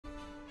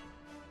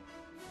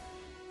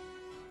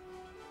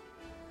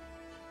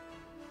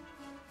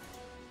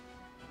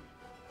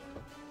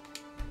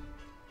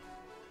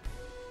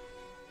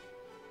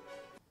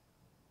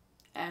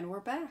we're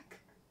back.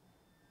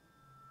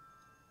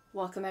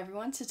 Welcome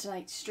everyone to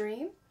tonight's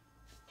stream.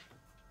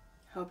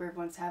 Hope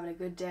everyone's having a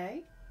good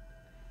day.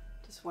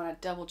 Just want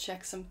to double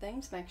check some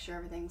things, make sure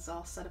everything's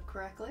all set up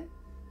correctly.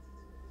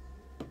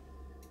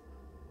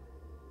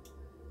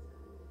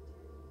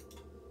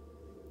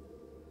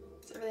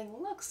 So everything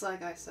looks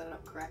like I set it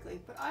up correctly,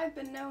 but I've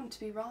been known to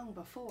be wrong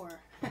before.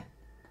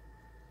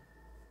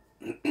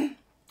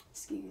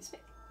 Excuse me.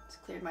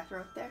 Just cleared my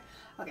throat there.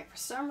 Okay, for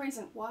some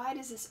reason, why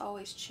does this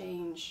always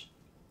change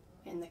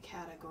in the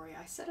category?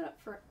 I set it up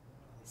for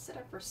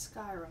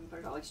Skyrim, but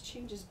it always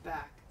changes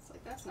back. It's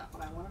like, that's not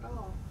what I want at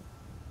all.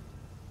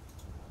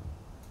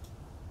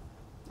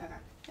 Okay.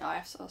 Now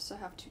I also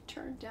have to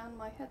turn down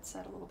my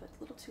headset a little bit.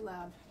 A little too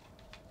loud.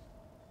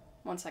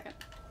 1 second.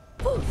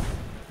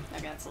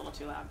 Okay, it's a little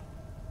too loud.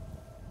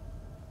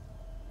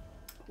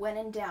 When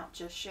in doubt,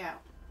 just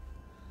shout.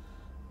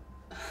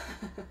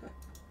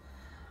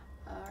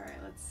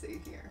 Alright, let's see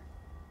here.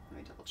 Let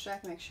me double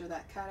check, make sure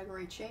that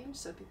category changed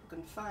so people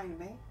can find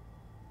me.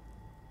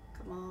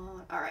 Come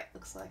on. Alright,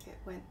 looks like it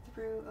went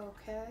through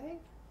okay.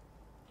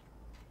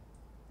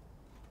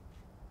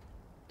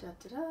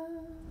 Da-da-da.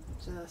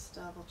 Just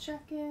double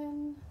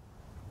checking.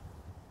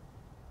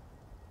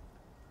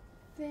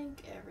 I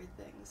think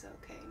everything's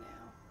okay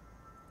now.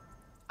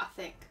 I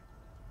think.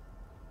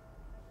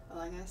 But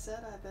like I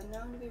said, I've been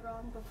known to be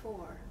wrong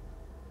before.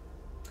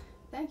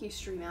 Thank you,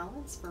 Stream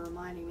Elements, for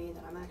reminding me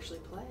that I'm actually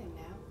playing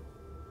now.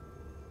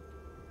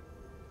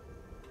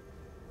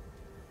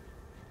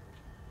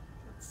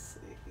 Let's see.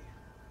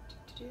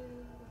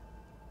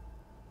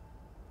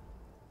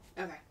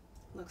 Okay,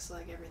 looks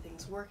like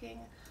everything's working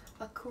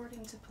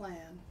according to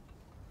plan.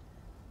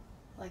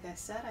 Like I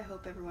said, I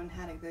hope everyone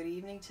had a good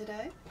evening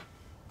today.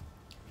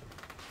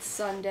 It's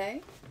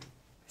Sunday,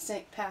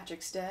 St.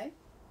 Patrick's Day,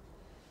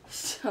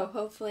 so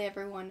hopefully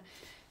everyone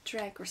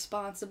drank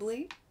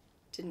responsibly,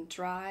 didn't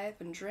drive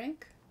and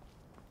drink,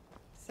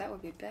 'cause that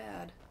would be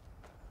bad.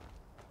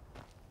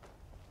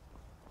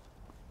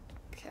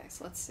 Okay,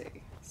 so let's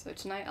see. So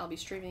tonight I'll be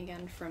streaming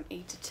again from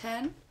 8 to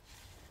 10.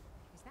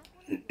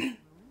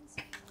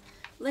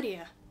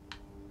 Lydia,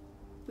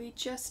 we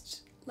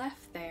just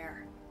left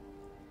there.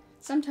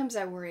 Sometimes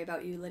I worry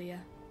about you,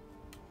 Lydia.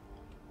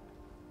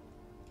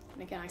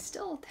 And again, I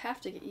still have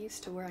to get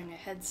used to wearing a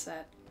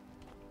headset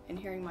and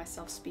hearing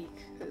myself speak,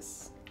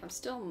 because I'm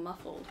still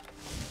muffled.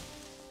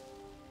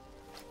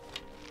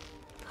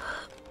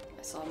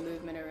 I saw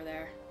movement over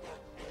there.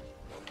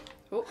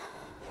 Oh,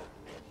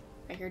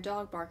 I hear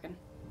dog barking.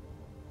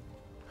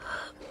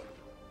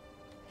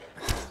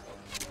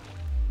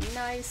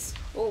 Nice.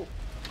 Oh.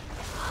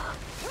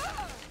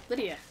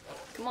 Lydia,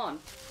 come on.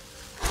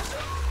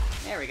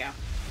 There we go.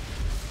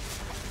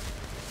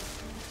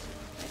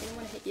 I didn't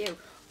want to hit you.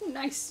 Oh,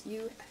 nice.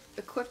 You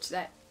equipped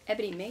that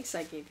ebony mace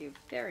I gave you.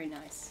 Very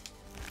nice.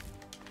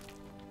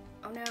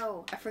 Oh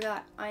no, I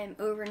forgot. I am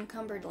over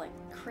encumbered like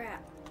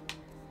crap.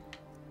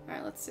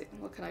 Alright, let's see.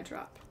 What can I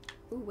drop?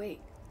 Ooh,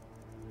 wait.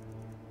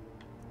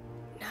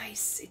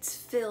 Nice. It's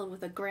filled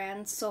with a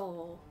grand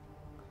soul.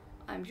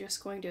 I'm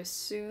just going to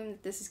assume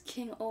that this is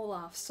King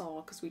Olaf's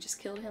soul, because we just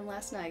killed him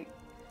last night.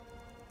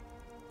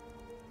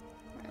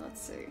 Alright, let's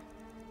see.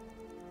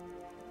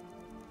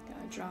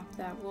 Gotta drop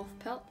that wolf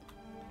pelt.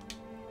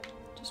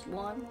 Just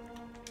one.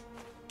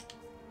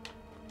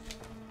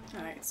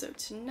 Alright, so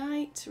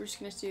tonight we're just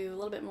going to do a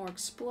little bit more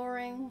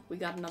exploring. We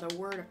got another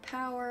word of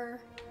power.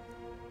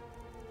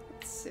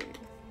 Let's see.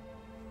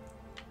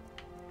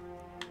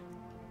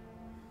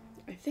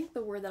 I think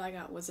the word that I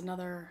got was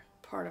another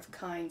part of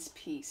Kind's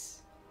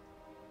peace.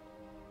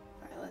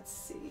 Alright, let's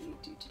see.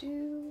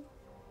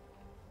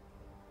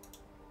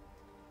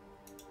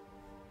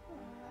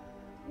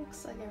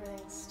 Looks like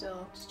everything's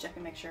still, just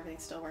checking, make sure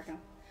everything's still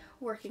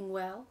working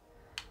well.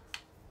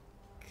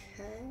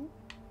 Okay.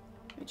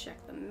 Let me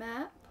check the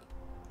map.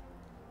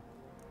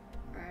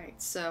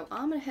 Alright, so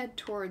I'm gonna head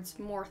towards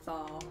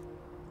Morthal.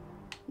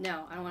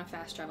 No, I don't want to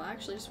fast travel. I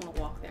actually just want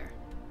to walk there.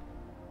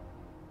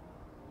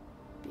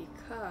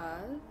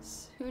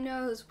 Because who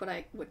knows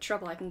what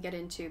trouble I can get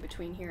into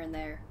between here and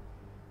there.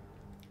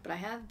 But I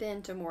have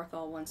been to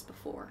Morthal once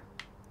before.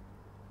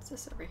 What's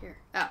this over here?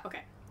 Oh,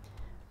 okay.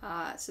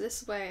 So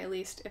this way, at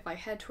least, if I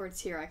head towards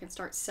here, I can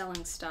start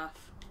selling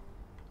stuff.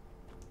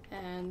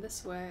 And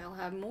this way, I'll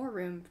have more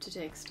room to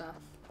take stuff.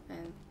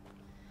 And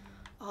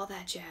all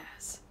that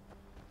jazz.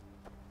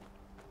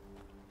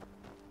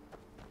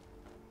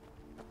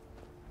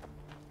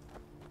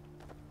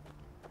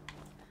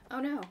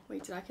 Oh no,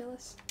 wait, did I kill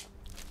this?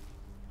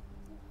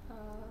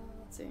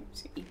 Let's see, I'm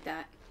just gonna eat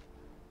that.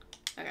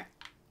 Okay.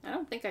 I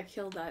don't think I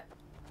killed that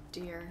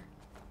deer.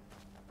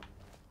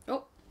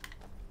 Oh!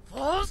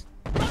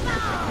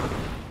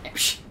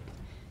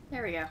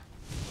 There we go.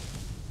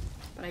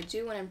 But I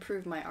do want to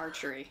improve my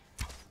archery.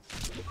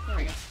 There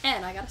we go.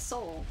 And I got a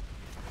soul.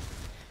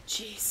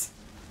 Jeez.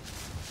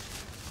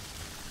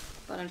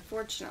 But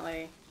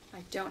unfortunately,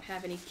 I don't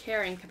have any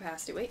carrying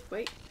capacity.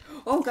 Wait.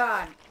 Oh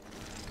god!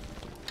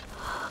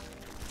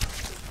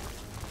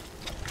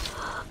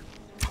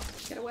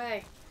 Get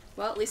away.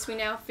 Well, at least we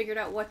now figured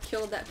out what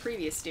killed that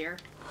previous deer.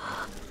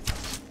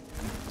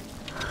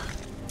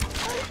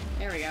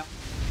 There we go.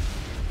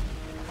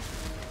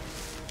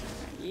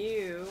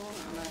 You,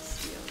 I'm gonna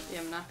steal.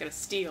 Yeah, I'm not gonna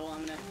steal,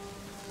 I'm gonna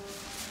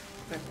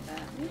equip that.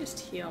 Let me just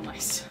heal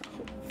myself.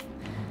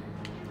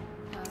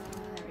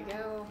 There we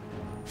go.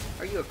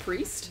 Are you a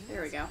priest?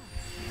 There we go.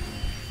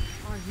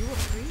 Are you a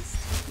priest?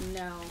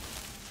 No.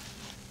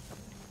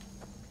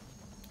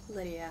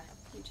 Lydia,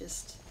 you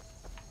just...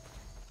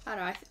 I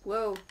don't know,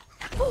 whoa.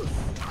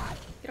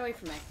 Get away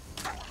from me.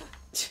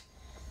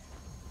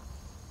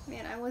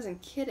 Man, I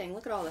wasn't kidding.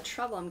 Look at all the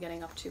trouble I'm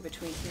getting up to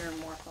between here and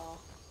Morthal.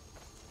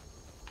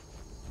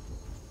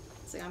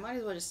 It's like, I might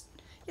as well just...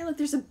 Yeah, look,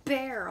 there's a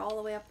bear all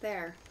the way up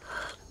there.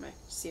 I'm gonna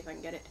see if I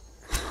can get it.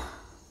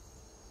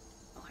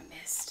 Oh, I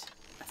missed.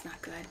 That's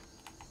not good.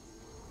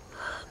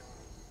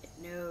 It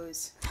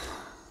knows.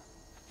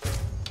 There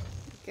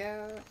we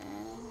go,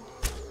 and...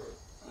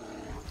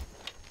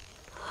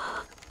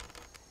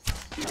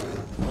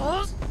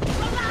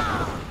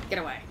 Get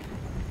away.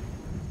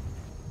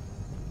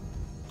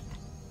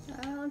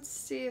 Let's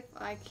see if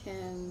I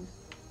can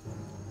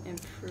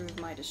improve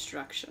my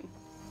destruction.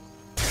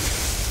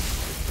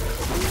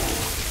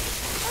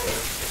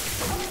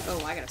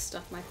 Oh, I gotta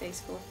stuff my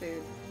face full of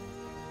food.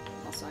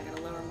 Also, I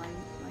gotta lower my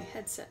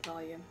headset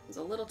volume. It's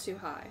a little too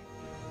high.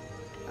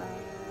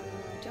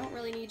 I don't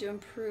really need to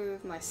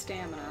improve my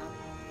stamina.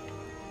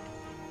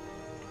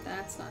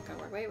 That's not gonna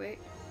work. Wait.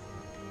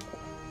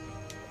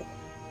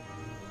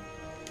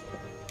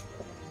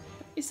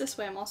 At least this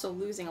way I'm also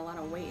losing a lot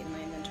of weight in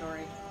my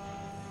inventory.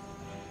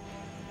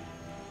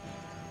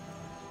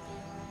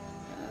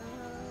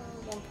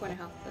 1 point of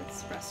health,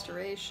 that's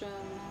restoration.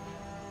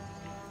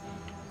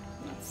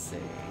 Let's see.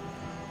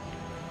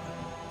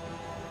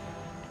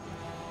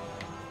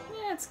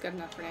 Yeah, it's good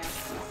enough for now.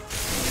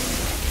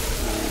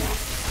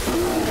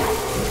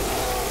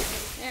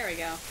 There we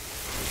go.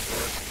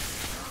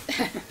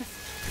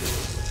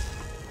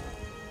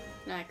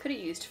 Now I could have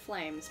used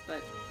flames, but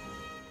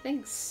I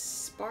think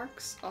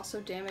sparks also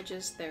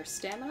damages their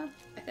stamina,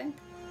 I think.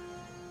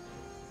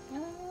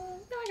 No,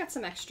 I got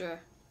some extra.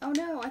 Oh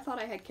no, I thought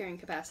I had carrying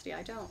capacity.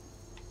 I don't.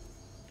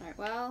 Alright,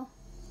 well,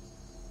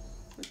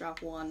 we'll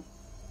drop 1.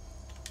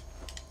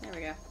 There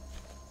we go.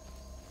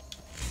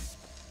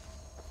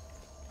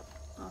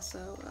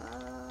 Also,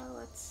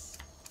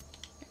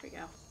 there we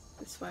go.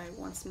 This way,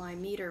 once my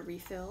meter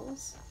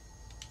refills...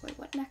 Wait,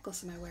 what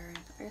necklace am I wearing?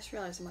 I just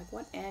realized, I'm like,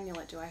 what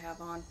amulet do I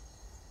have on?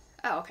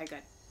 Oh, okay,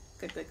 good.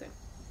 Good.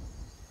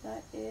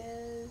 That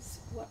is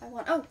what I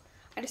want. Oh,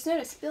 I just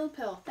noticed, Build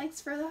Pill, thanks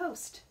for the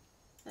host.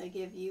 I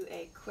give you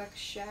a quick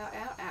shout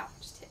out. Ow,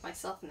 just hit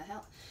myself in the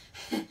hell.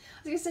 I was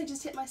gonna say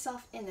just hit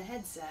myself in the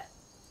headset.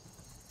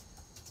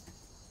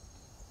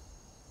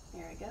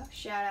 There we go.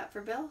 Shout out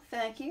for Bill.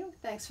 Thank you.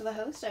 Thanks for the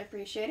host. I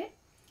appreciate it.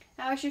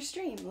 How was your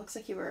stream? Looks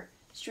like you were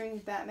streaming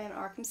Batman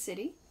Arkham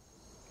City.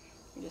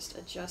 Let me just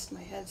adjust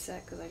my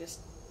headset because I just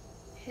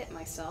hit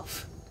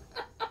myself.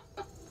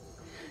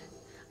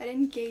 I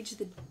didn't gauge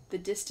the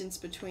distance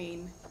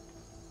between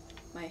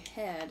my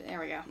head. There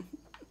we go.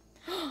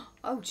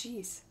 Oh,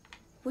 jeez.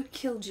 What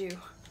killed you?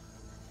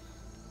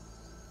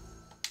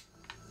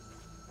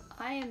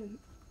 I am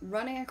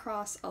running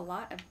across a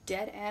lot of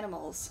dead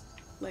animals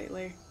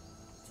lately.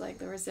 It's like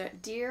there was a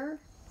deer,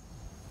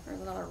 there's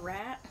another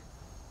rat,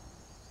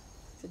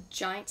 there's a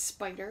giant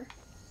spider.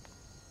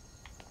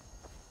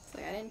 It's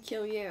like, I didn't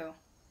kill you.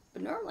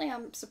 But normally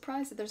I'm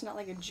surprised that there's not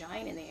like a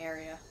giant in the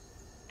area.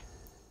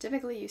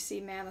 Typically you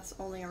see mammoths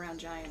only around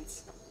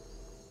giants.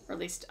 Or at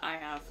least I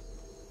have.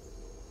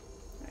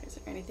 Alright, is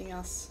there anything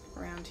else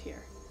around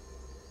here?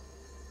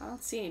 I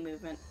don't see any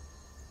movement.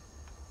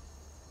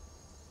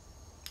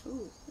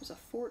 Ooh, there's a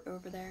fort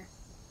over there.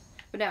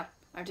 But no,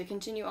 I have to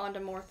continue on to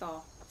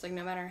Morthal. It's like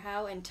no matter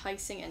how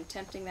enticing and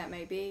tempting that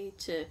may be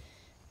to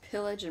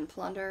pillage and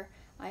plunder,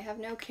 I have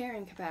no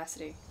carrying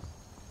capacity.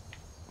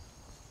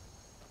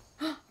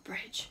 A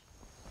bridge.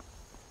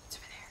 It's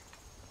over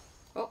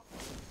there. Oh.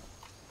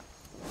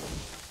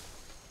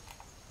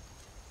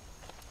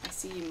 I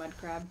see you, mud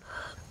crab.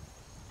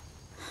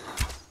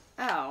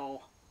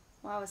 Ow.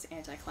 Well, that was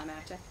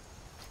anticlimactic.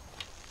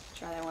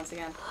 Try that once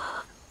again.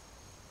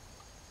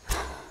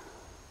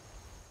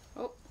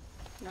 Oh,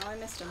 no, I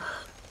missed him.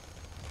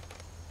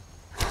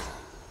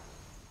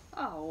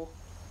 Oh.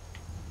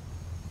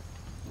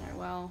 Alright,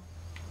 well.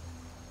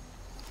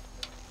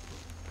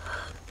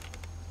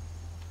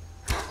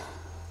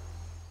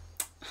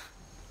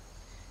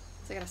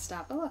 So I gotta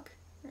stop. Oh, look.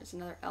 There's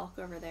another elk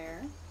over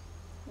there.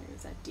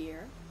 There's that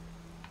deer.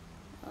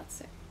 Let's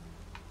see.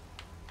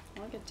 I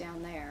want to get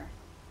down there.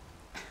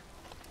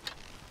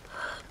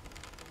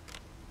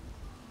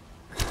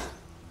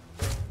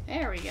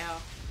 There we go.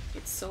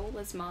 Its soul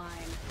is mine.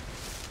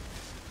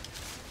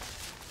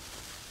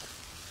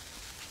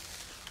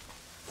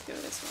 Let's go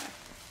this way.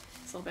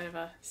 It's a little bit of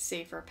a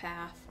safer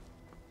path.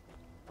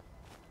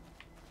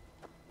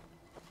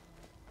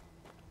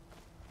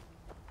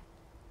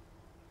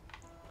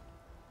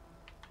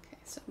 Okay,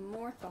 so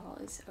Morthal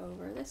is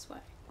over this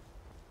way.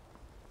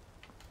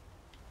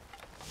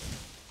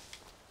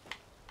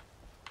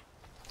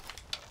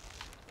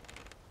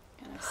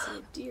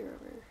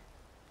 over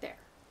there.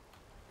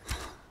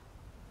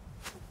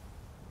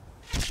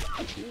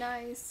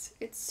 Nice.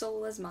 Its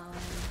soul is mine.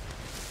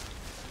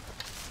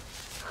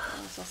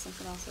 Oh, I saw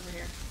something else over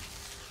here.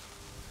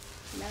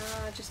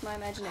 Nah, just my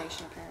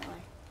imagination,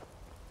 apparently.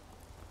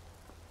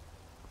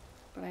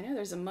 But I know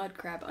there's a mud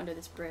crab under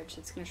this bridge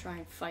that's gonna try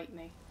and fight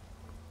me.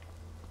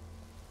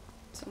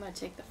 So I'm gonna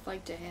take the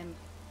fight to him.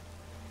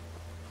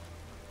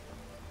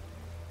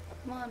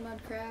 Come on,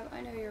 mud crab.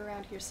 I know you're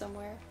around here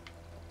somewhere.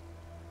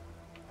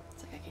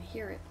 It's like I can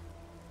hear it.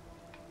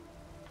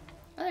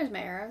 Oh, there's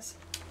my arrows.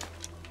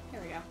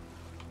 There we go.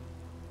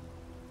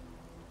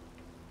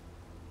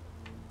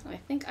 I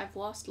think I've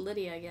lost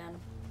Lydia again.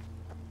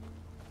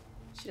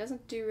 She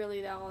doesn't do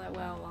really all that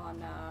well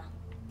on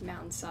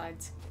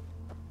mountainsides.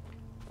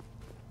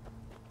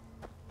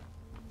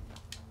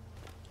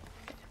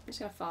 Okay, I'm just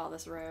gonna follow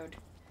this road.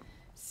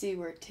 See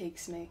where it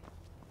takes me.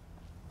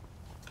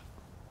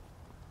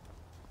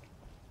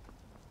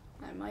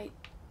 I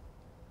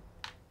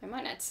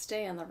might not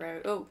stay on the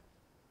road. Oh.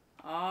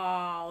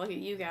 Oh, look at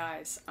you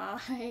guys.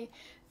 I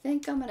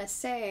think I'm gonna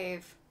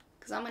save,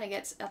 because I'm gonna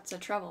get up to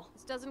trouble.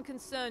 This doesn't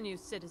concern you,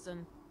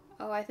 citizen.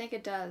 Oh, I think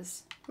it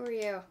does. Who are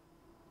you?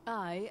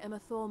 I am a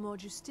Thormore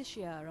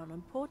Justiciar on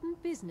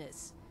important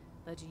business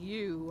that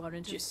you are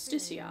interfering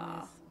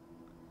Justiciar. with.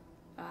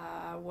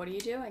 What are you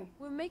doing?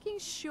 We're making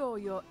sure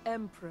your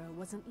Emperor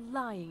wasn't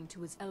lying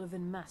to his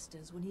elven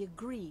masters when he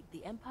agreed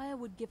the Empire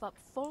would give up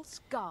false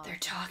guards. They're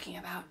talking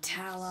about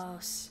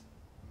Talos.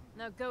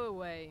 Now go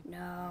away. No,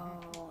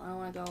 I don't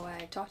want to go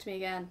away. Talk to me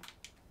again.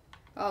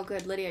 Oh,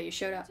 good, Lydia, you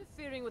showed up.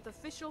 Interfering with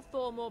official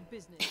Thormore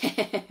business.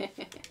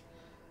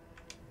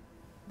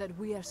 That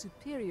we are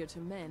superior to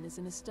men is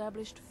an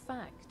established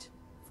fact.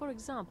 For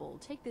example,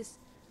 take this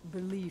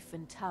belief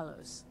in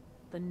Talos,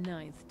 the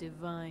ninth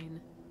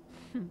divine.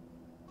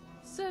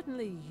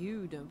 Certainly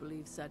you don't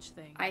believe such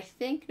things. I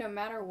think no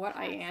matter what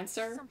I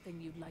answer... Something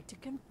you'd like to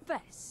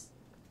confess.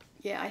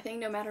 Yeah, I think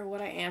no matter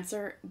what I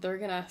answer, they're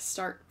gonna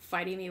start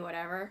fighting me,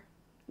 whatever.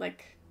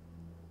 Like,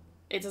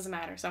 it doesn't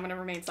matter, so I'm gonna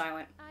remain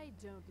silent. I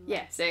don't like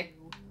Yeah, see?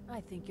 you.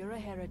 I think you're a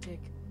heretic.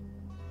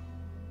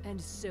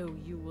 And so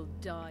you will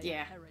die.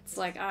 Yeah, heretic. it's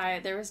like,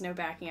 there was no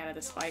backing out of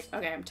this fight.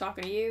 Okay, I'm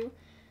talking to you.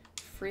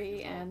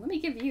 Free, and let me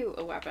give you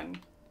a weapon.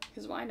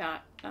 Because why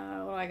not? What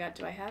do I got?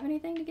 Do I have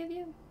anything to give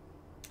you?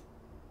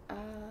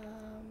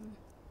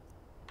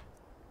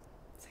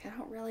 It's like I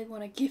don't really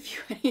want to give you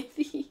any of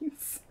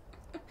these.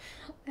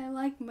 I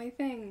like my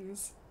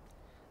things.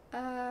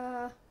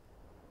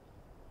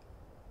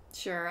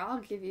 Sure, I'll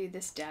give you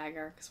this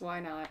dagger, because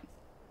why not?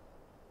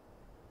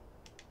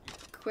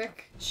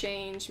 Quick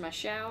change my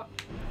shout.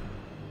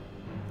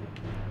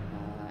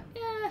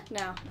 Yeah,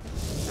 no.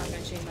 I'm not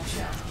gonna change my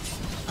shout.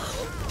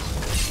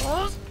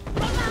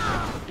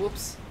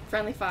 Whoops.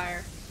 Friendly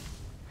fire.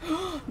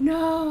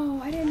 No,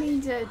 I didn't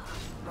mean to.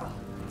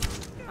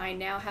 I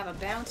now have a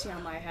bounty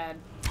on my head.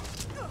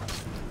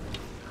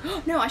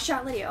 No, I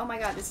shot Lydia. Oh my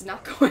god, this is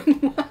not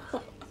going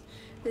well.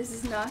 This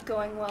is not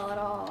going well at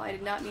all. I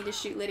did not mean to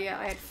shoot Lydia.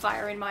 I had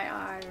fire in my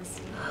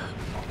eyes.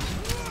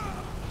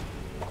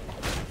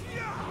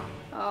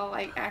 Oh,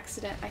 I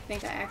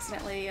think I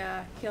accidentally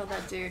killed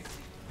that dude.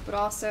 But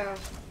also,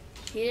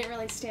 he didn't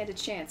really stand a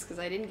chance because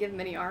I didn't give him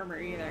any armor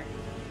either.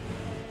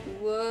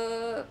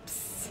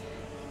 Whoops.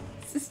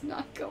 This is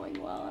not going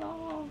well at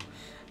all.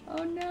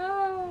 Oh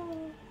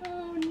no.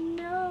 Oh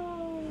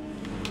no.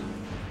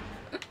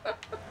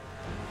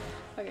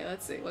 Okay,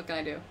 let's see. What can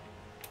I do?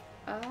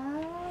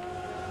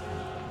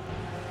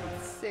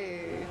 Let's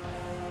see.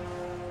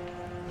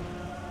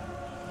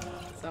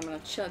 So I'm gonna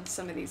chug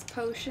some of these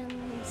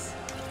potions.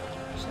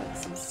 Chug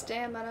some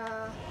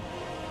stamina.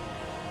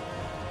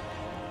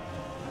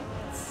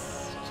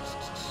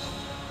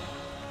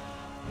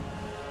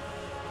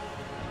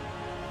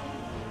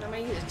 I'm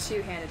gonna use a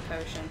two-handed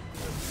potion.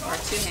 Or a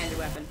two-handed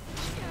weapon.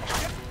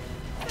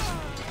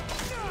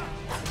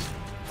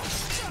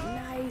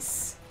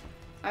 Nice!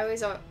 I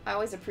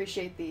always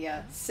appreciate the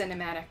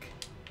cinematic.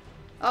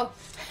 Oh,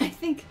 I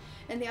think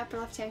in the upper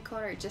left-hand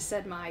corner it just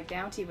said my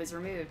bounty was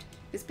removed.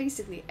 Because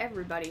basically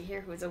everybody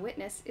here who is a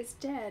witness is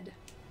dead.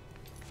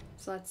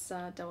 So let's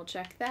double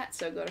check that.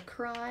 So go to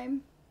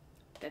crime.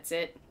 That's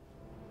it.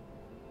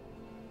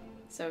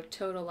 So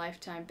total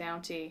lifetime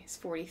bounty is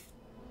 43?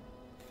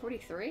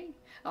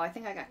 Oh, I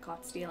think I got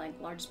caught stealing.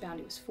 Largest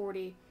bounty was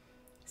 40.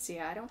 So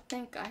yeah, I don't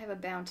think I have a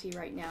bounty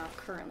right now,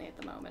 currently at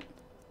the moment.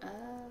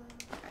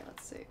 Alright,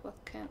 let's see. What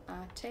can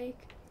I take?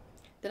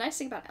 The nice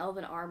thing about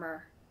elven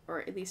armor,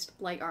 or at least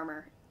light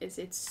armor, is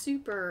it's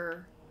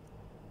super...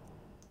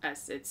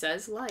 as it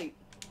says, light.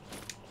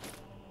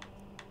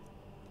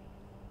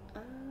 I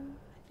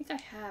think I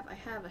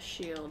have a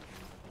shield.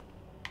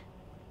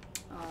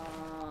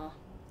 Aw.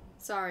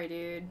 Sorry,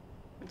 dude. I'm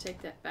gonna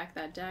take back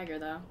that dagger,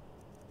 though.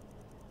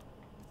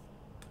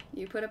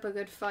 You put up a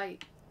good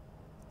fight.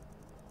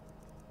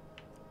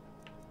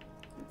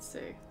 Let's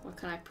see. What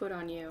can I put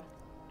on you?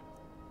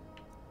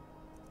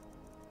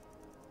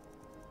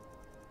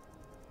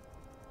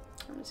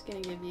 I'm just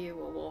gonna give you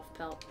a wolf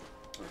pelt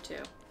or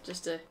two,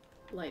 just to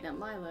lighten up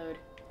my load.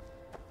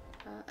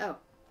 Oh,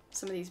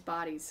 some of these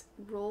bodies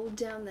rolled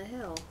down the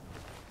hill.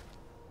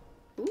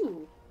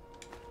 Ooh,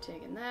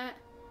 taking that.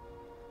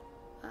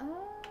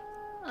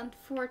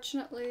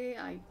 Unfortunately,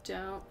 I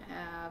don't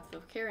have the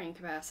carrying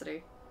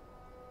capacity.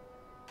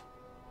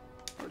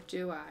 Or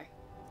do I?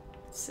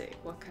 Let's see,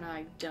 what can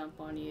I dump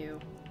on you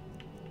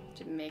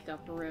to make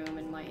up room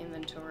in my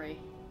inventory?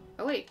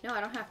 Oh wait, no, I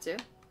don't have to.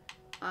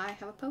 I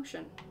have a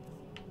potion.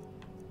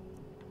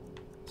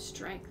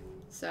 Strength.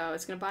 So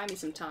it's gonna buy me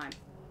some time.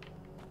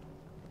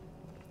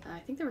 I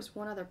think there was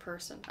one other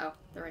person. Oh,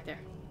 they're right there.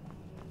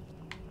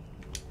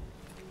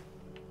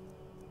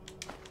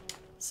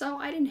 So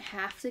I didn't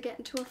have to get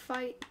into a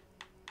fight,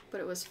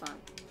 but it was fun.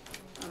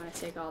 I'm gonna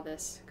take all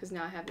this, because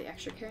now I have the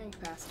extra carrying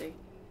capacity.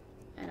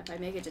 And if I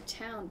make it to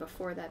town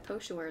before that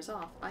potion wears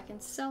off, I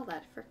can sell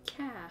that for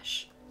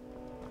cash.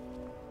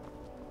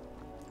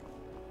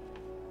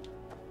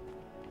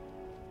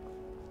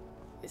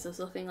 This is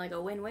looking like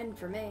a win-win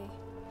for me.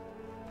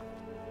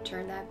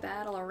 Turn that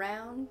battle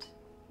around,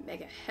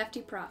 make a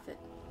hefty profit.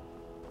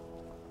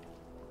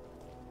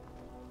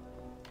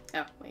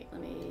 Oh, wait,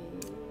 let me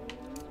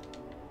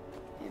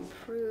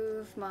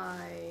improve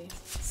my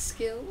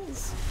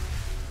skills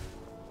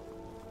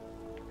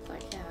if I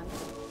can.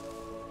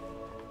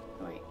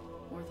 Oh, wait,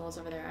 Morthal's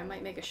over there. I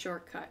might make a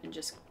shortcut and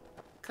just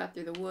cut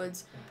through the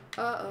woods.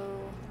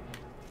 Uh-oh.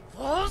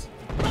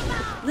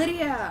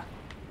 Lydia!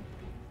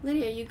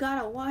 Lydia, you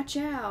gotta watch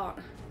out.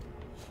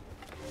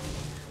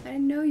 I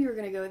didn't know you were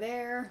gonna go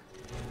there.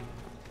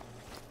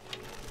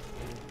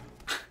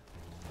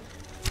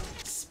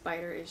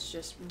 Spider is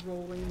just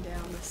rolling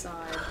down the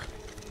side.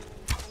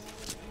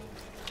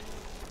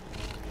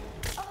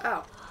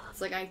 Oh,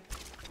 it's like I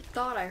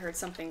thought I heard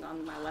something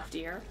on my left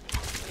ear.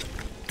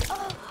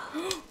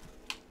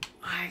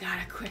 I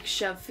gotta quick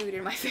shove food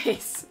in my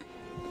face.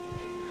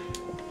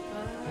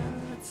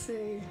 Let's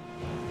see.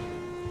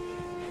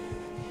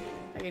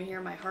 I can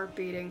hear my heart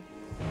beating.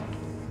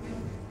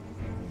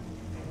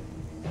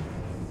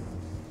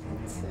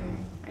 Let's see.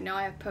 I know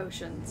I have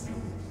potions.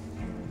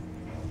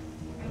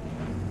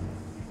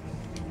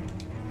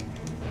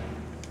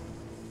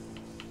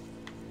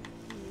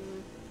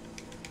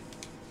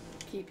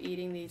 Keep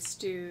eating these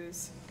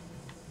stews.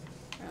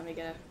 Let me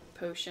get a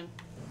potion.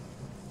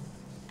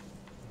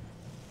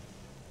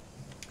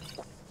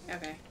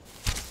 Okay.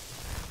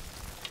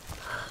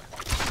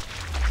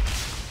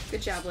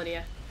 Good job,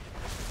 Lydia.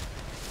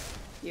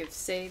 You've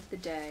saved the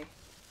day.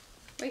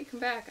 Wait, come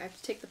back. I have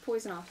to take the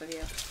poison off of you.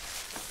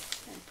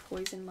 And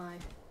poison my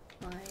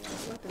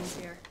weapons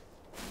here.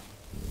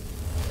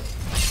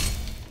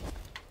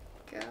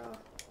 Go.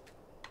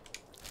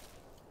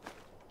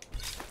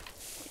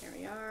 Here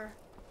we are.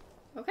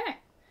 Okay.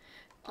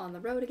 On the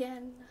road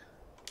again.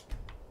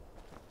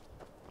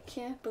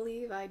 Can't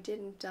believe I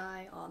didn't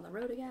die on the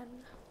road again.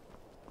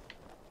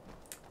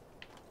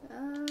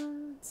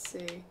 Let's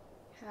see.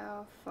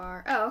 How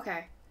far? Oh,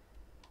 okay.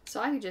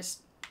 So I could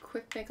just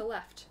quick make a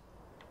left.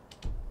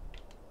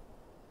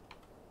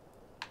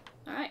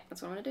 Alright,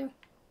 that's what I'm gonna do.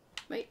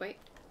 Wait.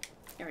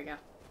 Here we go.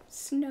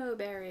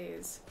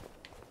 Snowberries.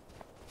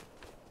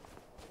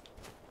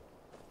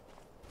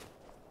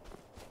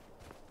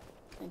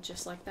 And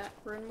just like that,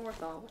 we're in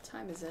Morthal. What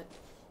time is it?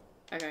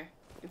 Okay,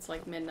 it's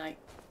like midnight.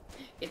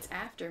 It's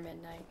after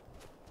midnight.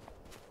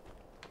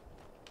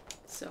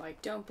 So I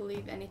don't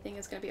believe anything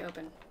is gonna be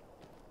open.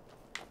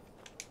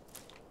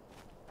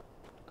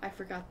 I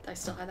forgot I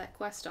still had that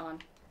quest on.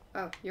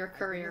 Oh, you're a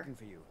courier. Looking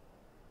for you.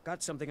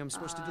 Got something I'm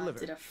supposed to deliver.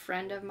 Did a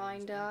friend of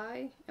mine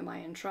die? Am I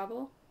in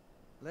trouble?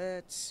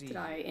 Let's see. Did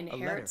I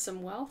inherit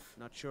some wealth?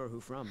 Not sure who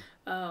from.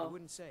 Oh, I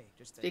wouldn't say.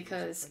 Just that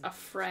because a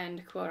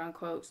friend, quote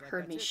unquote,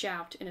 heard me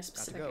shout in a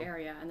specific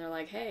area, and they're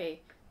like,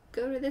 "Hey,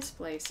 go to this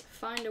place,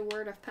 find a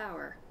word of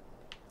power."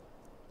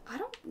 I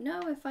don't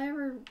know if I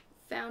ever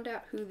found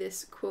out who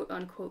this quote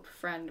unquote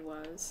friend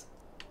was.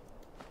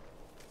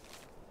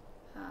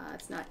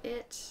 It's not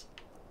it.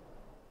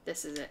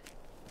 This is it.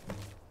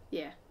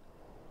 Yeah.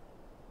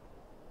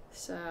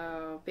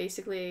 So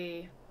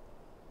basically,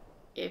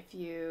 if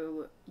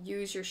you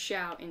use your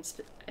shout in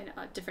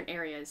different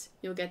areas,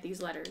 you'll get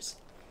these letters.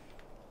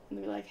 And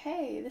they'll be like,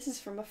 "Hey, this is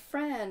from a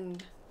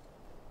friend.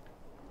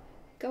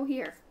 Go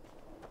here."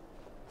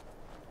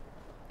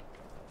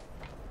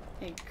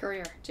 Hey,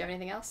 courier, do you have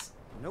anything else?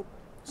 Nope.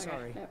 Okay.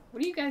 Sorry. No.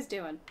 What are you guys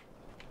doing?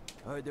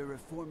 Heard they're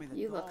reforming the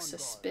You look Dawn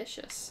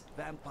suspicious.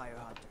 Guard. Vampire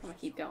hunters. I'm gonna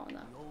keep going though.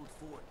 The old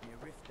fort near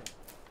Riften.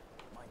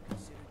 Might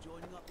consider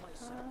joining up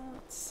myself.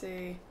 Let's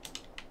see.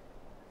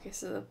 Okay,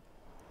 so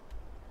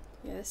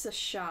yeah, this is a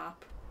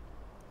shop.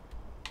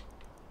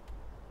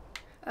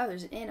 Oh,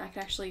 there's an inn. I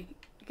can actually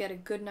get a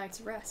good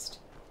night's rest.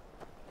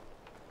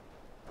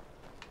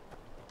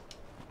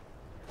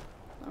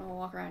 I'm gonna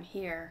walk around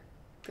here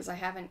because I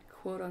haven't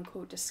quote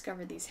unquote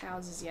discovered these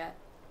houses yet.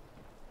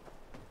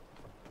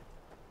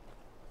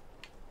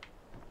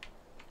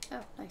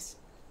 Oh, nice.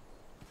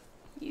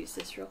 Use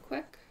this real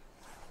quick.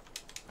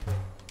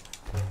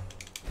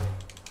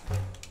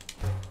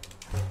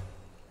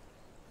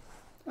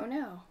 Oh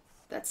no,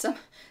 that's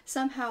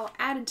somehow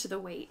added to the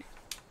weight.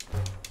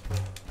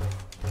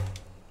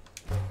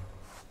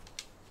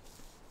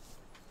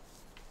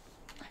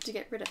 to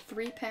get rid of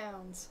 3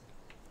 pounds.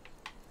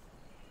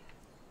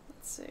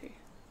 Let's see.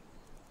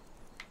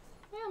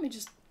 Yeah, let me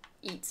just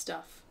eat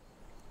stuff.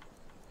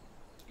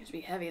 It has to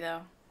be heavy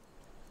though.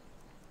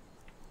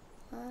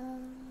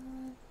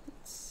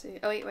 Let's see.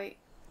 Oh wait.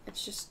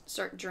 Let's just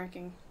start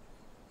drinking.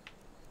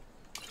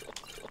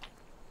 Because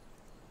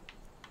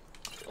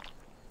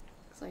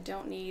I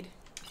don't need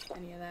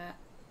any of that.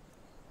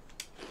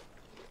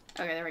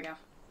 Okay, there we go.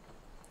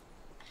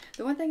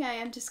 The one thing I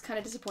am just kind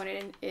of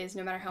disappointed in is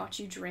no matter how much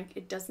you drink,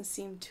 it doesn't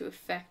seem to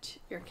affect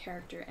your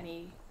character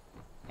any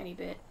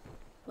bit.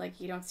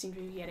 Like, you don't seem to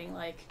be getting,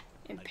 like,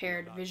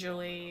 impaired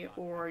visually,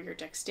 or your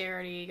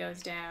dexterity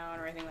goes down,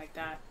 or anything like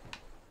that.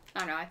 I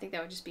don't know, I think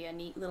that would just be a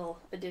neat little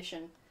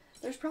addition.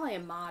 There's probably a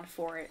mod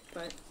for it,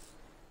 but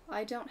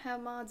I don't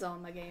have mods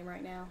on my game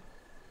right now.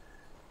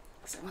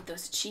 Because I want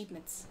those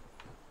achievements.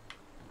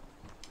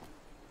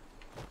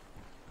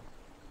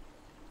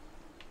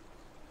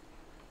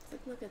 It's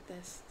like, look at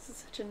this. This is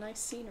such a nice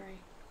scenery.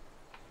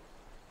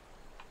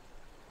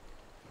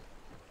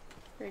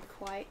 Very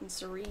quiet and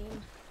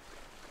serene.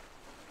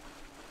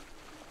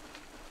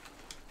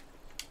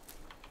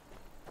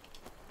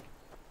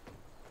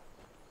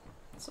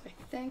 So I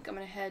think I'm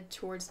going to head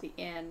towards the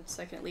inn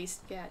so I can at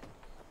least get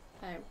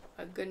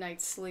a good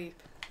night's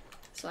sleep.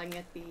 So I can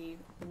get the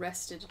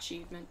rested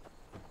achievement.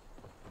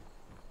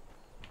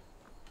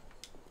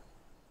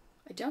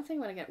 I don't think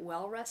I'm going to get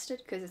well rested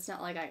because it's not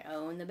like I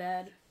own the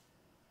bed.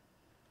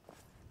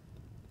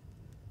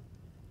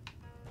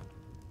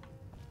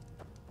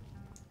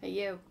 Hey,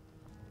 you.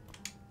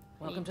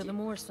 Welcome to the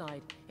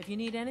moorside. If you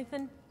need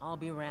anything, I'll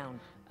be around.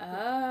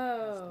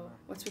 Oh,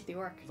 what's with the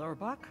orc?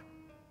 Lurbuck?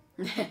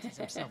 He's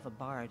himself a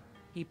bard.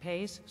 He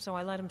pays, so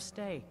I let him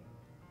stay.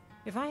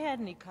 If I had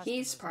any customers,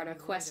 He's part of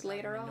quest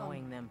later on.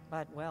 Annoying them,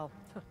 but well,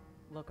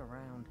 look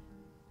around.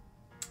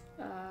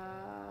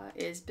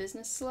 Is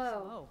business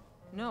slow? Oh,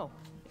 no,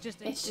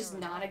 It's just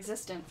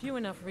non-existent. Few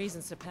enough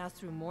reasons to pass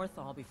through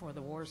Morthal before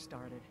the war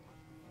started.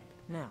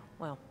 Now,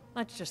 well,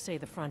 let's just say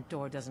the front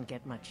door doesn't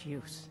get much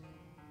use.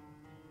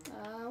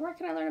 Where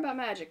can I learn about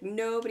magic?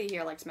 Nobody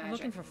here likes magic.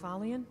 Looking for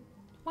Falion?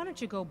 Why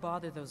don't you go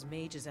bother those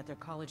mages at their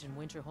college in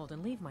Winterhold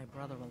and leave my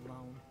brother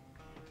alone?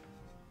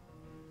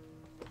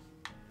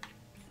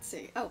 Let's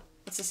see. Oh,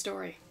 what's the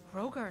story?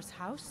 Hrogar's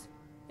house?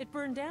 It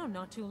burned down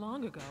not too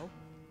long ago.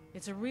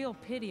 It's a real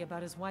pity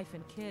about his wife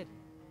and kid.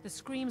 The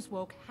screams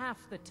woke half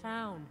the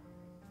town.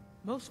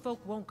 Most folk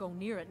won't go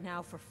near it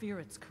now for fear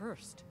it's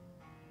cursed.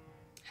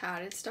 How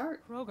did it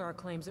start? Hrogar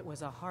claims it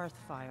was a hearth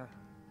fire.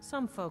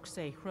 Some folks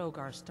say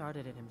Hrogar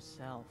started it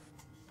himself.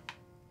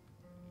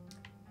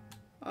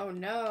 Oh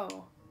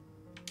no.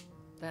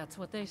 That's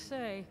what they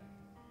say.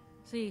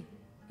 See,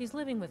 he's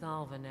living with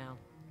Alva now.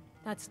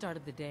 That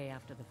started the day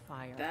after the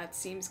fire. That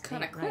seems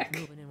kind of Ain't right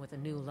quick. moving in with a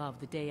new love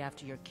the day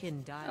after your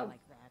kin died Oh,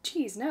 like that.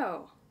 jeez,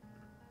 no.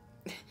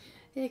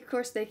 Of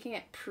course, they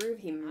can't prove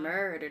he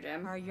murdered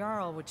him. Our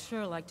Jarl would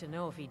sure like to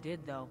know if he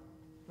did, though.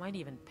 Might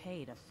even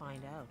pay to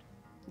find out.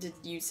 Did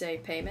you say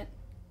payment?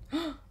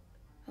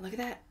 Look at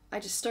that. I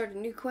just started a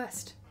new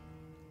quest.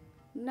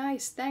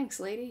 Nice, thanks,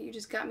 lady. You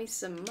just got me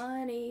some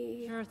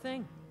money. Sure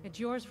thing. It's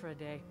yours for a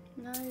day.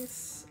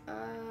 Nice.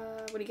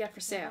 What do you got for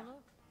sale?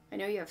 I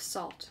know you have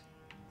salt.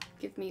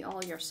 Give me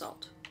all your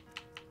salt.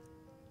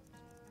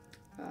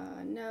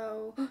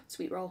 No.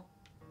 Sweet roll.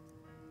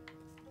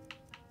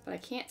 But I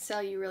can't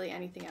sell you really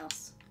anything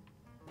else.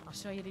 I'll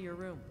show you to your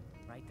room.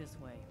 Right this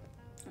way.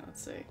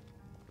 Let's see.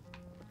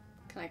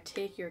 Can I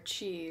take your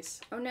cheese?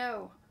 Oh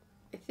no.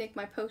 I think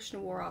my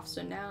potion wore off,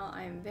 so now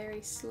I am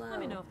very slow. Let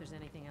me know if there's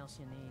anything else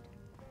you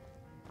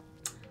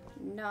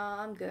need.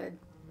 Nah, I'm good.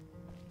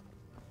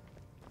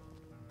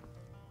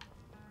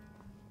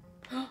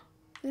 Look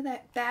at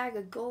that bag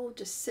of gold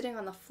just sitting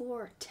on the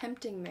floor,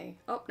 tempting me.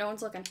 Oh, no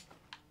one's looking.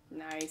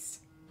 Nice.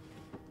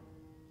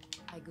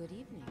 Hi, good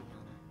evening, Yana.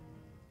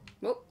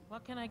 Whoop.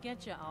 What can I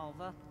get you,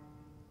 Alva?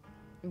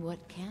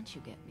 What can't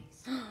you get me?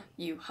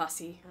 You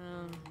hussy.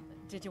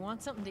 Did you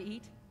want something to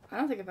eat? I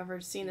don't think I've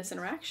ever seen this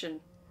interaction.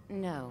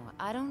 No,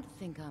 I don't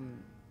think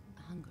I'm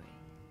hungry.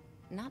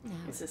 Not now.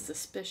 This is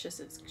suspicious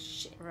as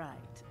shit. Right.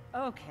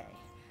 Okay.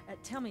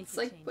 Tell me if It's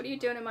you like, changed what are you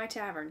doing in my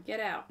tavern? Get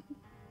out.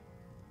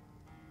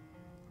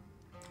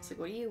 It's like,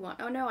 what do you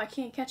want? Oh no, I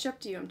can't catch up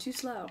to you. I'm too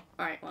slow.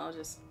 Alright, well,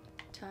 just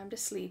time to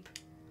sleep.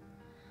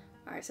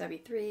 Alright, so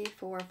that'd be 3,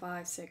 4,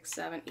 5, 6,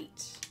 7,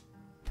 8.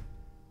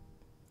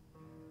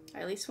 I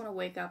at least want to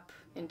wake up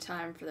in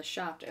time for the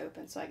shop to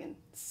open so I can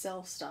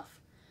sell stuff.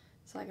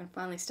 So I can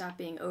finally stop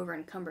being over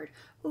encumbered.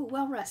 Ooh,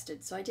 well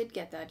rested. So I did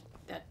get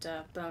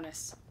that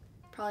bonus.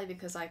 Probably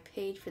because I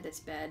paid for this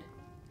bed.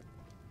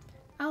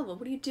 Alva,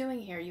 what are you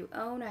doing here? You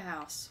own a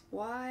house.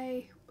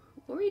 Why?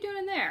 What were you doing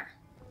in there?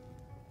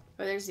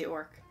 Oh, there's the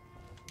orc.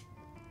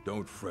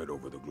 Don't fret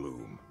over the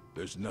gloom.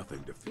 There's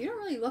nothing to fear. You don't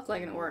really look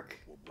like an orc.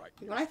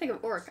 When I think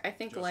of orc, I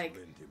think Just like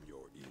lend him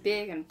your ear.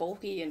 big and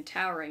bulky and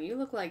towering. You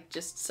look like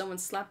just someone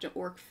slapped an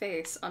orc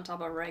face on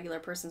top of a regular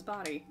person's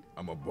body.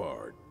 I'm a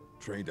bard,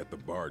 trained at the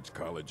Bard's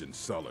College in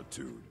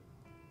Solitude.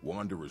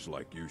 Wanderers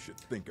like you should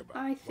think about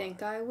I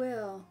think I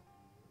will.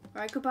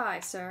 Alright, goodbye,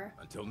 sir.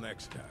 Until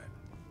next time.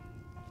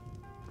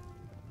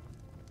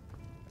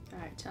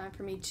 Alright, time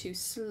for me to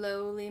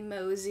slowly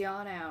mosey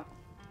on out.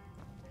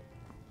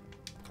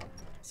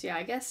 So yeah,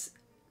 I guess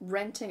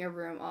renting a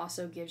room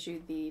also gives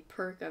you the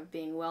perk of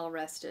being well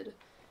rested,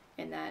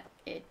 in that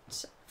it,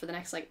 for the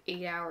next like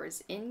 8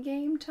 hours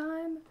in-game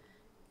time,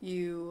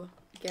 you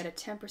get a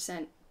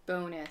 10%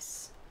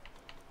 bonus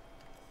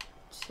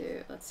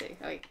to, let's see,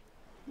 oh wait,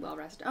 well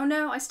rested. Oh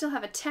no, I still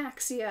have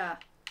ataxia!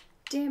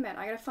 Damn it,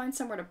 I gotta find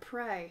somewhere to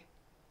pray.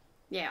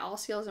 Yeah, all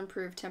skills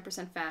improve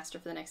 10% faster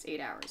for the next 8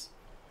 hours.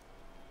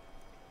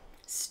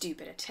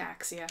 Stupid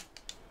ataxia.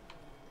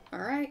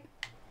 Alright.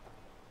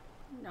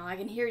 No, I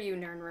can hear you,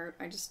 Nernroot.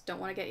 I just don't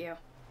want to get you.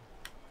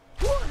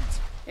 What?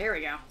 There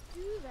we go. Do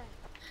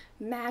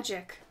that.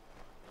 Magic.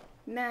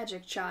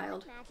 Magic,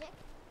 child. Magic?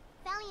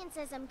 Valiant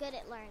says I'm good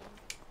at learning.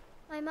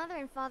 My mother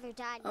and father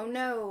died. Oh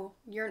no,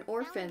 you're an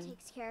Valiant orphan.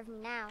 takes care of me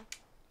now. Hey,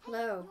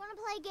 Hello. you want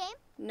to play a game?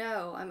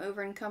 No, I'm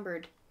over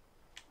encumbered.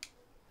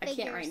 I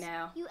can't right Figures.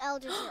 now. You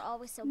elders are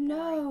always so boring.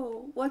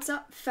 No. What's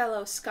up,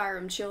 fellow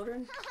Skyrim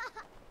children?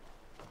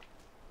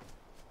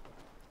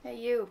 Hey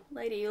you,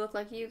 lady, you look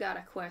like you got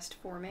a quest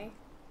for me.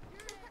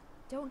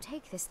 Don't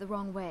take this the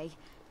wrong way,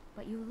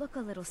 but you look a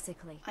little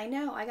sickly. I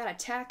know, I got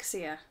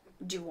ataxia.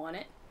 Do you want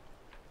it?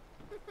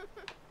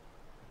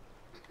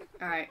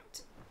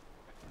 Alright.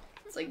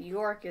 It's like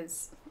York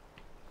is...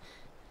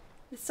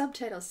 The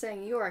subtitle's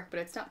saying York, but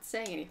it's not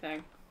saying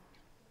anything.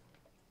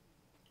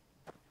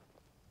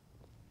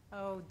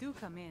 Oh, do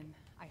come in.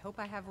 I hope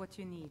I have what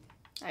you need.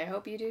 I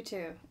hope you do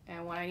too.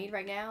 And what I need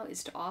right now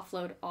is to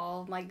offload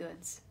all of my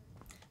goods.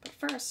 But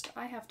first,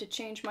 I have to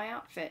change my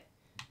outfit,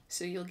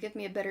 so you'll give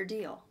me a better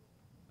deal.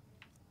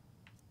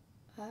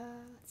 Let's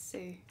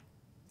see.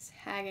 It's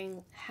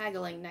haggling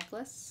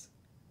necklace.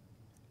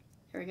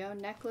 Here we go,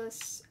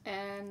 necklace,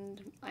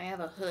 and I have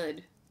a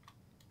hood.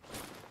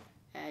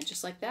 And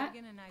just like that,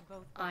 Megan and I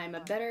both I'm a work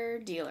hard. better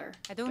dealer.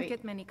 I don't Wait,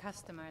 get many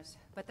customers,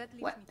 but that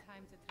leaves What? me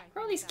time to try. what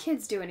are all things these out.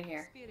 kids doing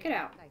here? Get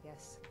out. I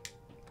guess.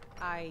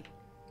 I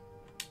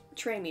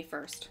Train me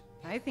first.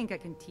 think I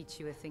can teach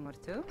you a thing or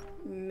two.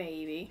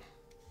 Maybe.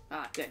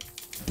 Ah, good.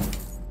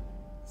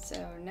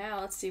 So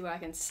now let's see what I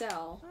can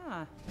sell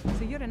Ah,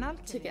 so you're an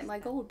alchemist. to get my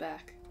gold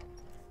back.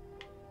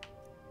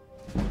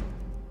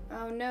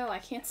 Oh no, I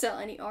can't sell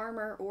any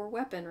armor or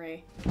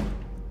weaponry.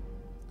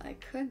 I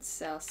could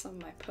sell some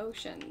of my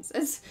potions.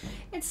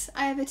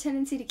 I have a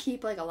tendency to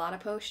keep like a lot of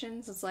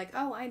potions. It's like,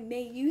 oh, I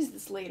may use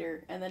this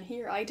later, and then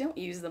here I don't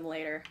use them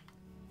later.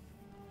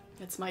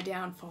 That's my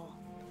downfall.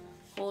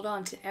 Hold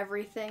on to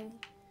everything,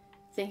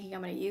 thinking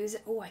I'm gonna use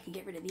it. Oh, I can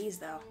get rid of these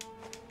though.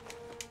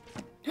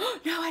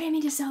 No, I didn't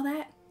mean to sell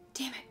that.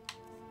 Damn it.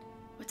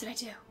 What did I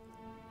do?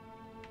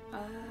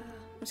 I'm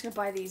just gonna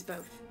buy these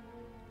both.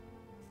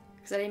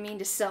 Because I didn't mean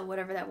to sell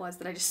whatever that was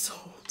that I just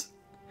sold.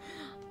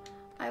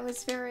 I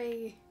was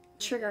very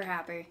trigger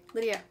happy.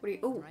 Lydia, what are you?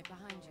 Oh, Right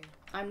behind you.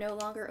 I'm no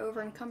longer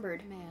over encumbered.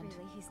 Command.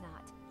 Really, he's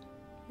not.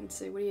 Let's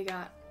see, what do you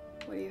got?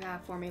 What do you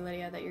have for me,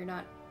 Lydia, that you're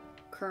not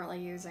currently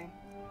using?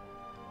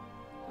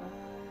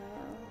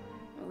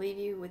 I'll leave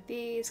you with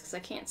these because I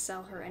can't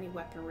sell her any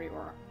weaponry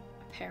or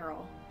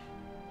apparel.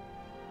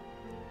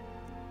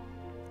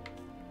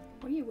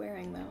 What are you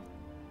wearing, though?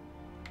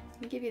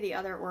 Let me give you the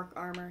other orc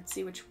armor and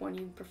see which one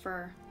you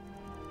prefer.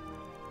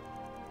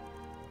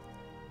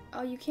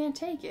 Oh, you can't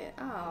take it.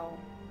 Oh.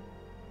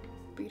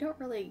 But you don't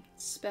really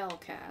spell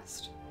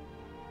cast.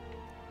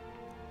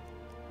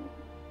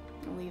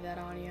 I'll leave that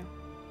on you.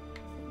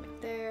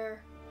 Right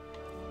there.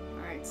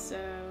 Alright,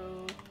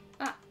 so...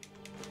 Ah!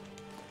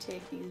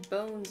 Take these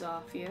bones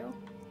off you.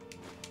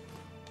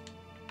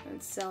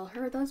 And sell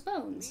her those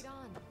bones. Read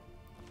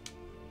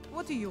on.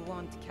 What do you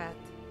want, cat?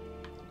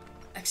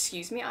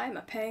 Excuse me, I am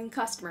a paying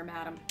customer,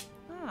 madam.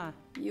 Ah,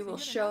 You so will you're an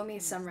show me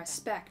alchemist some then.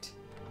 respect.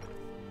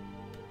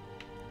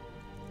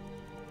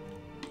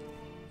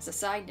 As a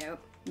side note,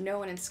 no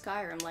one in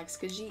Skyrim likes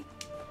Khajiit.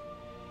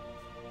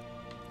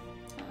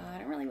 I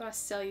don't really want to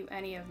sell you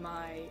any of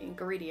my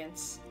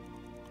ingredients.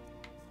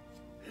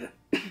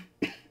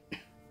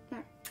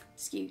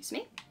 Excuse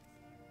me.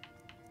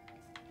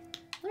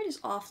 Let me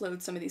just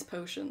offload some of these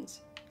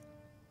potions.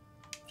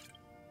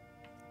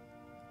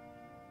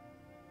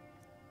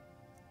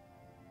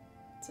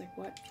 It's like,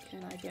 what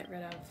can I get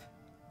rid of?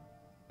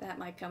 That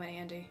might come in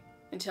handy.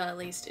 Until I at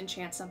least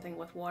enchant something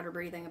with water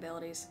breathing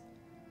abilities.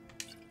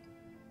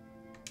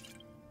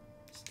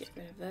 Just get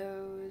rid of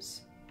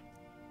those.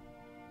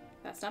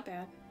 That's not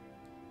bad.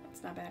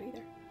 That's not bad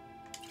either.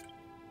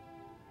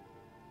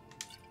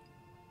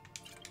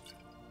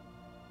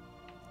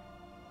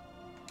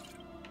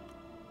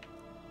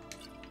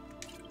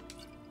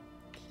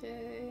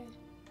 Okay.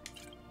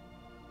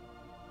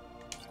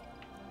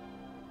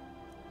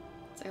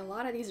 It's like a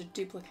lot of these are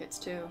duplicates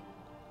too.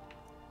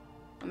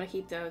 I'm gonna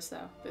keep those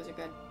though. Those are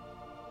good.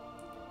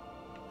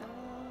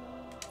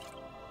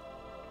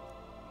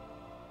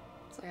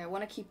 It's like I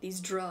want to keep these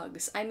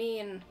drugs. I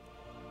mean,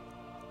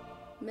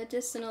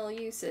 medicinal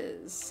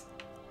uses.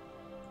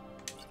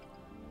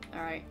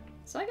 Alright,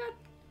 so I got a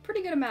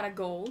pretty good amount of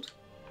gold.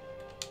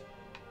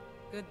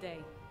 Good day.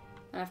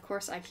 And of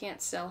course, I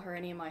can't sell her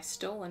any of my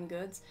stolen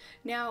goods.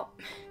 Now,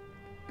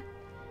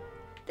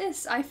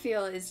 this I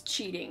feel is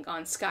cheating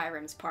on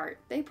Skyrim's part.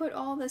 They put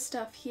all this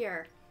stuff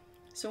here.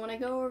 So when I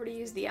go over to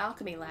use the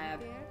alchemy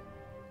lab,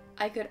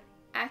 I could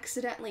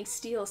accidentally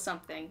steal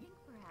something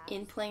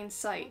in plain I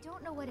sight.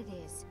 don't know what it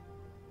is.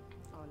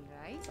 All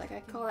right. It's like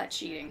I call that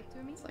cheating.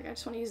 It's like I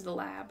just want to use the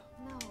lab.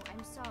 No,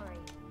 I'm sorry.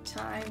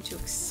 Time to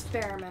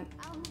experiment.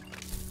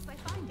 If I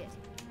find it.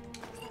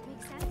 Does that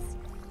make sense?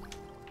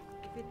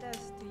 If it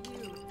does to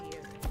you,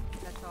 dear,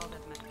 that's all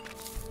that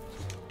matters.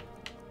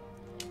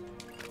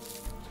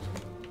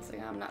 It's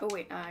like I'm not. Oh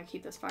wait, I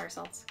keep those fire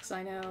salts because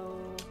I know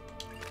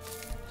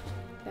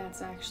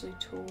that's actually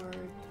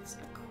towards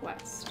a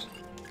quest.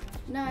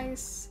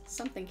 Nice.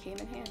 Something came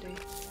in handy.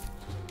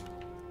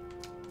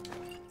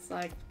 It's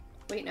like,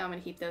 wait, now I'm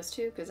gonna keep those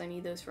too because I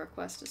need those for a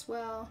quest as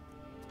well.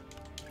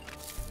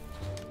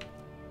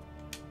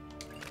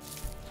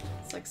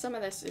 It's like some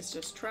of this is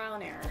just trial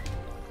and error.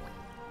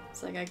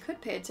 It's like I could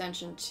pay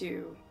attention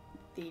to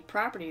the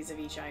properties of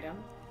each item,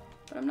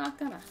 but I'm not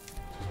gonna.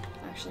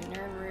 Actually,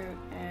 Nern Root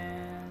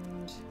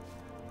and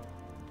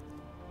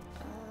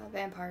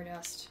Vampire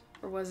Dust.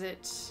 Or was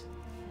it...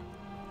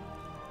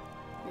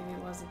 Maybe it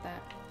wasn't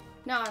that.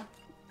 No,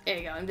 there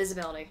you go,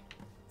 invisibility.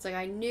 It's like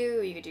I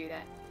knew you could do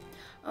that.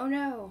 Oh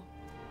no!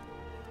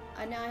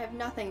 Now I have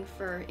nothing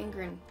for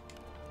Ingrid.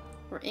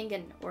 Or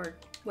Ingen, or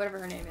whatever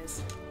her name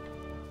is.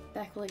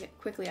 That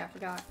quickly I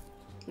forgot.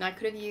 And I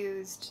could have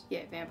used,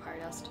 yeah, Vampire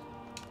Dust.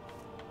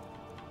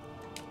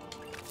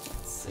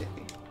 Let's see.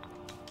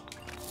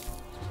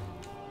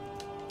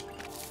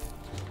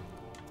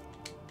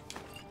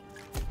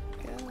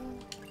 Go.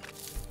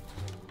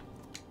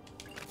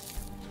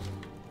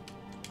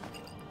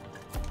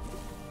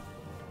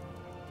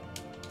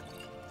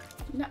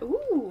 No,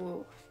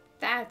 ooh,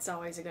 that's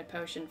always a good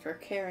potion for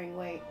carrying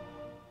weight.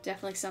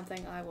 Definitely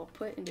something I will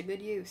put into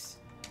good use.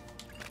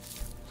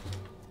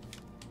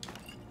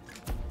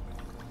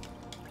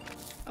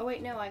 Oh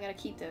wait, no, I gotta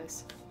keep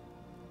those.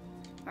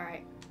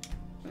 Alright,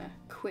 I'm gonna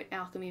quit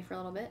alchemy for a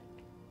little bit.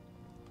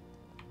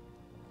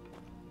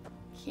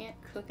 Can't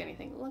cook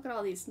anything. Look at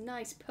all these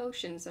nice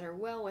potions that are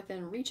well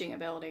within reaching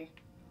ability.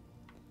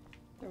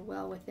 They're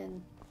well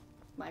within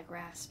my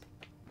grasp.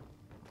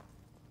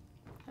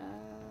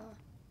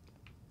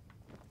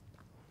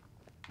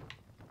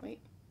 Wait.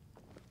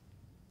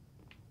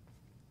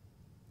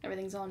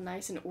 Everything's all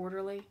nice and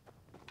orderly.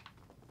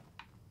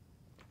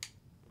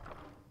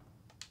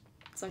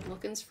 It's like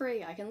looking's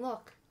free. I can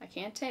look. I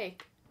can't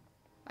take.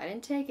 I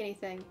didn't take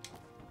anything.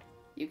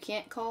 You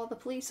can't call the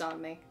police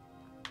on me.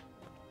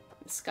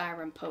 The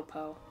Skyrim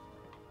popo.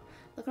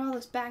 Look at all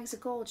those bags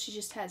of gold she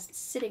just has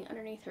sitting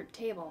underneath her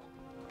table.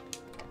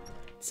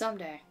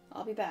 Someday,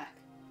 I'll be back.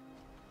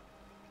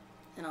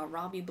 And I'll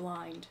rob you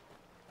blind.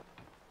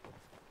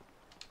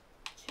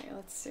 Okay,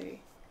 let's see.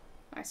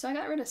 Alright, so I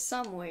got rid of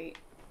some weight.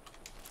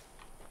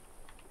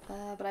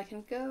 But I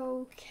can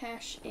go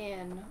cash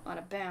in on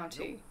a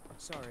bounty. Nope.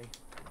 Sorry.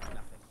 Nothing.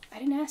 I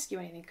didn't ask you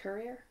anything,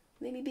 courier.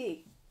 Leave me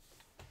be.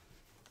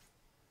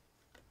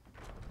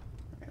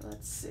 Alright,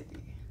 let's see.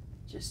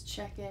 Just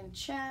check in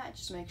chat,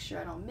 just make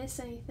sure I don't miss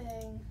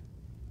anything.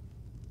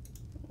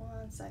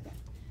 1 second.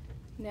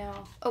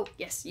 Now, oh,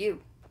 yes,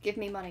 you. Give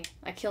me money.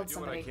 I killed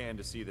somebody. Do what I can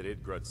to see that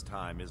Idgrud's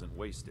time isn't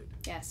wasted.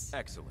 Yes.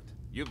 Excellent.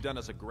 You've done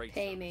us a great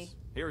Pay service. me.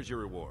 Here's your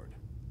reward.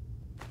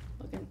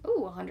 Looking.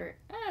 Ooh, 100.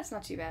 That's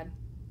not too bad.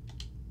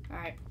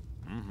 Alright.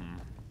 Mm-hmm.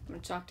 I'm gonna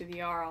talk to the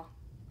Jarl.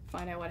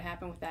 Find out what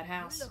happened with that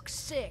house. You look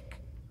sick.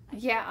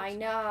 Yeah, I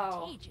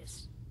know.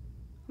 Contagious.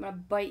 I'm gonna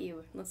bite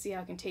you. Let's see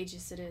how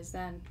contagious it is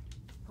then.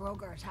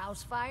 Rogar's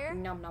house fire?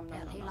 Nom nom nom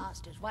Well, nom. he nom.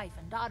 lost his wife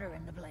and daughter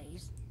in the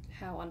blaze.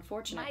 How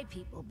unfortunate. My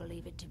people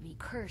believe it to be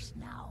cursed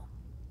now.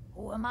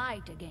 Who am I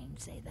to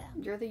gainsay them?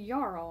 You're the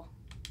Jarl.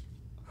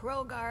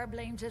 Rogar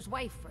blames his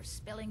wife for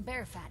spilling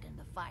bear fat in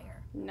the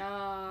fire. No,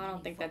 I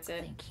don't think that's I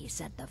it. think he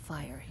set the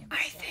fire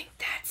himself. I think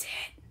that's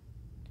it.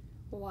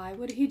 Why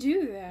would he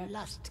do that?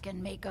 Lust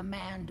can make a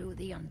man do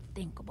the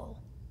unthinkable.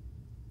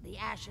 The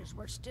ashes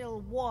were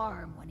still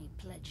warm when he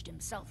pledged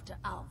himself to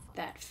Alva.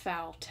 That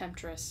foul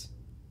temptress.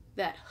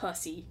 That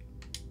hussy.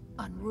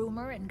 On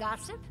rumor and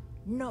gossip?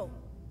 No.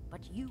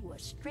 But you, a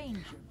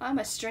stranger. I'm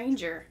a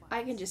stranger.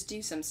 I can just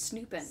do some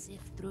snooping.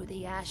 Sift through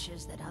the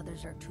ashes that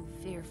others are too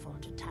fearful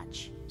to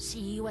touch.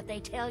 See what they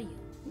tell you.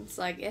 It's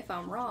like, if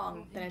I'm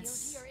wrong, then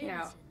it's, you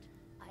know,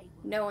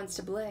 no one's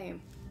to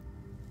blame.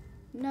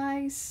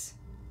 Nice.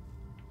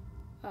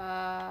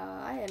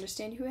 I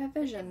understand you have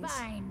visions.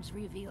 Vines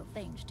reveal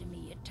things to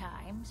me at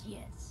times,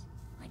 yes.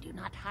 I do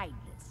not hide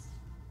this.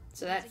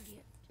 So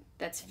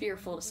that's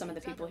fearful to some of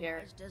the people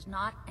here. Does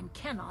not and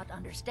cannot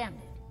understand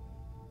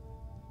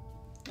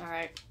it.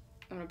 Alright,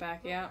 I'm gonna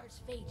back you out.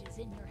 Rogar's fate is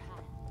in your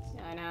hands.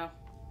 Yeah, I know.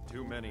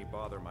 Too many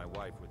bother my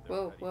wife with their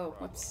Whoa, petty whoa,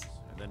 problems, what's...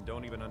 and then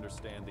don't even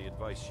understand the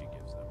advice she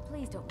gives them.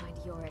 Please don't mind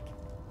Yorick.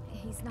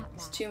 He's not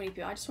There's mad. too many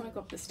people. I just want to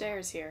go up the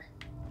stairs here.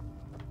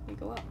 Let me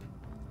go up.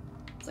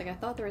 It's like I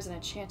thought there was an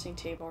enchanting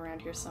table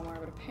around here somewhere,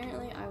 but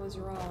apparently I was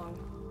wrong.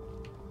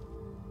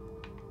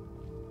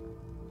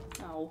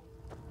 Oh, now?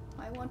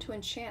 I want to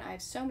enchant. I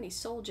have so many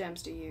soul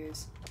gems to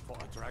use.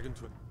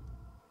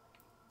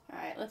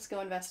 Alright, let's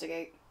go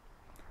investigate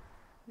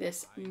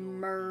this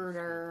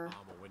murder.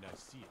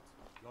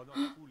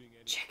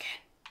 Chicken.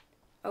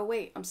 Oh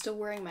wait, I'm still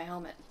wearing my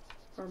helmet.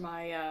 Or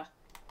my,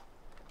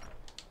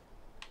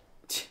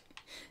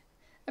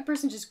 That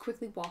person just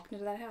quickly walked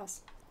into that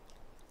house.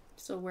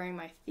 Still wearing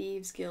my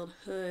Thieves Guild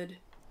hood.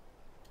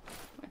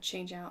 I'm gonna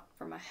change out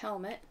for my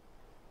helmet.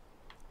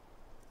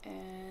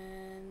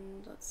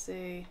 And let's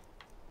see.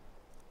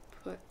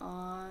 Put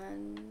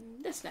on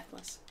this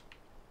necklace.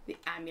 The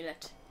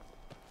amulet.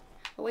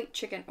 Oh wait,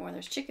 chicken. When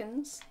there's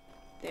chickens,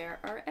 there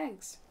are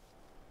eggs.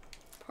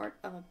 Part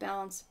of a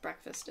balanced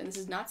breakfast. And this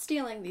is not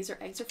stealing. These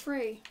eggs are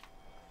free.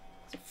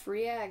 These are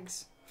free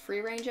eggs. Free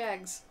range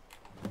eggs.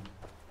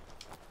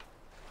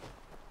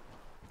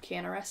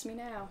 Can't arrest me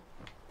now.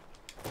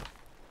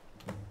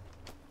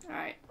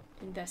 Alright.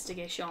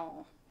 Investigation.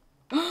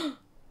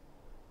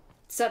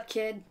 What's up,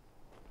 kid?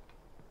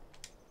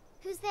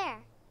 Who's there?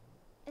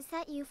 Is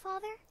that you,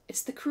 Father?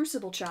 It's the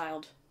Crucible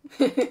Child.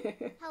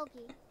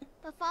 Helgi.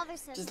 But Father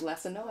says just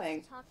less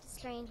annoying. To talk to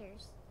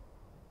strangers.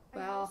 Are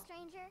Well, you a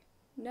stranger?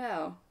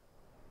 No.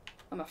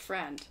 I'm a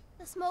friend.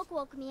 The smoke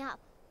woke me up.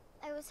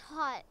 I was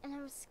hot and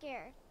I was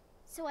scared.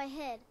 So I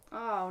hid.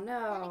 Oh,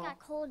 no. Then it got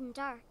cold and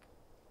dark.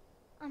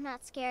 I'm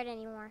not scared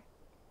anymore.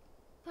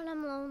 But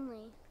I'm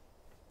lonely.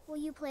 Will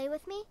you play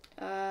with me?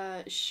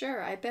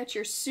 Sure. I bet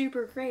you're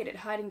super great at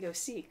hide and go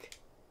seek.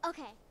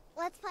 Okay,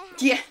 let's play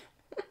hide. Yeah.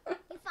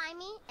 You find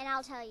me and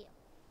I'll tell you.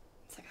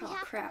 It's like, We oh,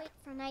 have crap. to wait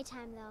for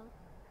nighttime though.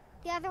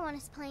 The other one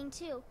is playing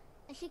too,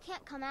 and she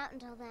can't come out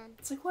until then.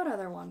 It's like, what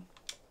other one?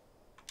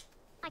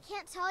 I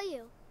can't tell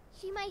you.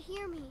 She might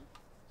hear me.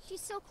 She's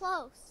so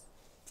close.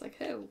 It's like,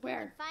 who?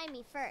 Where? Find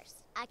me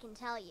first. I can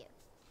tell you.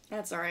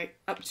 That's alright.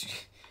 Oh,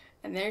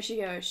 and there she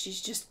goes.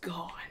 She's just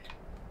gone.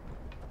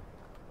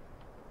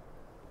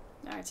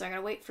 Alright, so I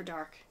gotta wait for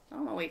dark. I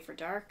don't wanna wait for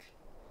dark.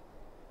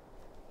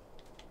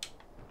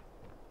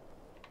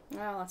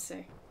 Well, let's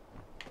see.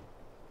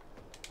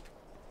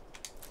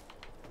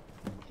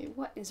 Okay,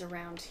 what is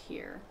around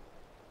here?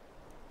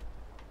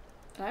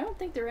 I don't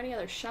think there are any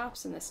other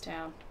shops in this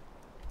town.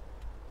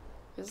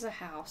 This is a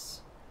house.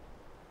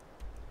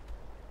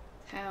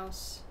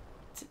 House.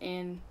 It's an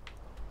inn.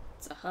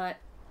 It's a hut.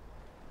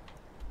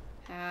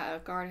 A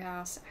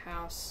guardhouse.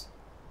 House.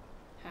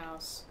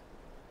 House.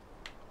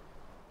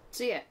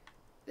 So yeah,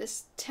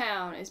 this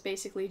town is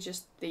basically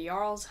just the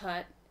Jarl's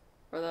hut,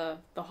 or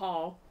the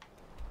hall,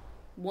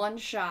 one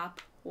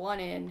shop, one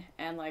inn,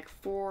 and like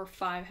 4 or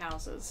 5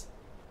 houses.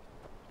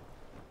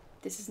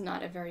 This is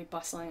not a very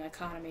bustling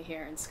economy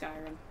here in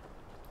Skyrim.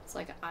 It's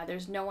like,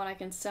 there's no one I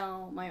can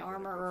sell my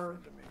armor or...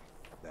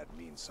 That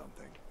means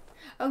something.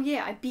 Oh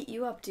yeah, I beat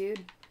you up,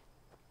 dude.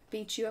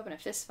 Beat you up in a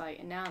fist fight,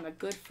 and now I'm a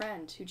good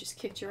friend who just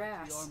kicked your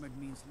ass. The armored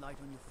means light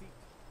on your feet.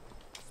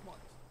 Smart.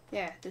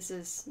 Yeah, this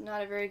is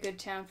not a very good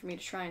town for me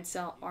to try and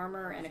sell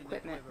armor and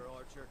equipment.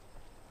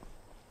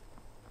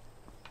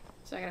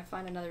 So I gotta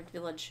find another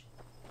village.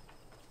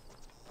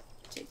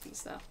 Take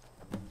these though.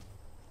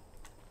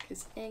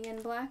 Because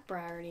Ingen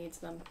Blackbriar needs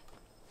them.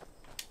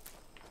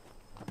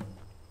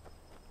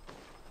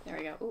 There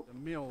we go. Ooh. The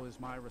mill is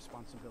my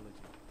responsibility.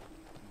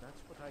 And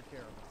that's what I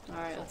care about.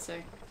 Alright, let's see.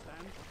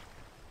 Understand?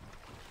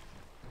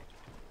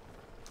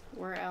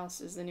 Where else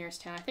is the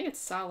nearest town? I think it's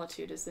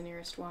Solitude is the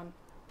nearest one.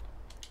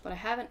 But I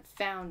haven't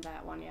found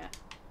that one yet.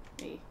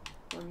 Let me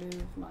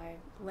remove my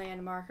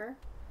land marker.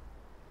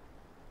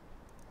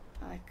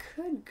 I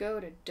could go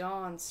to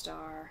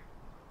Dawnstar.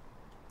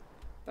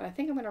 But I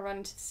think I'm going to run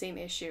into the same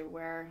issue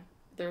where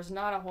there's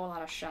not a whole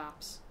lot of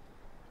shops.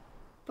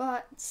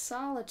 But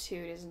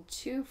Solitude isn't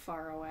too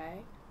far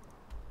away.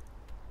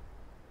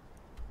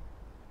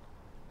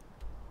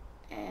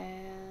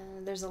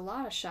 And there's a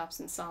lot of shops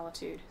in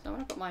Solitude. So I'm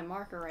going to put my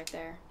marker right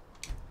there.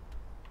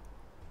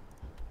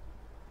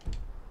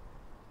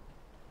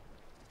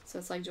 So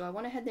it's like, do I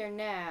want to head there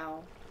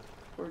now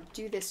or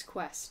do this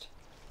quest?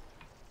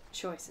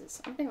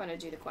 Choices. I think I'm going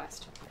to do the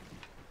quest.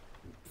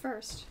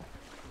 First,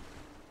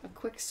 a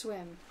quick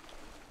swim.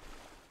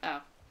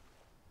 Oh.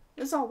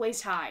 This is all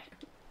waist high.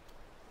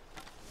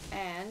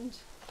 And...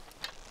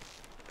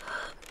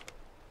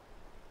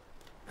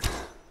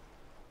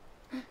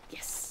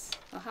 yes.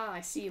 Aha,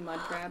 I see you, mud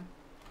crab.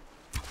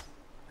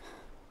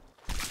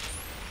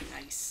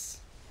 Nice.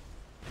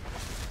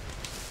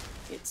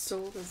 Its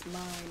soul is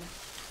mine.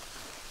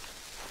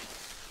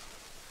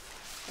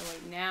 Oh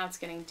wait, now it's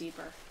getting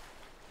deeper.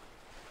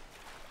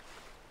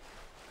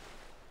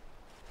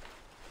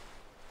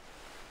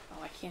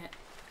 Oh, I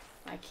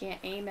can't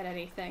aim at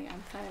anything.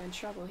 I'm kind of in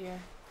trouble here.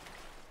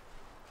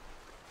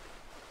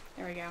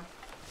 There we go.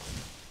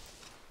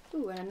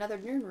 Ooh, and another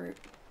Nirn root.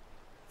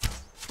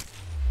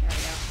 There we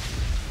go.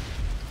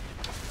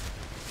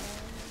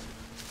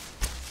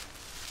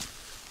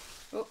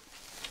 Oh.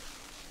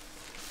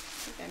 I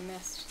think I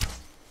missed.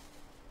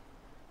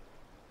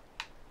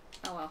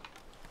 Oh well.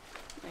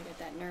 I get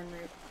that Nirn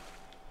root.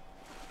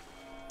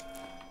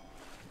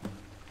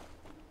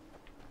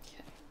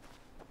 Okay.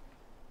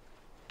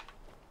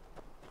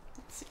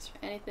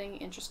 anything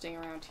interesting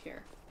around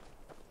here?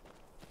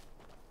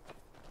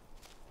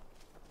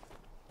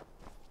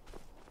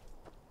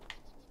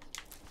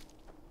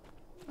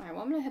 Alright,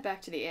 well I'm gonna head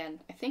back to the inn.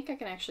 I think I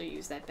can actually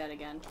use that bed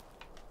again.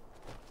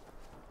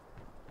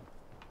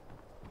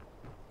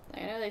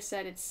 I know they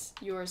said it's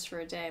yours for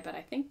a day, but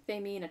I think they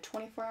mean a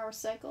 24-hour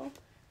cycle.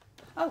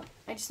 Oh,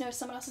 I just noticed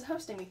someone else is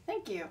hosting me.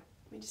 Thank you.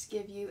 Let me just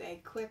give you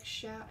a quick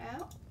shout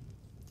out.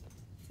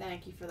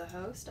 Thank you for the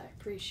host. I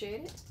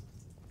appreciate it.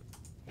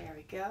 There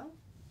we go.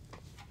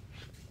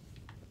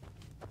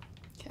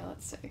 Okay,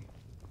 let's see.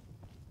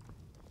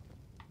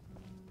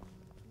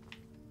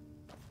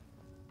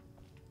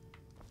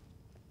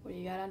 What do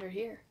you got under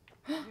here?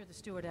 I hear the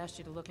steward asked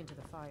you to look into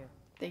the fire.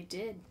 They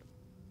did.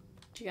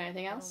 Do you got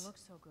anything else? Don't look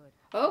so good.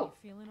 Oh,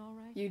 you feeling all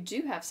right? You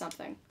do have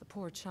something. The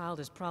poor child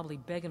is probably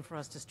begging for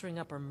us to string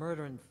up her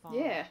murdering father.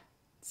 Yeah,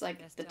 it's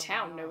like the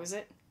town knows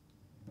it.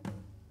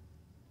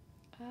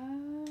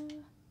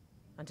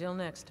 Until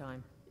next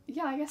time.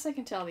 Yeah, I guess I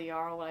can tell the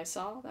Jarl what I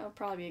saw. That would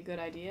probably be a good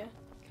idea.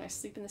 Can I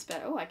sleep in this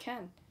bed? Oh, I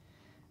can.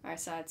 Alright,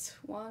 so it's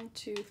 1,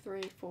 2,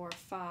 3, 4,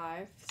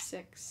 5,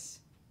 6,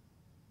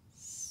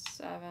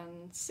 7.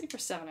 Sleep for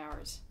 7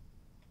 hours.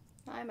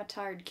 I'm a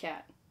tired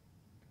cat.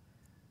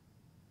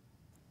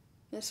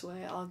 This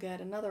way I'll get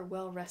another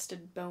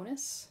well-rested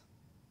bonus.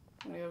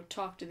 I'm gonna go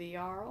talk to the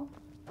Jarl.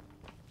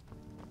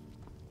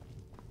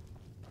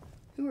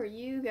 Who are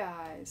you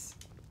guys?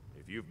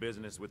 If you've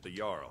business with the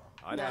Jarl,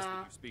 I'd ask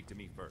that you speak to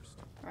me first.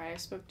 Alright, I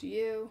spoke to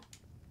you.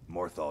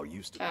 Morthal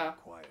used to be a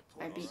quiet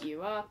place. I beat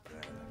you up.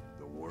 Then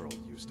the world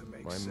used to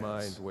make my sense.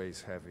 mind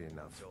weighs heavy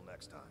enough. Until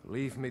next time.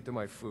 Leave me to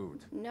my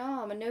food.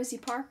 No, I'm a nosy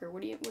Parker.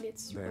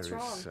 What's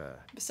wrong?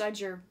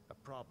 Besides your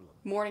problem.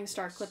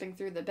 Morningstar clipping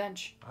through the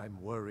bench.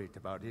 I'm worried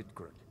about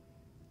Idgrid,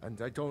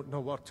 and I don't know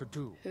what to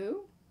do.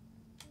 Who?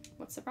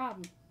 What's the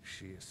problem?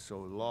 She is so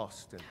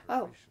lost in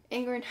Oh,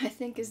 Ingrid, I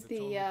think, is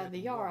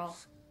the Jarl.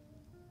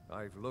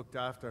 I've looked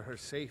after her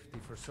safety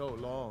for so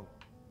long.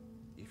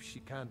 If she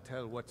can't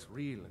tell what's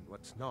real and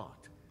what's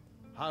not,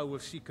 how will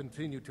she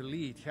continue to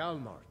lead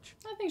Hjalmarch?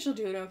 I think she'll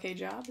do an okay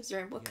job. Is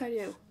there? What can I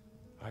do?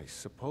 I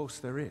suppose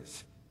there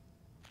is.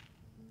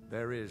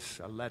 There is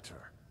a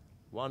letter.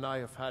 One I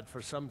have had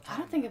for some time. I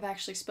don't think I've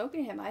actually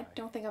spoken to him. I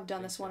don't think I've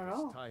done this one at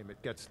all. Time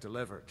it gets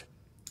delivered.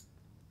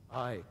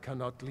 I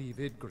cannot leave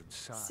Idgrid's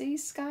side. See,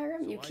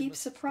 Skyrim, you keep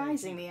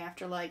surprising me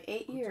after like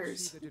 8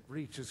 years. See that it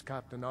reaches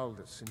Captain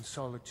Aldous in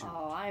solitude.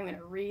 Oh, I'm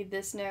gonna read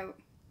this note.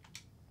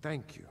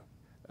 Thank you.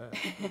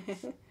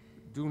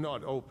 Do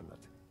not open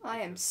it.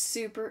 I am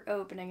super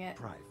opening it.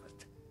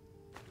 Private.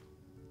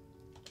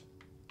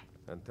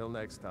 Until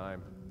next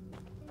time.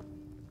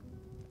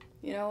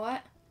 You know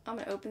what? I'm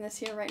gonna open this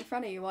here right in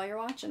front of you while you're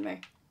watching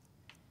me.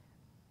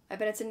 I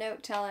bet it's a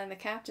note telling the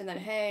captain that,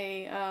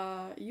 hey,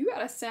 you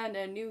gotta send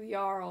a new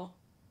Jarl.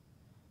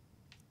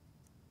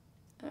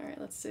 Alright,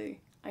 let's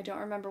see. I don't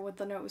remember what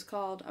the note was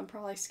called. I'm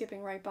probably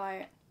skipping right by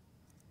it.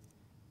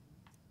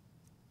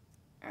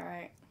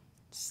 Alright.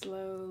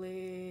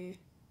 Slowly.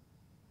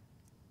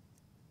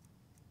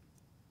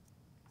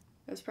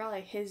 It was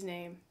probably his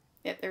name.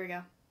 Yep, there we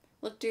go.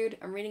 Look, dude,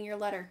 I'm reading your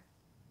letter.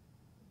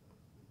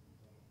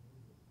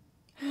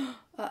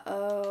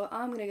 Uh-oh,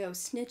 I'm gonna go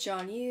snitch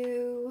on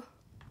you.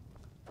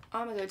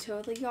 I'm gonna go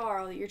tell the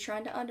Jarl that you're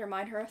trying to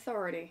undermine her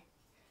authority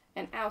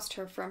and oust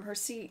her from her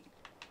seat.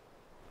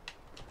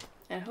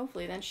 And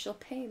hopefully then she'll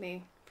pay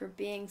me for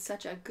being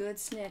such a good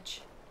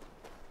snitch.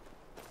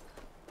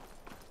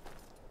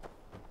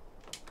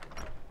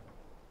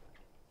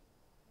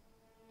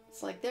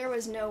 It's like there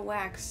was no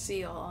wax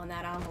seal on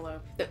that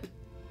envelope.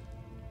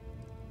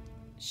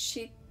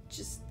 She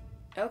just...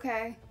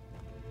 Okay.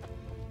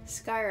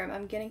 Skyrim,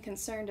 I'm getting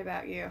concerned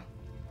about you.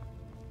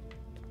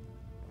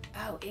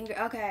 Oh, Ingrid.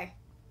 Okay.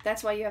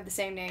 That's why you have the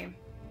same name.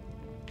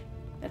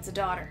 That's a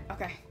daughter.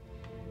 Okay.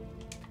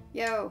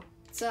 Yo,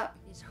 what's up?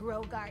 Is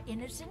Hrogar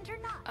innocent or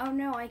not? Oh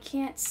no, I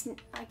can't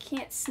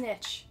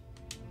snitch.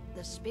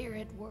 The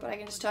spirit world. But I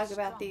can just talk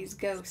about these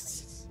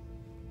ghosts.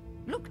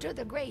 Look to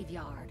the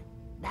graveyard.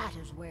 That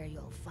is where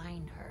you'll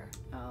find her.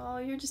 Oh,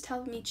 you're just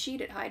helping me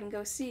cheat at hide and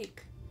go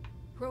seek.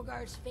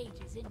 Hrogar's fate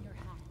is in your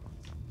hands.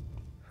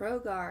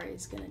 Hrogar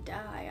is gonna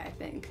die, I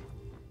think.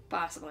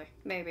 Possibly.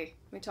 Maybe.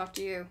 Let me talk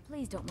to you.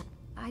 Please don't.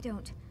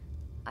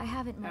 I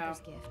haven't Mother's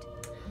gift.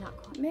 Not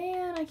quite.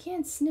 Man, I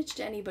can't snitch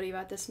to anybody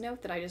about this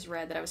note that I just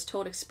read that I was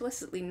told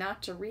explicitly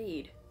not to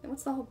read. Then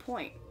what's the whole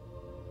point?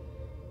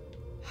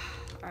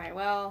 Alright,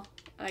 well,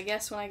 I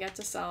guess when I get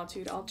to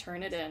Solitude, I'll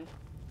turn it in.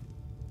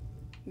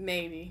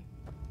 Maybe.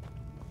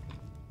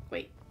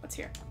 Wait, what's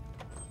here?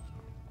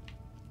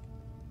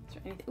 Is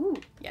there anything? Ooh,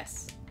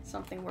 yes.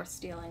 Something worth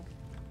stealing.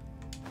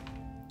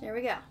 There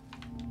we go.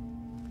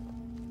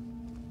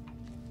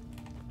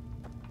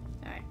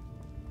 Alright.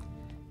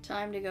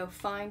 Time to go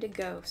find a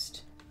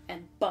ghost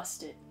and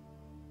bust it.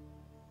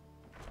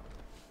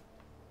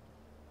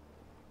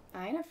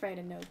 I ain't afraid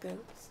of no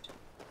ghost.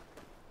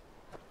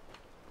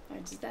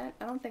 Alright, does that...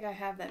 I don't think I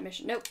have that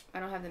mission. Nope, I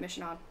don't have the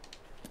mission on.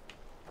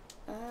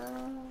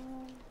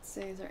 Let's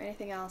see, is there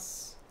anything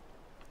else?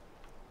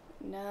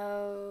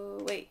 No...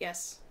 Wait,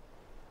 yes.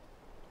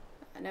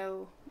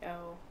 No,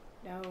 no,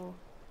 no.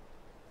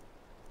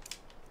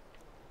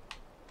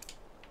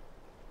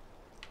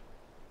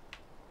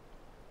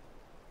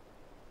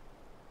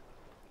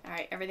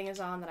 Alright, everything is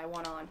on that I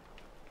want on.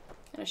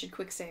 And I should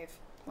quick save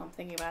while I'm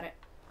thinking about it.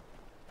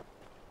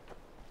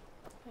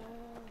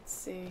 Let's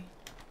see.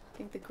 I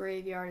think the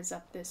graveyard is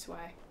up this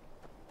way.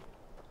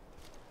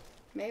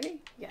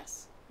 Maybe?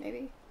 Yes.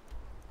 Maybe?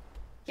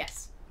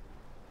 Yes.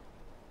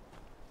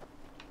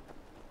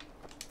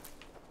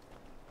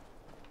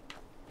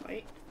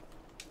 Wait.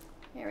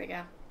 There we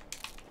go.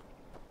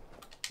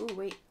 Ooh,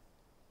 wait.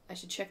 I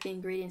should check the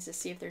ingredients to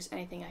see if there's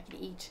anything I can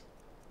eat.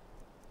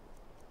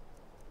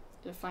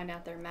 To find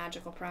out their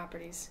magical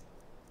properties.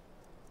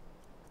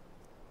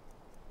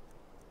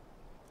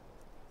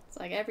 It's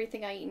like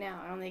everything I eat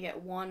now, I only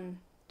get one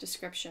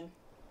description.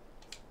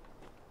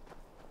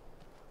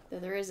 Though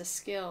there is a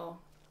skill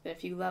that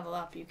if you level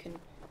up, you can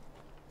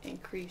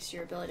increase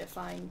your ability to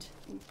find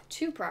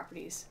 2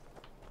 properties.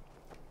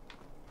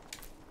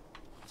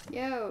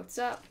 Yo, what's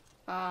up?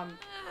 I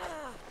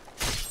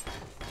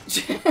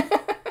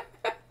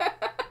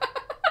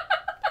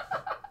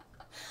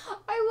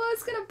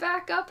was gonna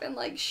back up and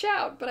like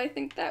shout, but I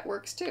think that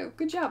works too.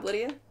 Good job,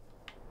 Lydia.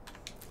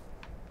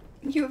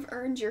 You have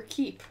earned your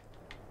keep.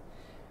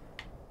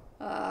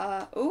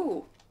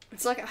 Ooh.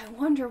 It's like, I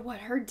wonder what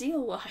her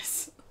deal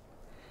was.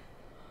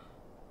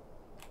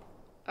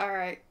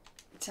 Alright.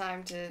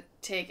 Time to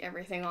take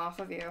everything off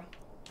of you.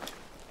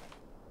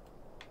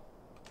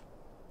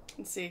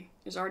 Let's see.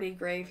 There's already a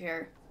grave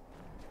here.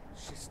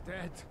 She's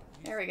dead.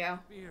 There we go.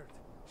 Beard.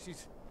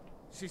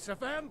 She's a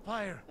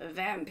vampire. A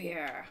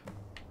vampire.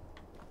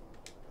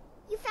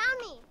 You found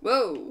me!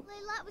 Whoa!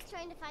 Layla was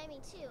trying to find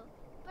me too,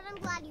 but I'm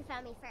glad you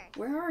found me first.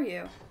 Where are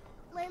you?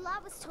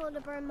 Layla was told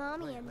to burn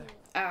Mommy and me.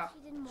 Oh.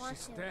 She didn't want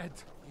She's to. Dead.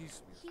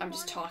 I'm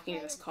just talking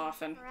to this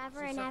coffin.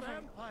 Forever and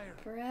ever.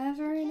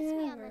 Forever She and kissed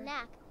me on ever. the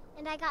neck,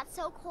 and I got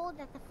so cold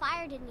that the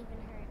fire didn't even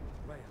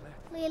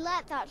hurt.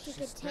 Layla thought she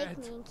could take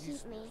me and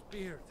keep me,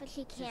 but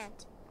she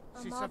can't.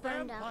 I'm all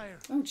burned out.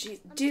 Oh jeez,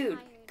 dude,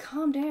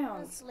 calm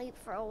down. I'll sleep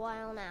for a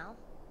while now.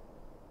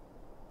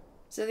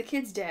 So the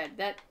kid's dead.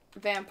 That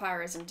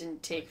vampirism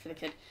didn't take for the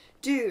kid.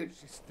 Dude,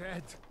 she's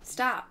dead.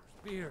 Stop.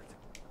 Beard.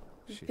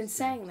 You've been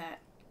saying that.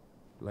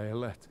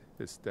 Layalette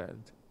is dead.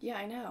 Yeah,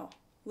 I know.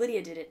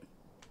 Lydia did it.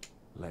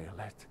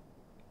 Layalette.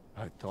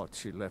 I thought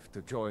she left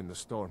to join the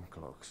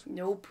Stormcloaks.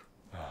 Nope.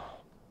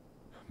 Oh,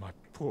 my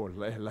poor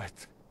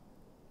Layalette.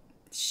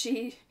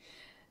 She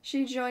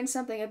joined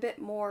something a bit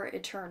more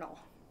eternal.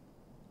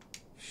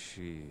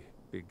 She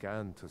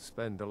began to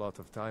spend a lot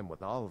of time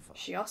with Alva.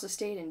 She also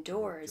stayed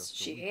indoors.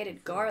 She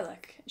hated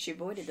garlic. She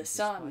avoided the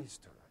sun.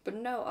 But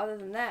no, other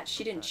than that,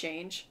 she didn't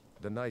change.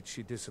 The night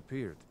she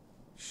disappeared,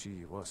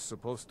 she was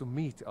supposed to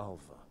meet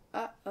Alva.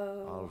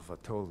 Uh-oh. Alva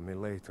told me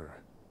later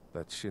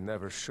that she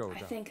never showed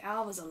up. I think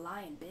Alva's a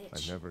lying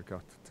bitch. I never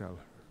got to tell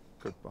her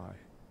goodbye.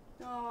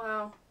 Oh,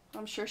 well.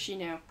 I'm sure she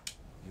knew.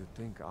 You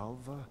think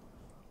Alva?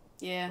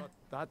 Yeah. But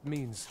that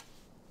means...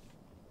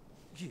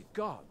 Ye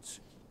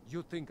gods!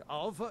 You think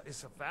Alva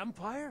is a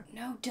vampire?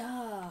 No,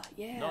 duh.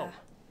 Yeah. No,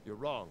 you're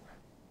wrong.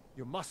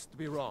 You must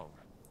be wrong.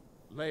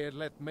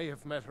 Layalette may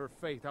have met her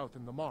fate out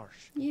in the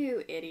marsh.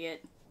 You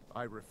idiot.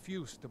 I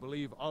refuse to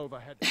believe Alva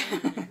had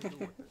anything to do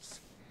with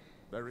this.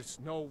 There is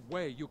no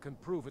way you can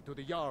prove it to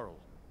the Jarl.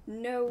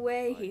 No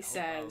way, he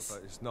says.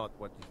 Alva is not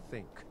what you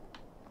think.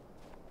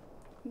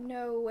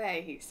 No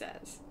way, he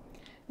says.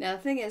 Now,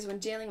 the thing is, when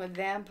dealing with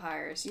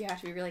vampires, you have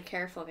to be really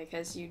careful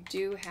because you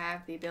do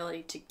have the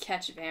ability to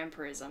catch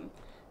vampirism.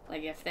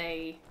 Like, if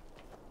they,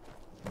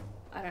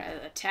 I don't know,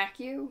 attack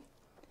you,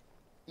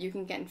 you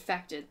can get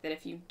infected. That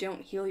if you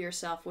don't heal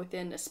yourself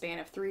within a span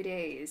of 3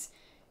 days,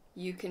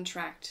 you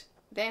contract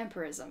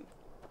vampirism,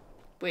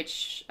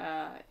 which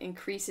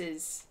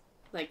increases,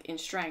 like, in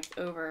strength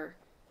over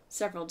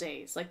several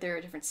days. Like, there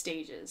are different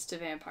stages to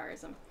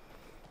vampirism.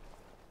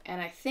 And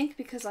I think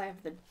because I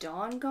have the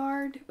Dawn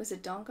Guard, was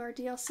it Dawn Guard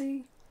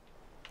DLC?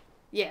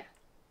 Yeah,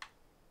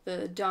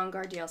 the Dawn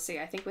Guard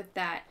DLC. I think with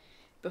that,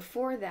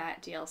 before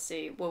that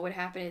DLC, what would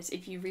happen is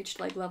if you reached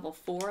like level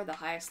 4, the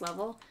highest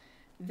level,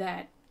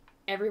 that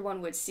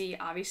everyone would see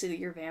obviously that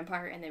you're a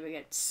vampire and they would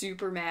get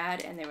super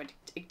mad and they would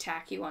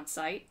attack you on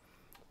sight.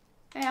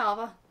 Hey,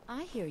 Alva.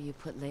 I hear you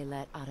put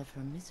Laylat out of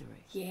her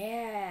misery.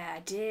 Yeah,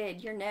 I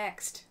did. You're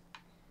next.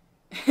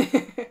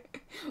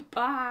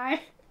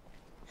 Bye.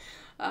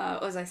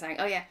 What was I saying?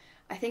 Oh yeah,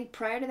 I think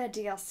prior to that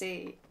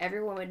DLC,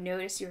 everyone would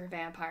notice you're a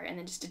vampire and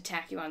then just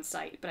attack you on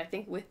sight. But I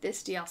think with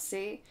this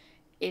DLC,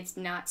 it's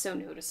not so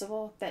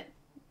noticeable that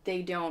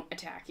they don't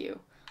attack you.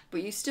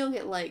 But you still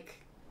get, like,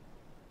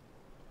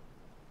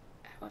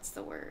 what's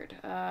the word?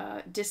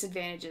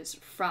 Disadvantages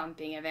from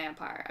being a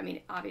vampire. I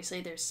mean, obviously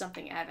there's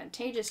something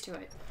advantageous to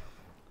it.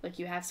 Like,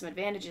 you have some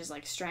advantages,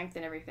 like strength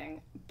and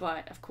everything.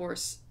 But, of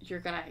course, you're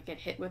gonna get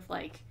hit with,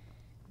 like,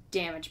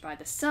 damage by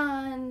the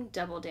sun,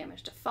 double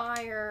damage to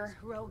fire.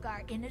 Is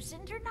Rogar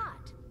innocent or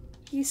not?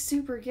 He's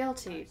super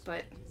guilty,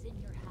 but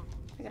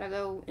I gotta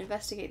go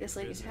investigate this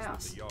lady's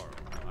house.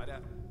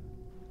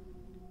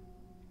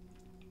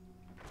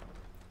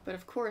 But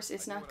of course,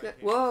 it's not good.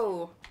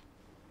 Whoa!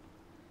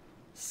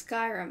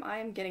 Skyrim, I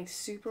am getting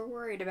super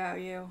worried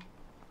about you.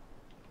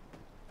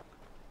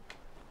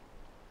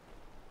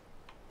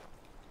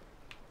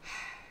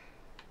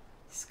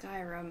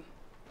 Skyrim.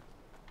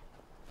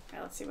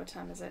 Alright, let's see, what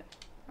time is it?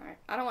 Alright,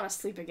 I don't want to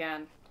sleep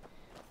again.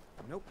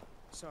 Nope.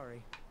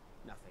 Sorry.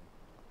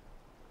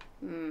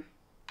 Nothing.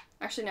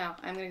 Actually, no.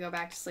 I'm gonna go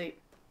back to sleep.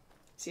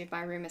 See if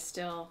my room is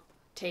still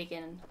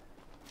taken.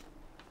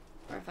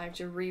 Or if I have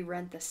to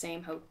re-rent the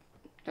same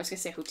I was gonna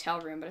say hotel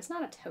room, but it's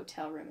not a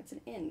hotel room, it's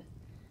an inn.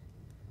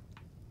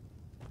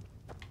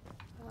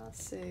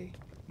 Let's see.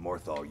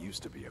 Morthal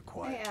used to be a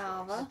quiet Hey,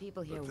 Alva. The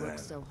people here work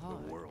so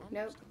hard. The world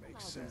Nope. used to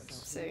make sense.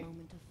 Let's see.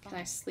 Can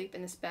I sleep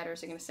in this bed or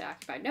is it gonna stay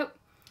occupied? Nope.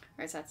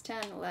 Alright, so that's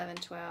 10, 11,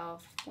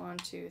 12, 1,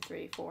 2,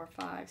 3, 4,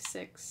 5,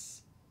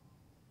 6,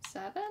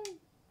 7?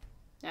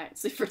 Alright,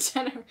 sleep for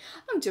 10.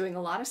 I'm doing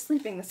a lot of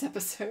sleeping this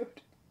episode.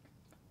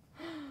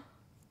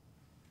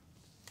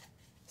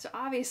 So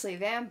obviously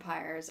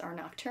vampires are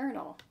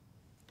nocturnal.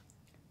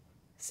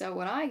 So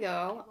when I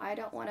go, I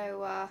don't want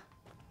to,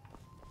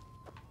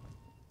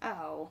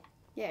 Oh,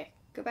 yeah,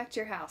 go back to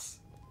your house.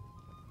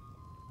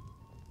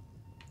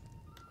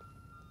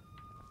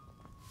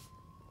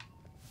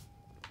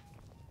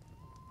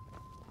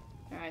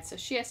 Alright, so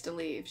she has to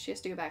leave. She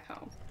has to go back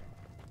home.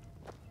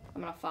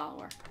 I'm gonna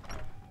follow her.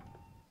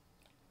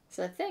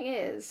 So the thing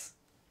is,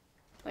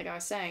 like I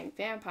was saying,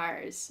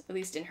 vampires, at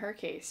least in her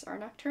case, are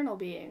nocturnal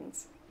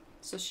beings.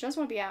 So she doesn't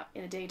want to be out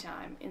in the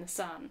daytime, in the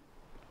sun.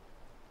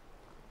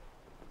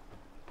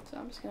 So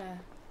I'm just gonna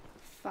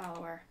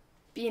follow her.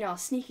 Being all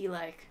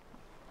sneaky-like.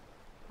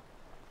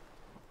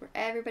 Where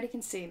everybody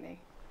can see me.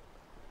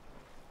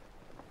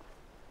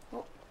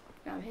 Oh,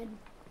 now I'm hidden.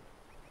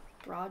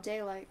 Broad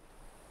daylight.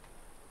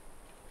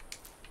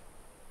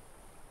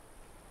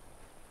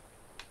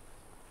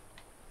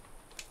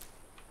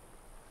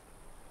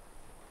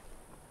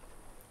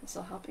 This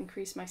will help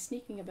increase my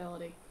sneaking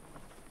ability.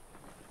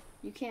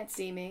 You can't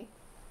see me.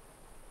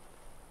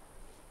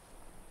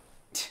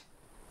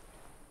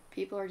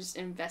 People are just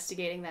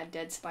investigating that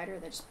dead spider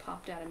that just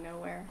popped out of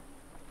nowhere.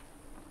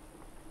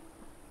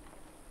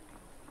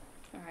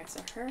 Alright,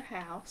 so her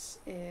house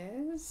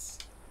is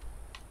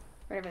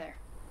right over there.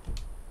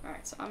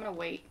 Alright, so I'm gonna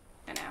wait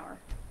an hour.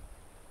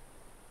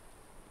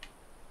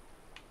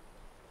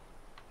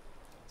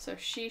 So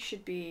she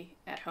should be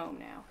at home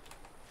now.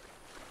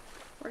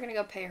 We're gonna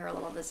go pay her a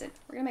little visit.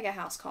 We're gonna make a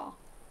house call.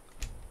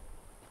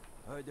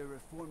 Heard they're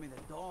reforming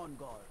the Dawn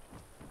Guard.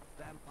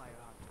 Vampire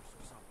hunters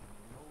or something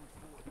in the old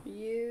fort.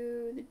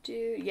 You the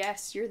dude?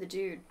 Yes, you're the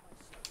dude.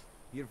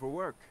 Here for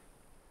work.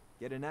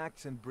 Get an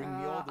axe and bring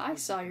me all the I wood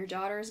saw you your can-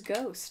 daughter's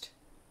ghost.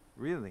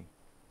 Really?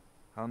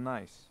 How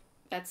nice.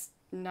 That's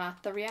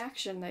not the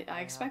reaction that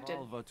I expected. I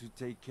have Alva to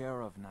take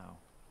care of now.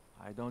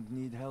 I don't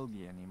need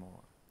Helgi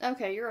anymore.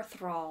 Okay, you're a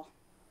thrall.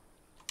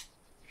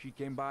 She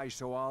came by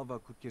so Alva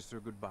could kiss her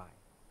goodbye.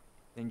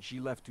 Then she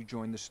left to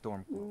join the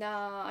Storm Corps.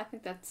 Nah, I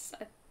think that's...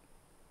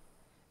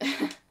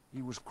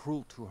 He was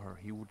cruel to her.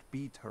 He would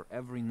beat her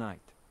every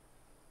night.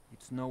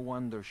 It's no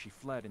wonder she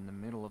fled in the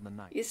middle of the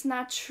night. It's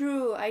not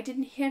true. I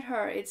didn't hit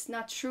her. It's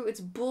not true. It's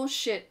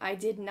bullshit. I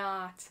did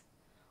not.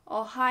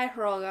 Oh, hi,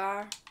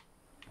 Hrogar.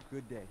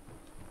 Good day.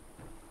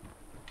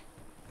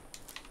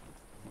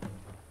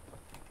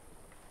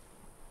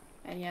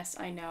 And yes,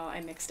 I know, I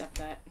mixed up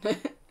that.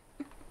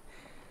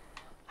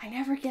 I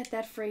never get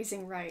that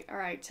phrasing right.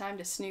 Alright, time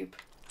to snoop.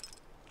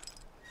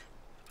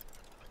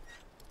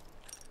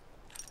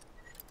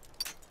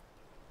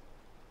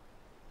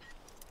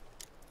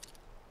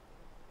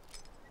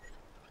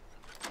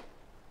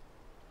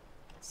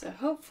 So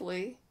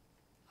hopefully,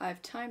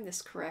 I've timed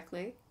this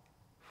correctly.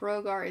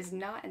 Hrogar is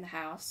not in the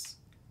house.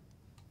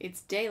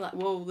 It's daylight.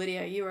 Whoa,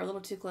 Lydia, you are a little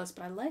too close,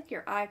 but I like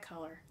your eye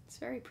color. It's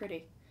very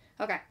pretty.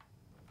 Okay.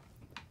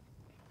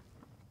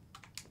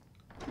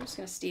 I'm just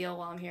gonna steal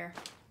while I'm here.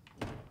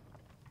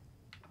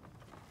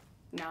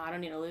 No, I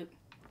don't need a loot.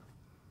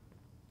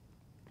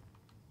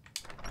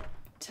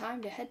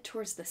 Time to head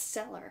towards the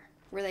cellar,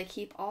 where they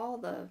keep all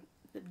the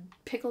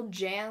pickled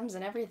jams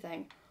and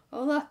everything.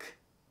 Oh, look!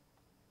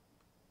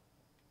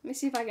 Let me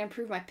see if I can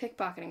improve my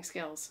pickpocketing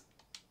skills.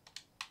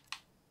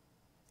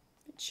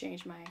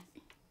 Change my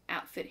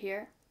outfit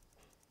here.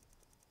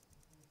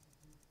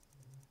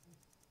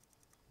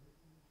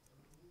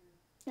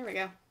 There we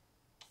go.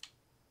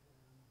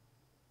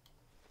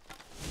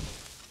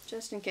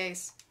 Just in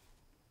case.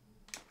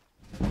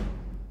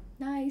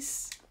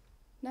 Nice.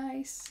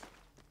 Nice.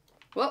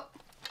 Whoa.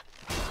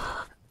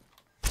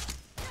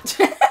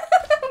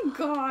 Oh,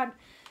 God.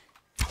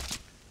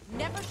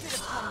 Never should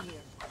have come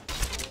here.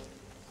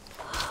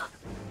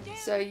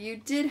 So you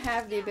did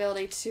have the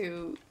ability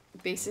to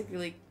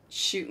basically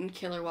shoot and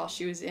kill her while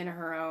she was in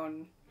her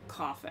own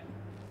coffin.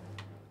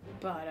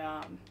 But,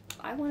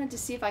 I wanted to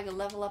see if I could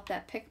level up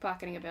that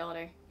pickpocketing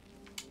ability.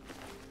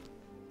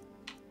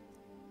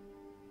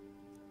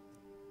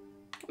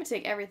 I'm gonna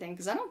take everything,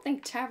 because I don't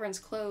think Tavern's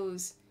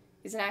Clothes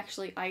is an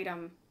actually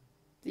item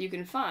that you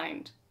can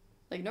find.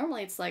 Like,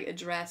 normally it's like a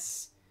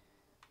dress,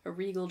 a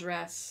regal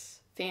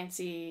dress,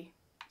 fancy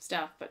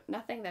stuff, but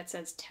nothing that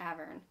says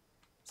tavern.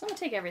 So I'm gonna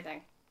take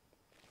everything.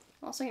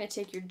 I'm also gonna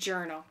take your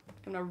journal.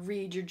 I'm gonna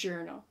read your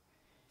journal.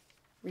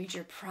 Read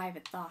your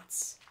private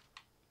thoughts.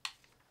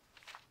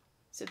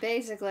 So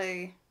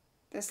basically,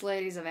 this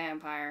lady's a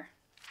vampire.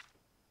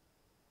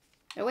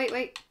 Oh,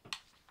 wait.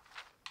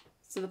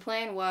 So the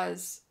plan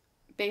was,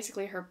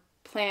 basically her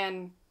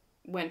plan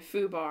went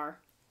foobar.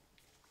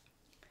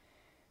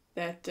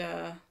 That,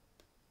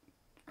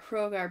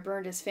 Hrogar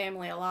burned his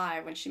family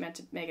alive when she meant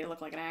to make it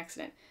look like an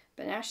accident.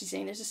 But now she's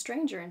saying there's a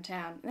stranger in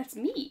town, and that's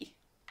me.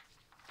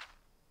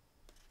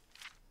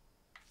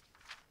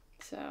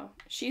 So,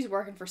 she's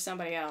working for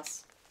somebody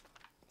else.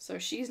 So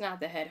she's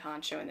not the head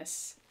honcho in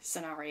this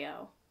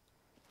scenario.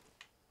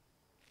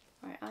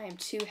 Alright, I am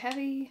too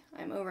heavy.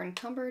 I'm over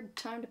encumbered.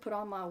 Time to put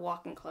on my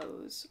walking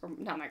clothes. Or,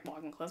 not my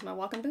walking clothes, my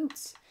walking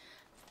boots.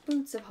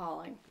 Boots of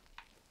hauling.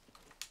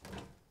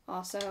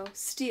 Also,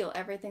 steal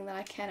everything that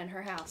I can in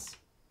her house.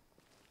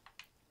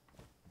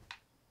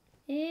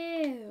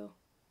 Ew.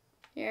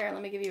 Here,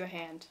 let me give you a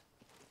hand.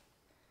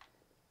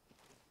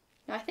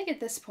 Now, I think at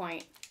this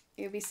point,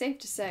 it would be safe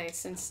to say,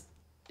 since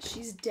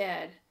she's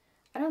dead,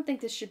 I don't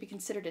think this should be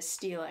considered as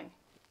stealing.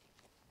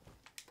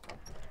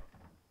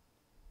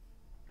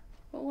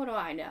 Well, what do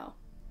I know?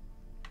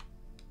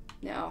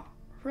 No,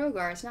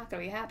 Hrogar is not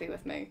going to be happy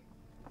with me,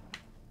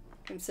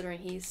 considering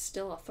he's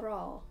still a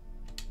thrall.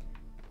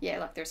 Yeah,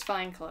 look, there's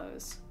fine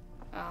clothes.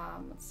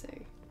 Let's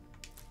see.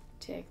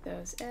 Take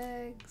those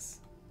eggs.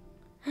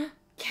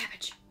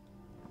 Cabbage!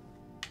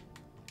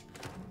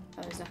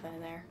 Oh, there's nothing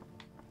in there.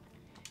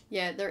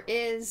 Yeah, there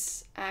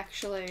is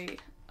actually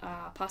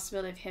a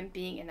possibility of him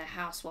being in the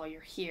house while you're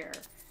here.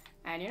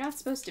 And you're not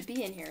supposed to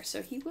be in here,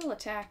 so he will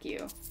attack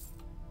you.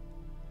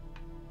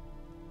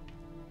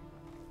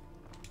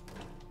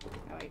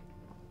 Oh, wait.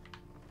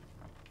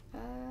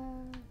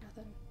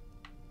 Nothing.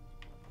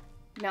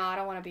 No, I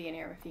don't want to be in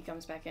here if he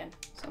comes back in.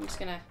 So I'm just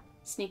gonna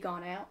sneak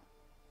on out.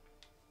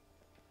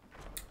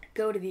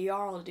 Go to the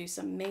Jarl to do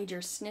some major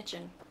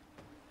snitching.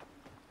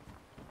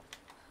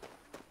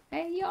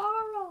 Hey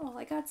Jarl,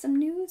 I got some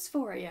news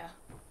for you.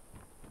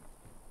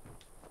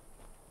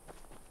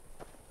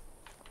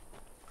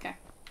 Okay.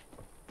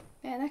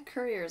 Man, that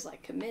courier is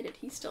like committed.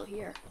 He's still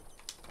here.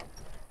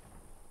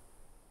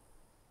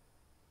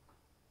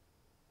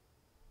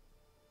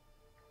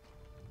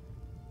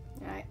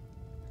 Alright.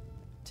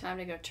 Time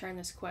to go turn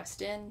this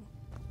quest in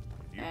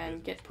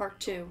and get part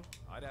 2.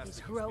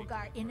 Is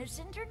Hrogar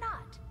innocent or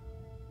not?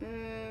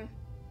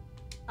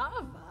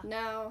 Ava?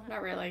 No,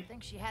 not really. I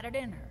think she had it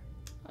in her.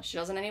 Well, she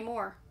doesn't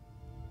anymore.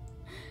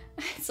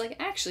 It's like,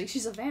 actually,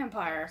 she's a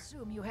vampire.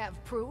 Assume you have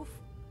proof.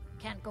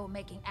 Can't go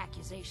making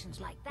accusations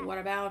like that. What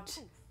about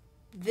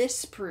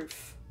this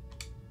proof?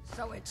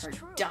 So it's her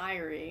true.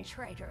 Diary.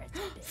 Traitor,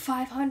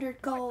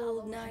 500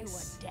 gold,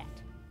 nice. You a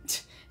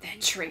debt.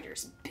 That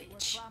traitor's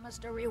bitch. You were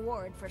promised a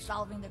reward for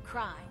solving the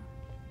crime,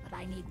 but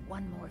I need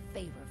one more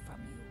favor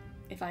from you.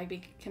 If I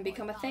can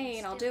become a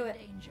Thane, I'll do it.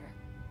 Danger.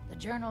 The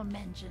journal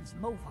mentions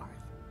Movarth,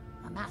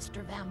 a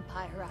master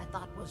vampire I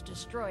thought was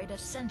destroyed a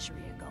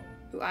century ago.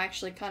 Who I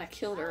actually kind of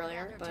killed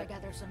earlier, but...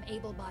 together some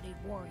able-bodied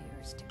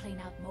warriors to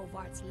clean out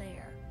Movarth's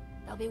lair.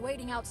 They'll be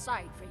waiting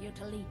outside for you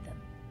to lead them.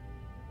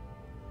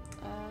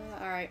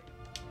 Alright.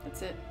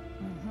 That's it.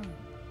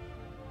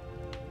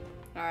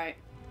 Alright.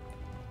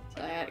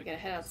 So I had to get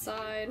head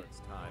outside.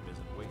 Time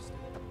isn't wasted.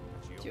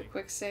 Do a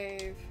quick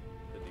save.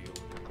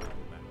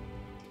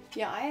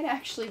 Yeah, I had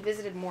actually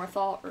visited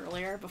Morthal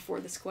earlier before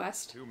this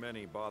quest. Too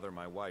many bother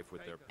my wife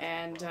with their...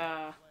 And,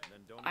 I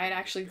had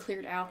actually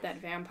cleared out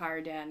that vampire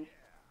den.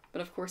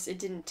 But of course it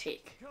didn't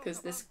take, because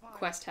this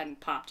quest hadn't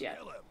popped yet.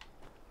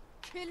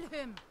 Kill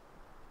him!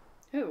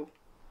 Who?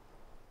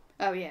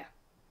 Oh yeah.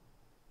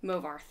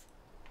 Movarth.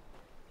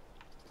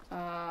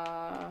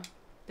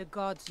 The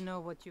gods know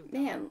what you...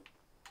 Man,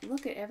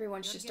 look at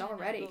everyone's just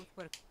already.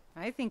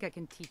 I think I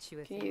can teach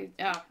you a thing. Can you...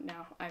 Oh,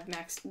 no. I've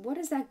maxed... What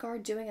is that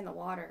guard doing in the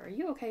water? Are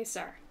you okay,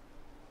 sir?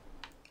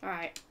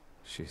 Alright.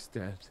 She's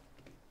dead.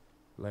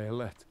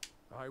 Leolette.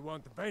 I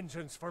want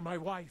vengeance for my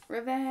wife.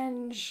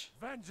 Revenge.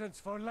 Vengeance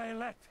for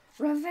Leolette.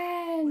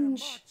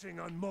 Revenge. We're marching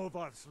on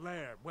Movarth's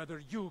lair,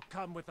 whether you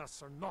come with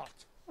us or not.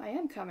 I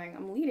am coming.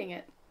 I'm leading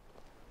it.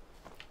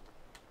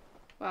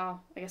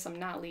 Well, I guess I'm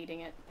not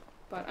leading it,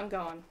 but I'm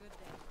going.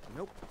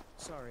 Nope.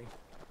 Sorry.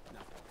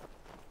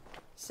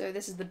 So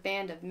this is the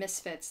band of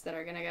misfits that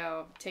are gonna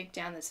go take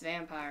down this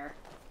vampire.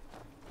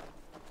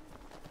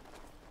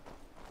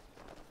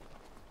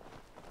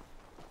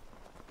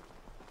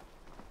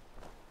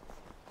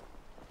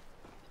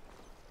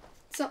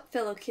 What's up,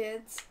 fellow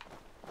kids?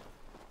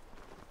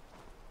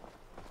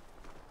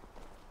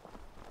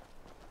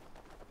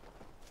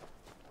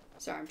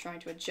 Sorry, I'm trying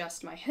to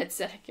adjust my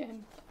headset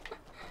again.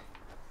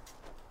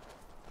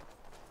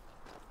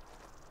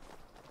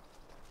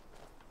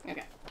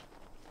 Okay. I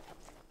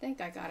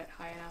think I got it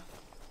high enough.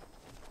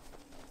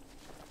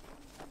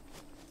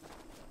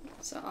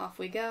 So off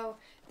we go.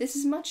 This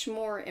is much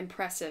more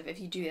impressive if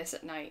you do this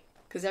at night,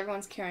 because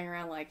everyone's carrying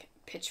around like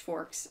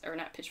pitchforks, or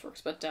not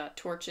pitchforks, but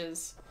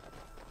torches.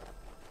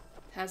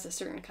 has a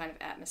certain kind of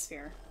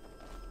atmosphere.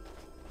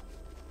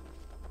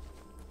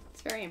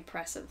 It's very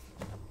impressive.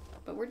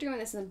 But we're doing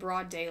this in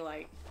broad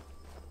daylight.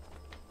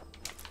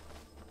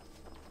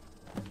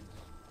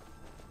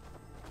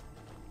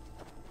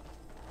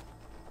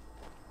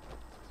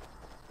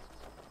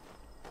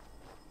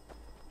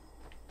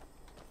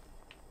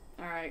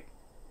 Alright.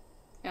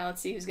 Now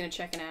let's see who's gonna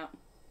check it out.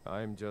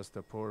 I'm just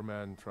a poor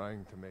man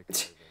trying to make a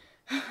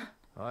living.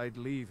 I'd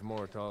leave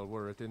Mortal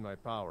were it in my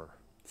power.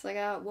 It's like,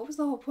 what was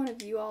the whole point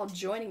of you all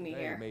joining me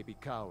here? They may be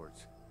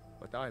cowards,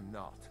 but I'm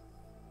not.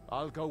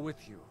 I'll go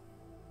with you.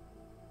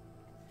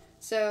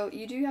 So,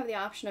 you do have the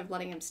option of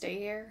letting him stay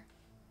here.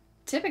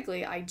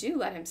 Typically, I do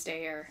let him stay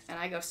here. And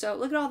I go, so,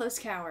 look at all those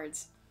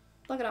cowards.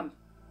 Look at them.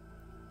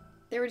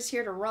 They were just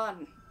here to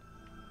run.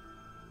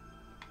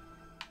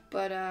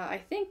 But,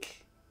 I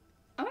think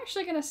I'm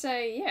actually gonna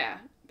say, yeah.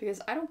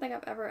 Because I don't think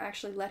I've ever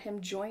actually let him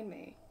join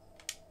me.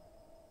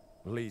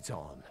 Leads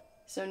on.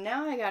 So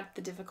now I got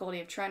the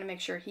difficulty of trying to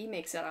make sure he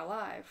makes it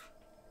alive.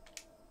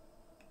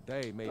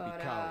 They may be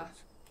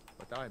cowards,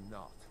 but I'm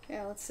not.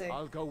 Yeah, let's see.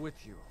 I'll go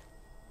with you.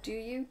 Do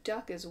you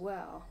duck as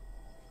well?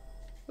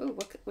 Ooh,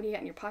 what do you got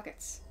in your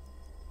pockets?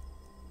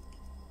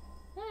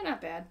 Not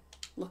bad.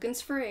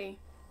 Looking's free.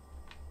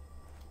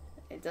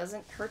 It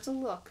doesn't hurt to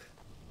look.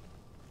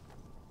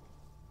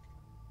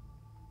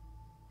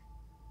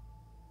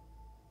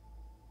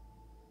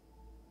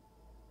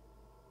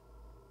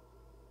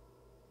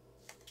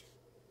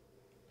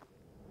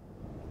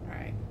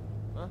 Alright.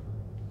 Huh?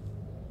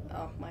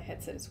 Oh, my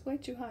headset is way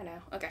too high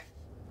now. Okay.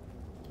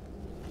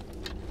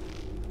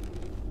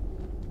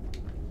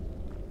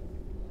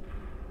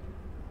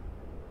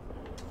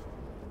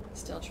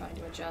 Still trying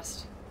to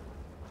adjust.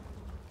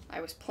 I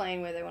was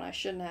playing with it when I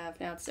shouldn't have.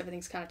 Now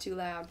everything's kind of too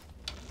loud.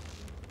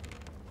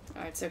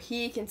 Alright, so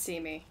he can see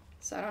me.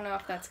 So I don't know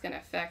if that's going to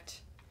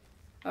affect...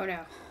 Oh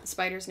no, the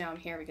spiders know I'm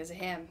here because of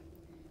him.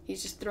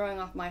 He's just throwing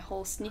off my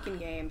whole sneaking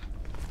game.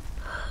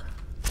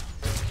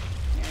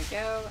 There we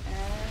go,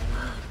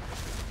 and...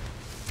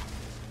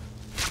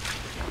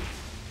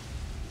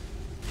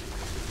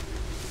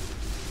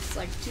 It's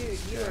like, dude,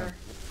 you are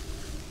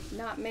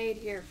not made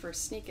here for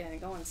sneaking and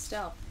going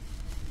stealth.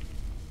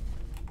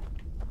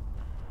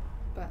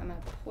 But I'm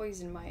gonna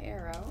poison my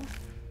arrow.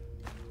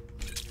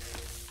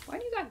 Why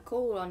do you got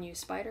gold on you,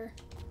 spider?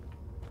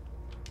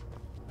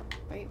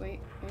 Wait.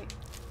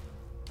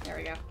 There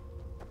we go.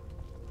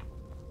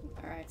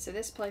 Alright, so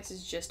this place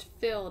is just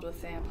filled with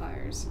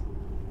vampires.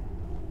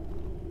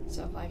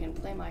 So if I can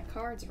play my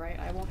cards right,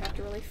 I won't have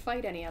to really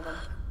fight any of them.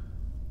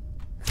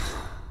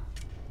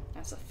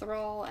 That's a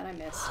thrall, and I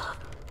missed.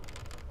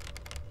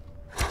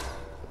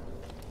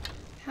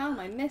 How am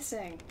I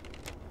missing?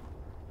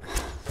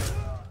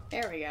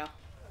 There we go.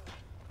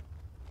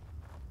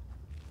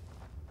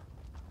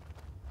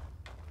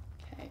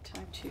 Okay,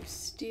 time to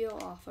steal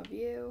off of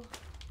you.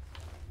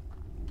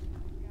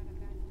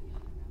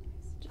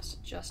 Just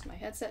adjust my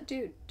headset.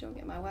 Dude, don't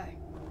get in my way.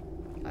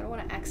 I don't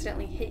want to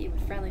accidentally hit you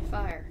with friendly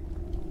fire.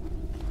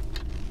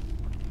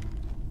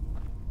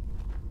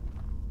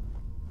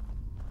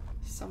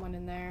 Someone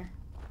in there.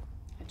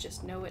 I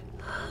just know it.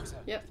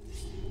 Yep.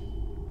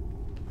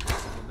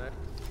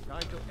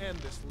 Time to end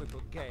this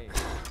little game.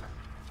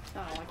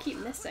 Oh, I keep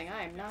missing.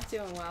 I am not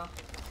doing well.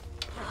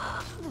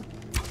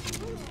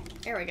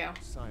 There we go.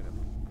 Sign him.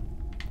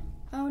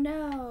 Oh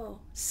no!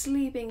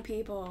 Sleeping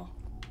people.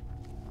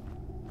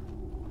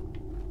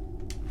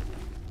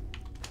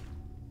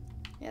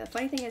 Yeah, the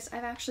funny thing is,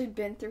 I've actually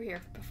been through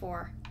here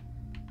before.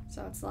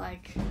 So it's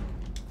like...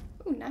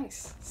 Ooh,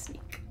 nice.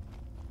 Sneak.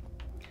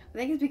 I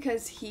think it's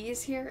because he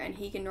is here and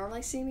he can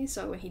normally see me,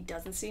 so when he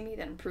doesn't see me,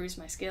 that improves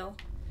my skill.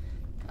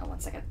 Oh, 1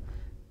 second.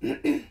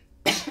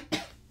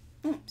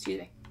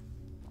 Excuse me.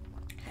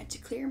 Had to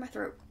clear my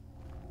throat.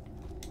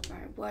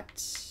 Alright, what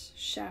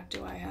shack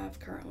do I have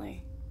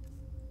currently?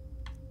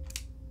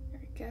 There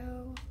we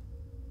go.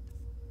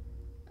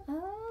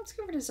 Let's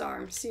go over to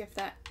Zarm, see if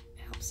that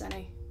helps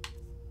any.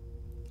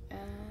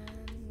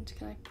 And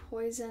can I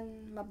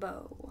poison my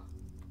bow?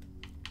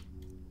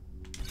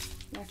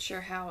 Not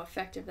sure how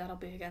effective that'll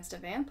be against a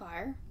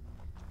vampire.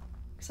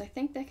 Because I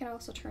think they can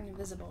also turn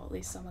invisible, at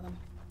least some of them.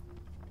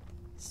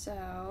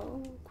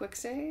 So, quick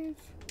save.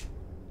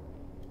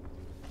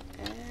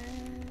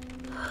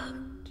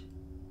 And...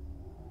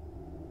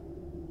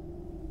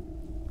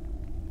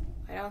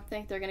 I don't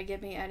think they're going to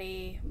give me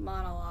any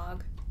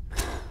monologue.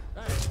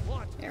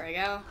 There we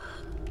go.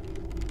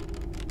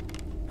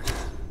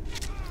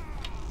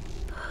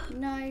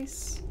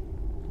 Nice.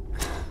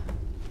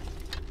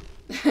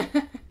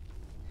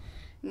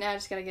 Now I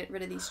just gotta get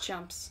rid of these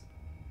chumps.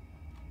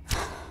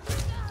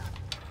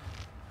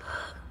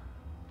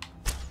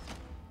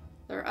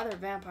 There are other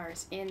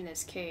vampires in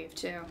this cave,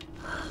 too.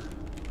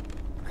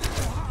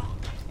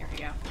 Here we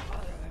go.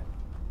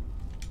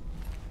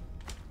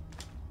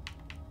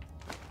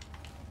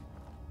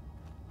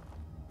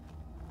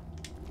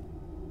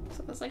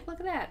 So I was like,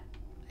 look at that.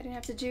 I didn't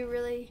have to do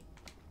really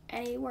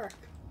any work.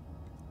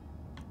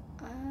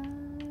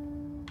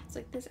 It's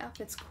like this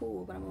outfit's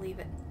cool, but I'm gonna leave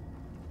it.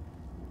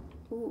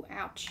 Ooh,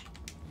 ouch.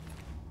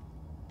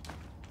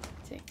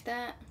 Take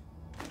that.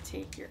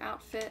 Take your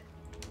outfit.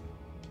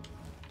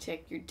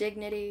 Take your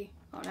dignity.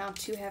 Oh, now I'm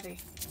too heavy.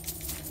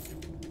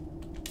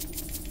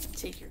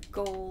 Take your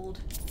gold.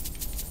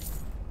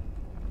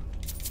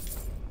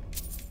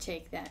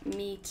 Take that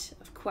meat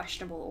of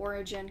questionable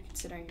origin,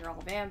 considering you're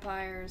all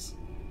vampires.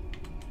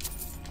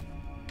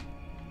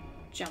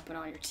 Jumping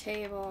on your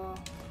table.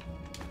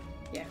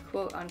 Yeah,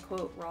 quote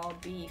unquote raw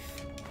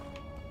beef.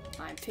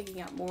 I'm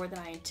picking up more than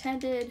I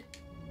intended,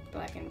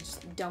 but I can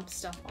just dump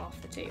stuff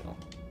off the table.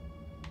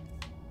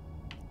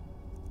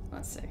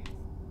 Let's see.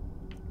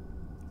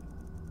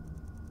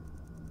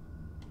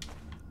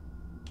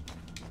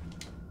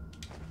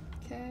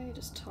 Okay,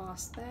 just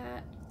toss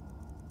that.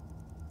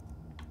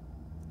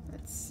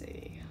 Let's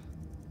see.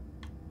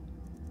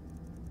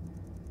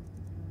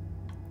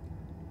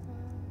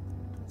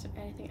 Is there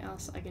anything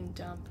else I can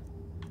dump?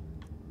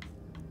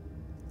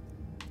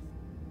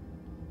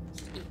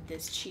 Just eat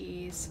this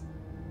cheese.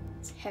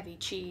 It's heavy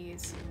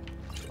cheese.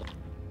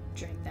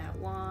 Drink that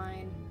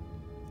wine.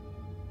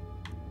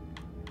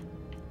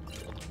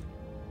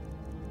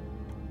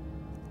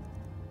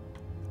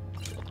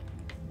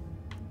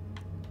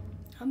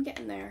 I'm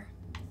getting there.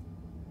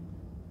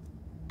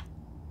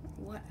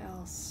 What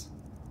else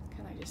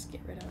can I just get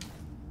rid of?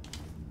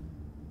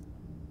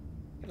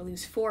 Gotta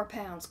lose 4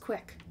 pounds,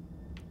 quick.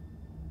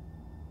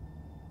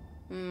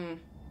 Alright,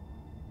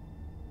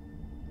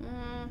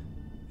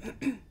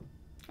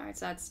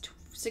 so that's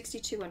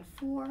 62 and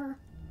 4.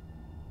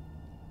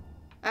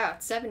 Ah,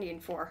 it's 70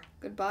 and 4.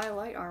 Goodbye,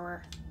 light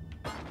armor.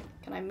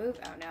 Can I move?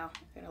 Oh, no.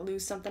 I'm gonna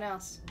lose something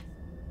else.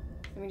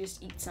 Let me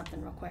just eat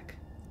something real quick.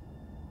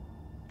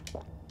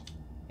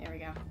 There we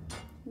go.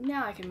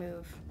 Now I can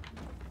move.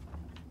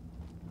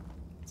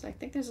 So I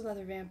think there's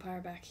another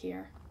vampire back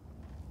here.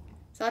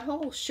 So that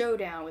whole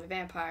showdown with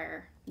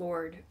Vampire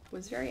Lord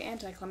was very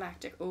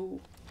anticlimactic. Oh.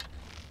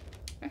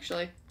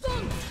 Actually.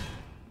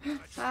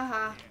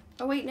 Haha.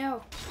 Oh wait,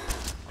 no.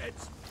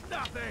 It's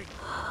nothing.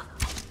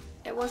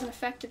 It wasn't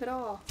effective at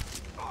all.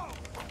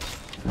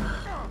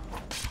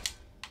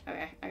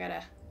 Okay, I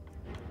gotta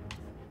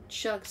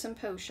chug some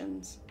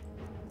potions.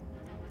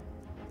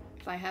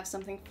 If I have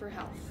something for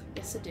health.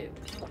 Yes, I do.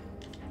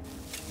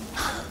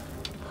 I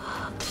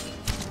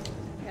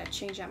gotta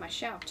change out my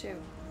shout, too.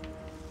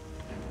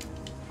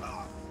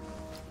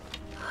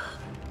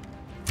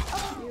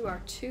 You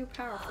are too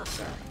powerful,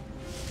 sir.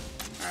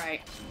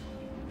 Alright.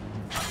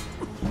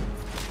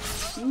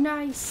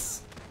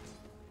 Nice!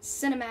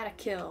 Cinematic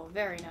kill.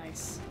 Very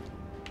nice.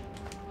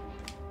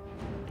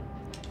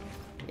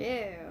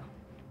 Ew.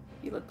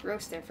 You look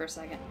gross there for a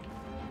second.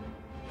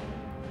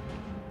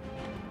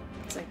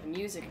 It's like the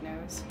music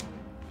knows.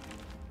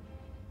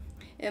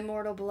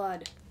 Immortal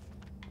blood.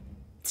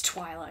 It's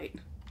Twilight.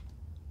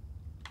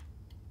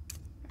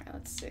 Alright,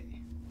 let's see.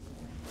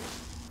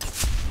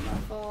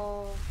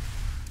 Muffle.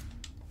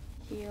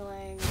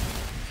 Healing.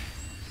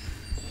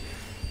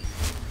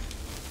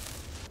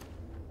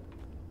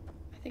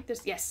 I think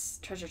there's... Yes!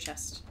 Treasure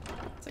chest.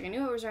 It's like I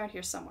knew it was around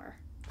here somewhere.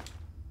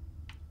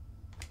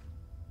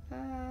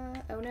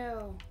 Oh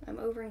no. I'm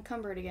over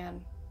encumbered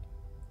again.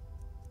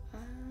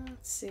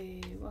 Let's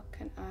see, what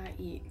can I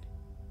eat?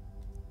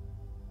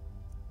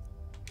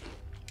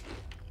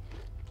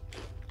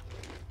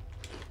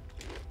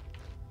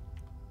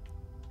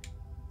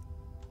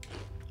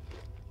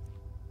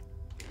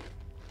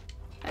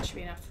 That should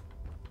be enough.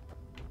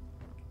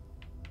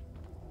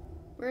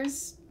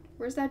 Where's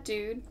that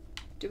dude?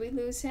 Did we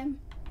lose him?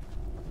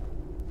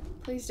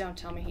 Please don't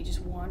tell me he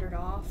just wandered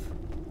off.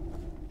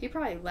 He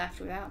probably left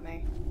without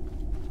me.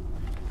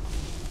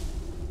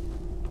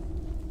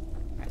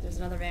 Alright, there's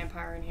another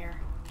vampire in here.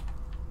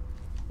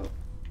 Oh,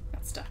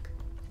 got stuck.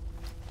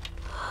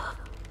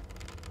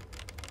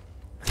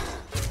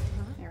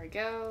 There we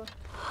go.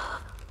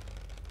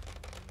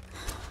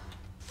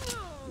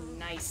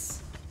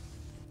 Nice.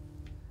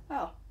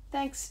 Oh,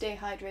 thanks, Stay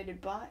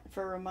Hydrated Bot,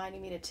 for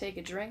reminding me to take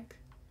a drink.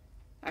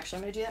 Actually,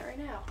 I'm gonna do that right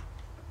now,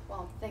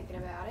 while I'm thinking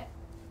about it.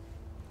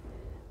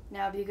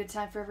 Now would be a good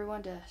time for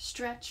everyone to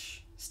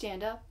stretch,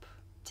 stand up,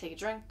 take a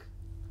drink.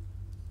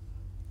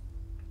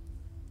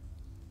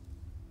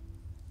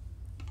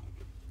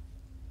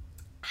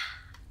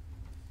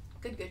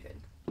 Good, good,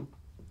 good.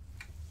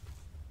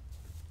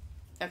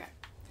 Okay.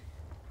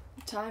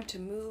 Time to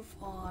move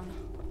on.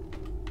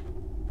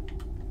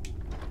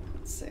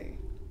 Let's see.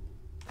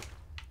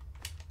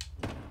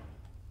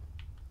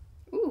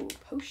 Ooh,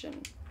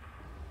 potion.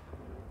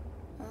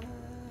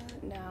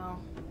 No.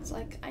 It's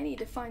like I need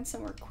to find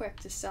somewhere quick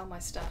to sell my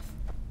stuff.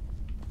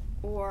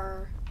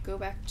 Or go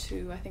back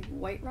to, I think,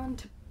 Whiterun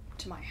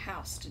to my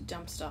house to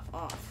dump stuff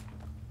off.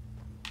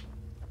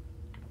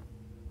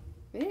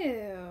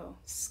 Ew.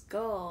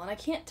 Skull. And I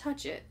can't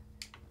touch it.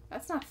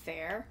 That's not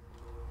fair.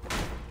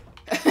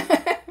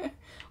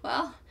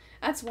 Well,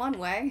 that's one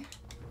way.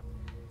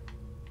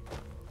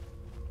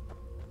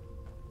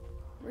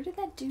 Where did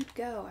that dude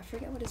go? I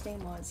forget what his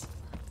name was.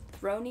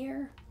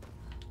 Thronier?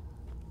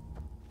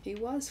 He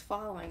was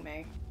following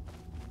me.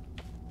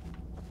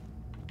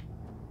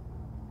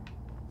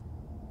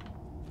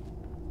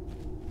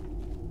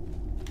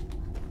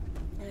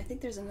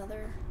 think there's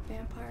another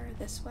vampire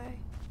this way.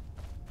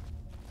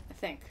 I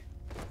think.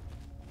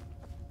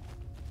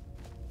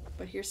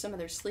 But here's some of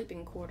their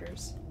sleeping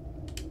quarters.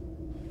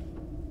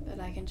 But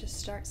I can just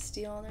start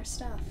stealing their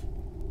stuff.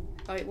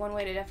 Oh wait, one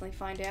way to definitely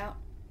find out.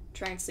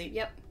 Try and sleep.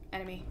 Yep,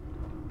 enemy.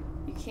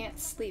 You can't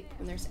sleep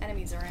when there's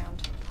enemies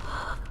around.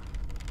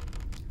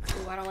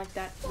 Ooh, I don't like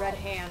that red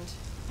hand.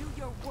 Do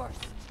your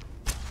worst.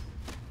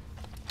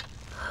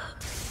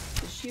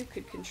 Because you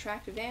could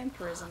contract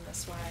vampirism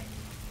this way.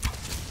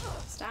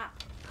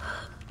 Stop.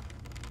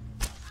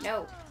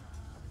 No.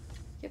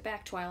 Get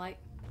back, Twilight.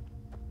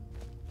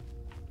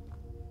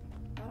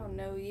 I don't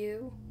know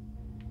you.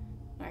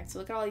 Alright, so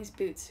look at all these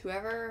boots.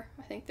 Whoever,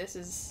 I think this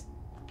is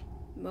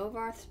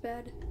Movarth's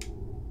bed?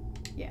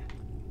 Yeah.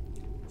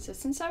 So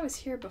since I was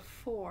here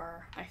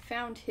before, I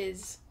found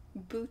his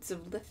boots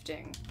of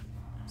lifting.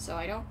 So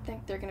I don't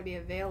think they're going to be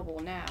available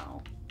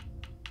now.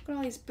 Look at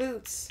all these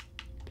boots.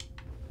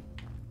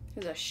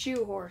 There's a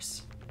shoe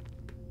horse.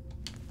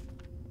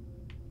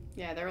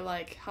 Yeah, they're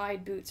like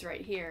hide boots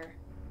right here.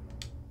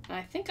 And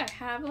I think I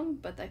have them,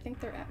 but I think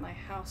they're at my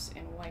house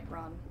in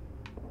Whiterun.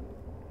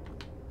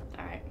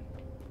 Alright,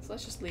 so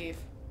let's just leave.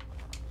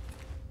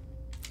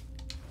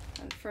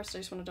 And first I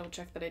just want to double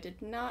check that I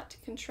did not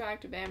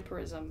contract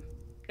vampirism.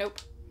 Nope.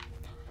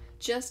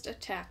 Just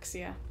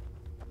ataxia.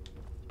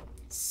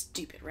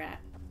 Stupid rat.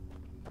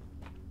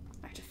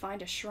 I have to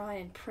find a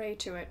shrine and pray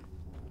to it.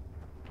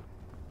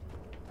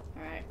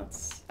 Alright,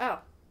 let's... Oh,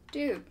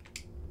 dude.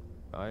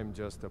 I'm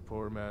just a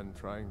poor man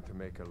trying to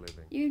make a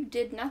living. You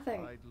did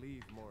nothing.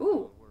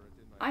 Ooh,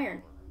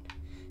 iron.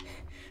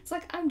 It's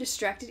like I'm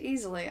distracted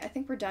easily. I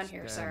think we're done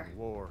here, sir.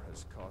 War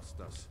has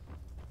cost us.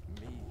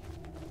 Me.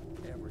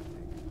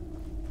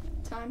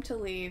 Everything. Time to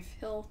leave.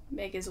 He'll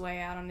make his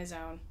way out on his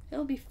own.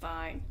 He'll be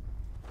fine.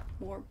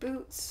 More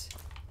boots.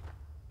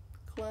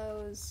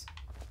 Clothes.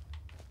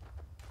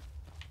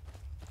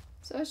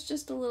 So it's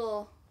just a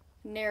little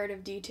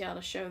narrative detail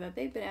to show that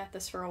they've been at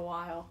this for a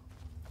while.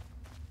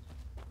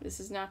 This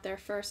is not their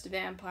first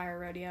vampire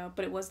rodeo,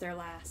 but it was their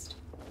last.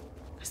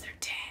 Because they're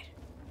dead.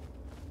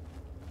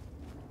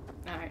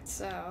 Alright,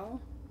 so...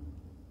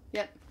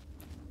 Yep.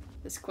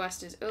 This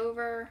quest is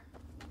over.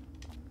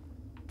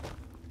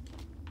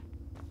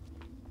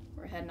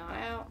 We're heading on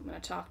out. I'm going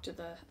to talk to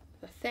the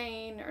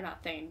Thane, or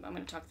not Thane, I'm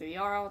going to talk to the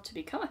Jarl to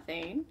become a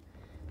Thane.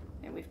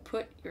 And we've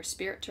put your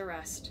spirit to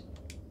rest.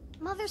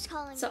 Mother's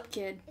calling. What's up,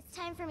 kid? It's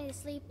time for me to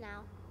sleep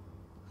now.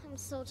 I'm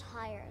so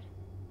tired.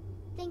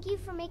 Thank you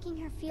for making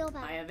her feel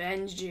better. I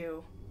avenged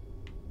you.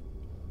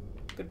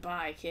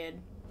 Goodbye,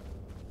 kid.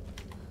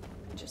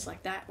 And just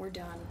like that, we're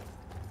done.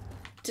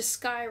 To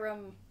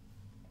Skyrim.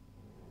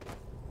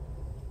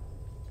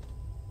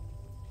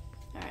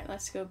 Alright,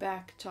 let's go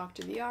back, talk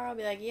to the Jarl.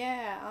 Be like,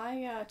 yeah,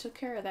 I took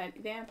care of that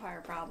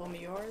vampire problem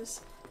of yours.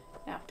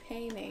 Now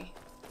pay me.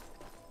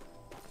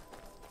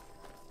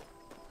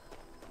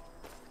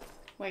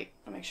 Wait,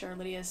 I'll make sure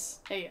Lydia's...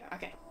 There you go,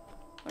 okay.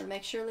 I want to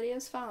make sure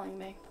Lydia's following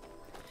me.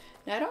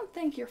 Now, I don't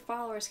think your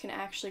followers can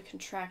actually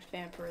contract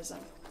vampirism.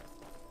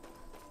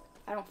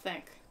 I don't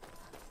think.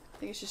 I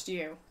think it's just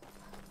you.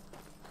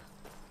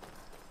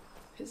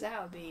 Because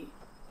that would be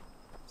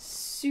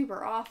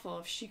super awful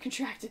if she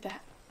contracted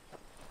that.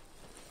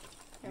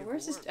 And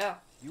where's this? Oh.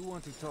 You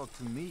want to talk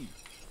to me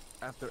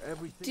after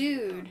everything?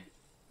 Dude,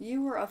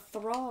 you were a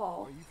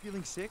thrall. Are you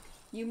feeling sick?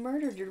 You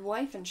murdered your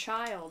wife and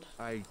child.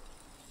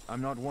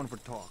 I'm not one for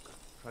talk.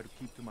 Try to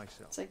keep to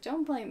myself. It's like,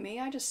 don't blame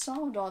me. I just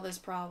solved all this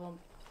problem.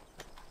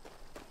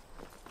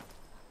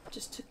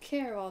 Just took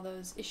care of all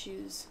those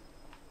issues.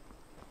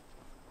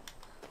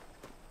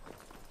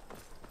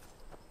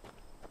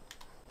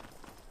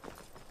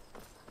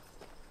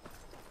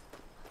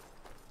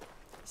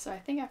 So I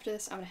think after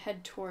this I'm gonna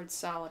head towards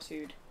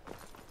Solitude.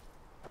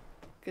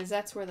 Because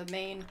that's where the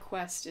main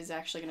quest is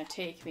actually gonna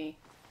take me.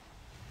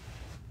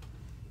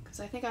 Because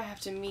I think I have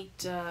to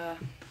meet,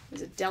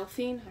 is it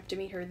Delphine? I have to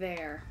meet her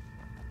there.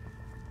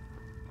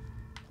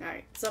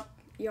 Alright, what's up,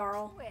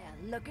 Jarl? Well,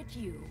 look at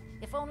you.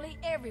 If only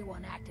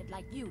everyone acted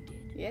like you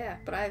did. Yeah,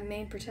 but I have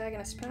main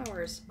protagonist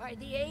powers. By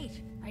the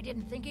 8, I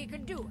didn't think he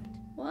could do it.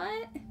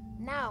 What?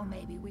 Now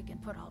maybe we can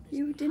put all this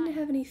You behind. didn't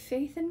have any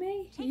faith in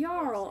me?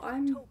 Jarl,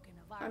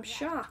 I'm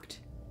shocked.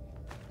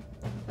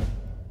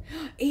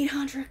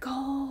 800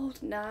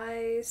 gold!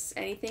 Nice.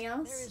 Anything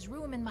else? There is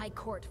room in my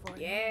court for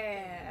it.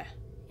 Yeah.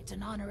 It's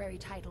an honorary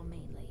title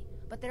mainly,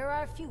 but there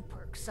are a few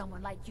perks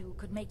someone like you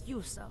could make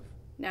use of.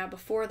 Now,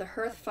 before the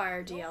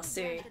Hearthfire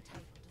DLC,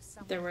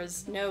 there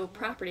was no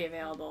property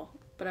available,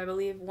 but I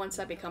believe once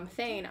I become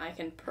Thane, I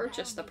can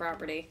purchase the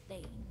property.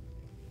 Yeah.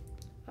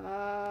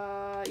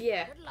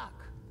 Good luck.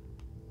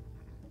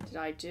 Did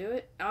I do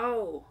it?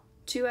 Oh,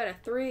 2 out of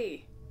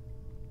 3.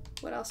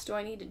 What else do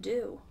I need to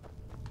do?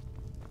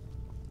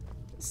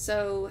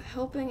 So,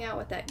 helping out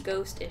with that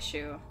ghost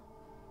issue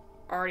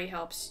already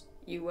helps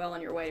you well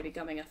on your way to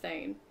becoming a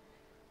Thane.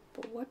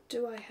 But what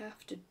do I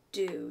have to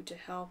do to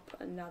help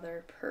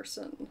another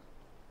person?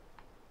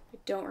 I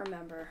don't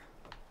remember.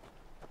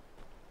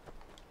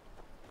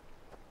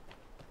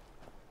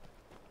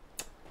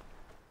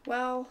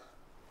 Well,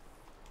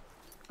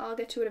 I'll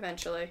get to it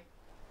eventually.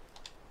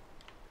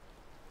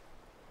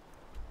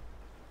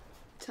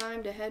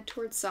 Time to head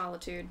towards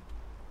Solitude.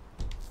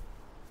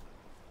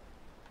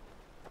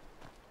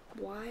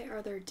 Why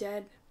are there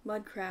dead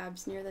mud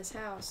crabs near this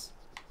house?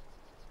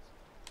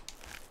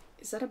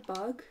 Is that a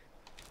bug?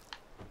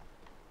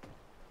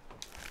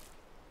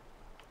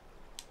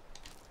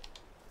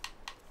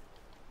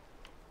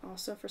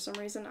 Also, for some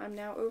reason, I'm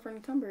now over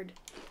encumbered.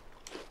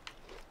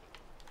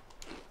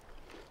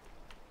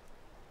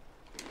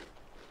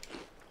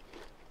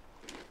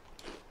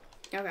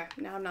 Okay,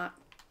 now I'm not.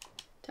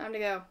 Time to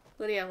go.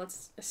 Lydia,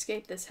 let's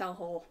escape this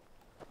hellhole.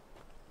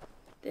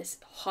 This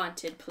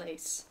haunted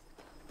place.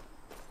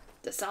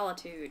 The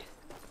Solitude.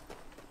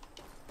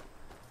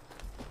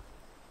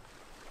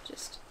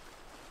 Just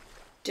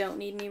don't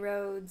need any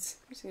roads.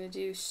 I'm just gonna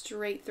do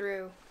straight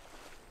through.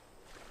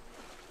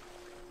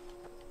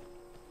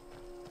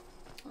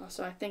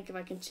 Also, I think if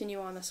I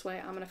continue on this way,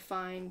 I'm gonna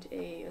find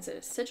a, is it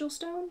a sigil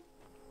stone?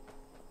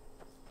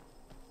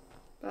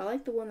 But I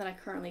like the one that I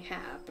currently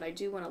have, but I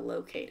do want to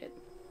locate it.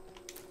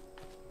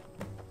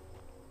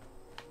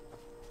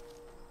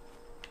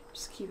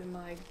 Just keeping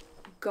my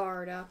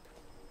guard up.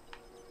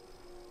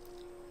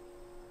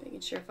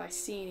 Making sure if I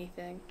see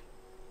anything.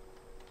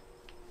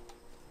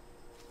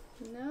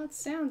 No, it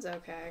sounds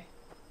okay.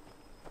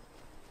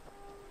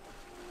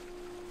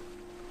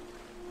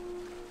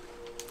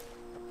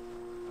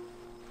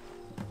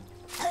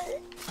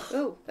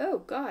 Oh, oh,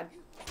 God.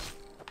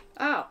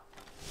 Ow.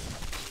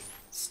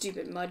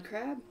 Stupid mud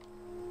crab.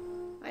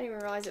 I didn't even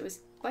realize it was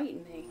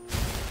biting me.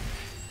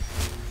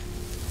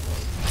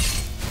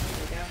 There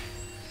we go.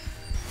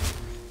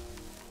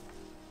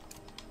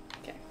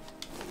 Okay.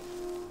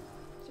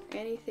 Is there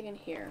anything in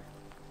here?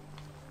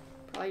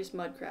 Probably just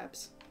mud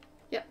crabs.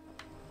 Yep.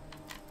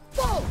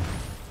 Whoa!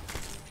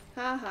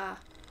 Haha.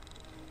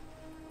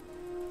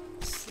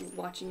 Just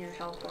watching your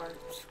health bar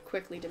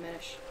quickly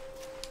diminish.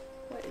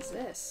 What is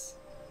this?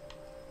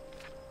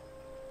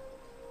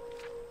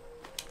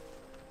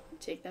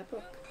 Take that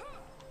book.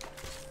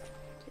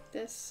 Take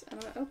this, and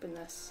I'm gonna open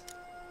this.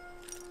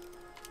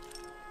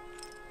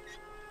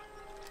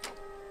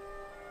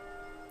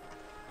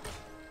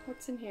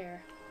 What's in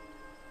here?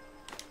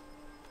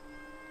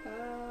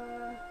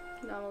 No,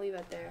 I'm gonna leave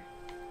that there.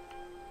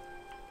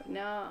 But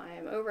now I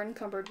am over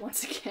encumbered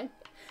once again.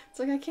 It's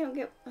like I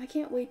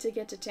can't wait to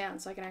get to town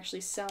so I can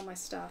actually sell my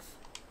stuff.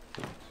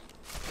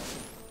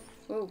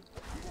 Whoa.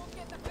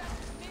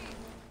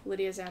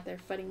 Lydia's out there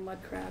fighting mud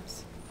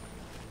crabs.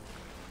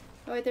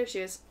 Oh wait, there she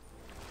is.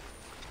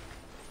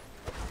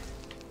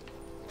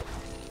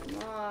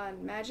 Come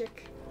on,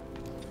 magic.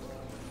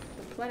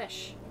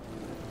 Replenish.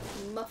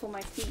 Muffle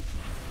my feet.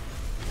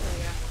 There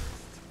we go.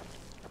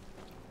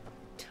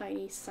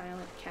 Tiny,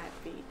 silent cat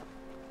feet.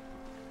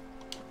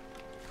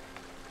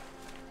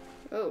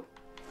 Oh.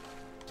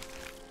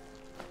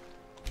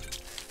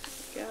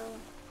 There we go.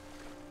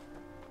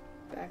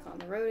 Back on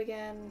the road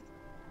again.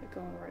 We're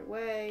going the right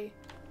way.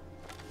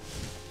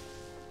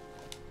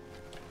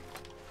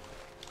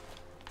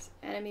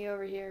 Enemy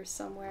over here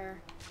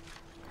somewhere.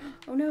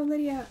 Oh no,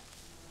 Lydia!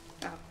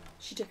 Oh,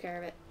 she took care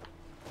of it.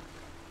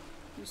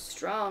 You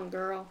strong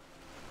girl.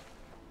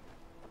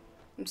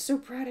 I'm so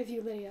proud of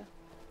you, Lydia.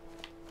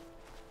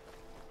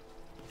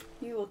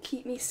 You will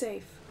keep me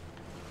safe.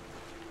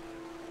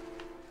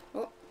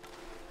 Oh.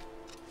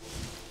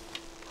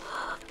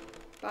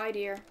 Bye,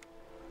 dear.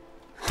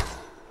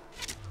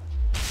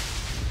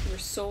 Your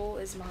soul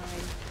is mine.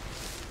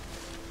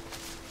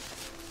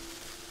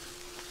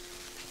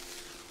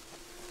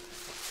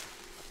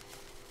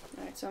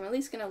 Alright, so I'm at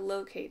least gonna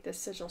locate this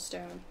sigil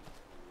stone.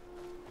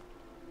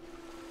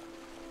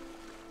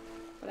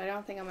 But I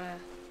don't think I'm gonna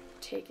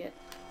take it.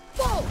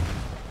 Whoa!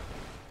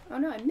 Oh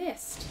no, I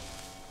missed.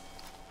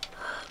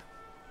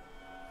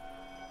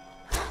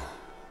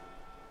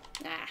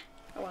 Ah,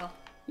 oh well.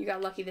 You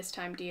got lucky this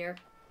time, dear.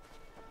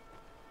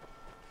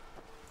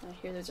 I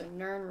hear there's a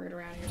Nern root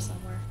around here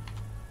somewhere.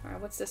 Alright,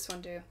 what's this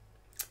one do?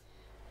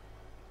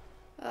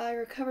 I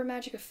recover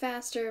magic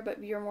faster,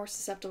 but you're more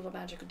susceptible to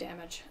magical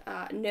damage.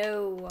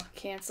 No.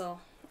 Cancel.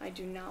 I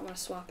do not want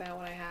to swap out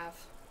what I have.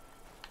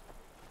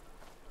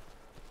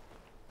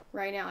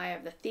 Right now I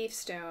have the Thief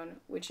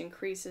Stone, which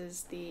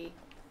increases the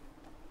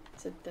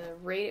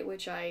rate at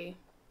which I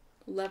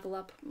level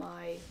up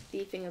my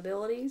thieving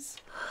abilities,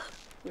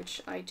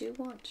 which I do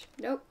want.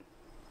 Nope.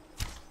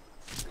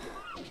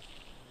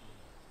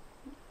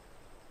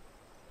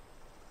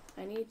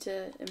 I need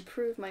to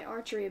improve my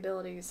archery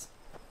abilities.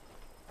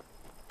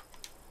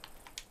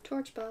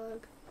 Torch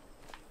bug.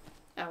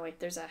 Oh wait,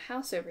 there's a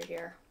house over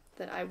here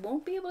that I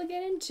won't be able to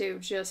get into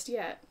just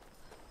yet.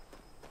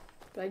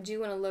 But I do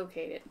want to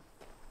locate it.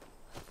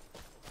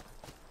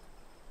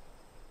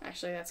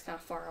 Actually, that's kind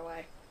of far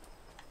away.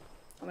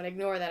 I'm gonna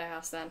ignore that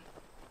house then.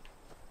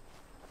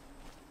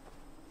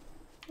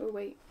 Oh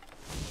wait.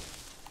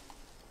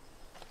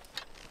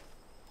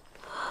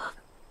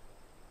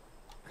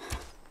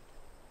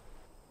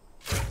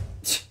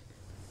 It's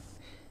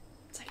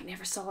like I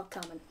never saw it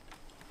coming.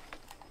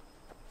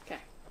 Okay.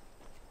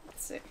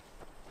 Let's see.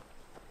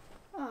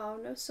 Oh,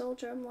 no soul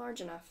gem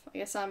large enough. I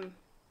guess I'm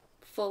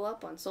full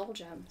up on soul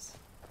gems.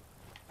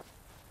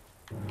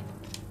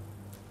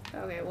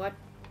 Okay, what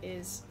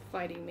is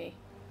fighting me?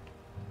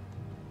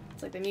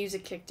 It's like the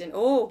music kicked in.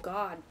 Oh,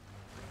 God.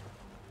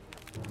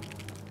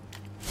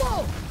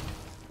 Whoa!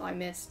 Oh, I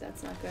missed.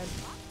 That's not good.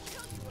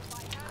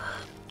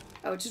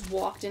 Oh, it just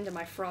walked into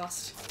my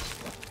frost.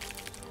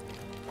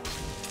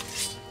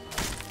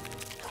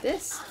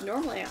 This,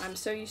 normally, I'm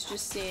so used to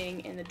just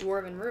seeing in the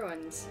Dwarven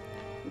Ruins.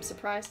 I'm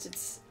surprised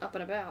it's up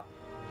and about.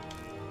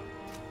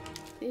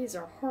 These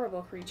are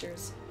horrible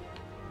creatures.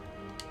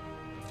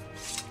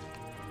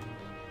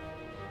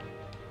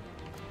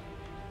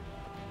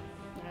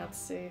 Now let's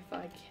see if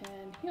I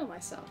can heal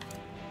myself.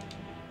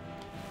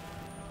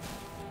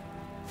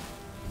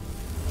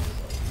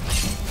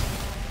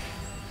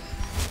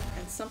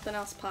 And something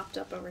else popped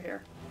up over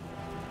here.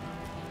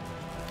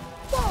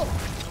 Whoa!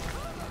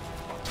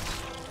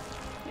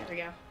 There we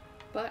go.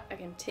 But I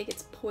can take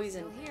its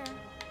poison. Still here.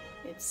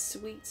 It's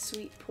sweet,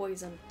 sweet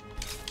poison.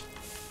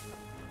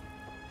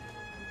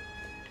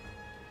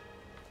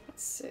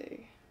 Let's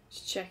see.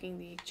 Just checking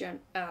the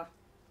oh,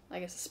 I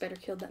guess the spider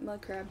killed that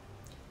mud crab.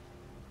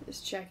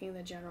 Just checking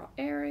the general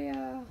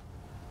area.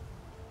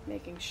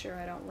 Making sure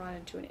I don't run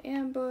into an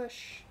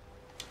ambush.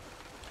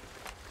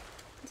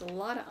 There's a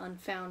lot of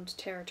unfound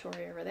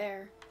territory over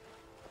there.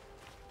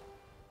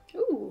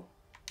 Ooh,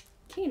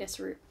 Canis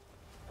root.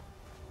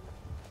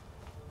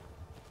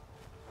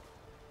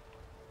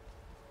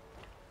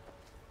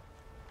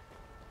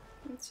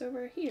 What's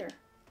over here?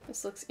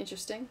 This looks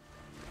interesting.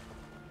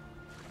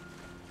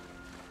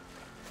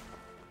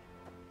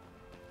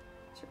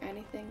 Is there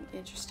anything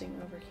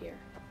interesting over here?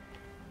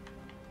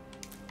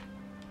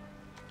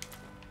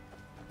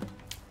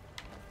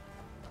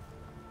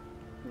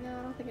 No,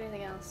 I don't think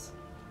anything else.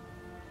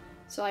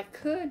 So I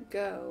could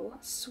go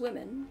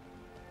swimming.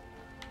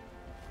 I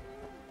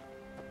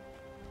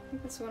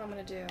think that's what I'm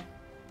gonna do.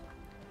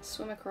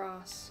 Swim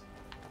across.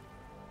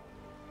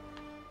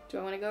 Do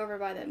I want to go over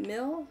by that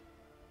mill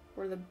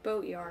or the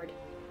boatyard?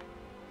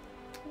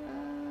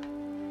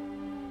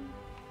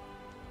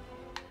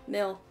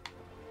 Mill.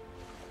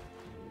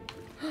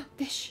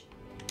 Fish!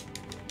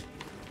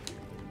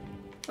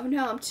 Oh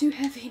no, I'm too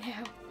heavy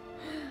now.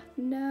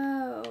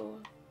 No.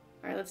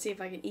 Alright, let's see if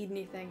I can eat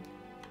anything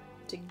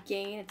to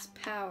gain its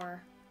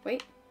power.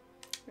 Wait.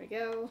 There we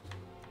go.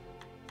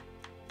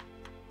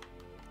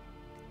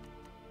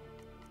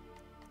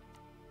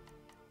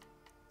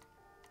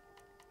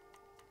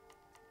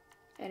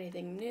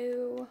 Anything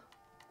new?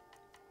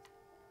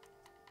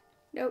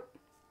 Nope.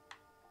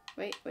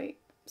 Wait.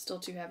 Still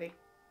too heavy.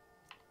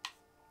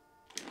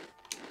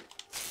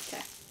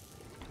 Okay.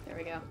 There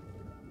we go.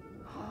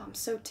 Oh, I'm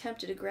so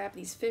tempted to grab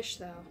these fish,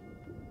 though.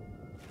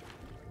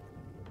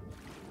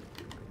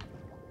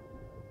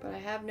 But I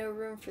have no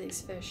room for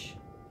these fish.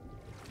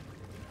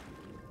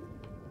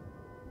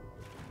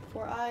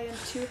 For I am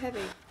too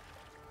heavy.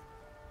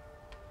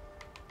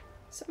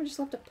 Someone just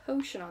left a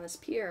potion on this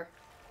pier.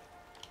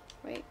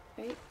 Wait.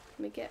 Let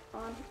me get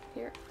on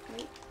here.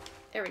 Wait.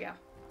 There we go.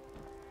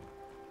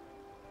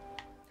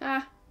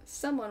 Ah,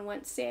 someone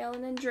went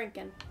sailing and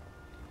drinking.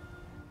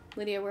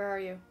 Lydia, where are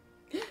you?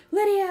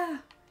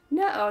 Lydia!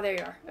 No! Oh, there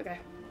you are. Okay.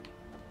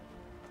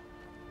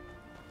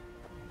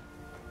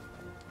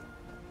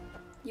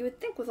 You would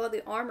think with all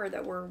the armor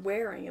that we're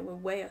wearing, it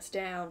would weigh us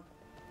down.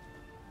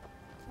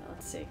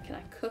 Let's see. Can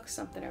I cook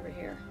something over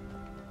here?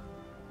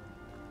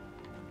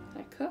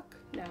 Can I cook?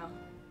 No.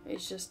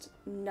 It's just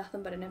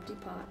nothing but an empty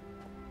pot.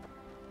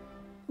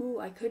 Ooh,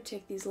 I could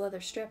take these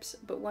leather strips,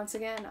 but once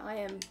again, I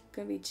am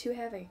going to be too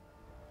heavy.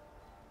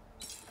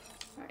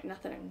 Alright,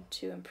 nothing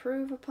to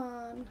improve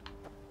upon.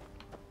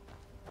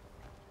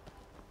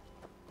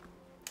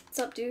 What's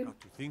up, dude?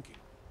 Got to thinking.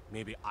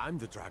 Maybe I'm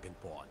the dragon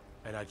pawn,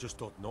 and I just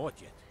don't know it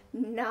yet.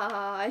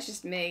 Nah, it's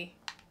just me.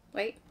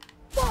 Wait.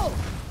 Whoa!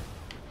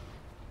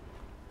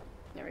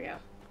 There we go.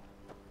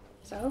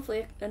 So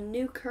hopefully a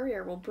new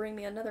courier will bring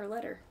me another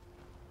letter.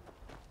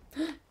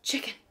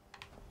 Chicken!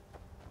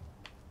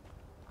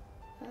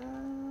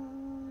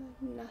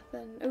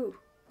 Nothing. Ooh,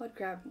 mud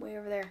crab way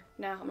over there.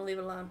 Nah, I'm gonna leave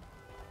it alone.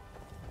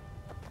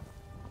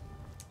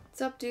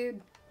 What's up,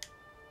 dude?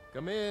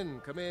 Come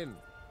in.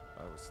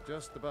 I was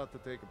just about to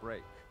take a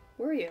break.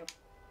 Were you?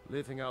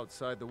 Living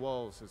outside the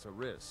walls is a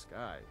risk,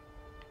 aye.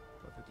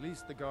 But at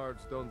least the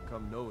guards don't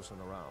come nosing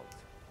around.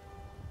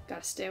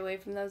 Gotta stay away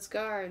from those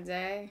guards,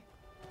 eh?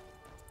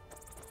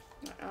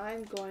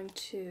 I'm going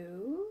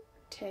to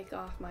take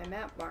off my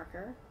map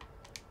marker.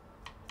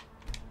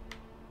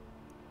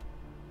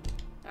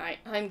 Alright,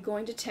 I'm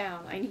going to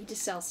town. I need to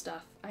sell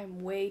stuff.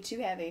 I'm way too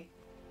heavy.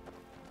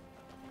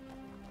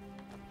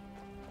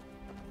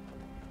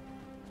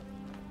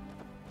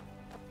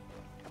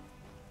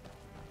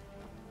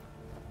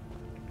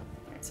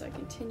 Alright, so I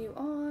continue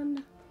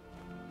on.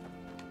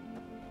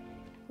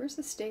 Where's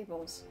the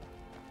stables?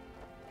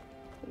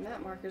 The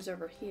map marker's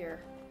over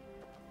here.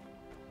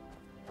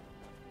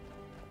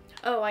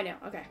 Oh, I know.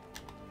 Okay.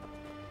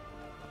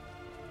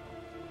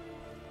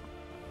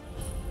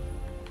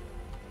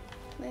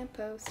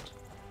 Lamppost.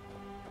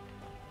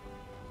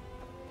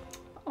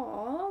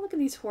 look at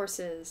these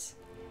horses.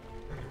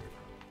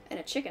 And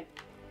a chicken.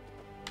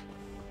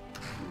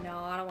 No,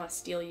 I don't want to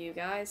steal you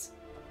guys.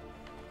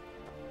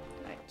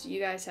 Alright, do you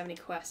guys have any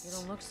quests? You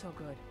don't look so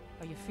good.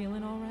 Are you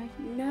feeling all right?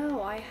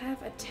 No, I have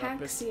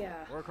ataxia.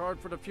 Work hard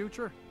for the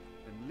future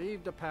and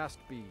leave the past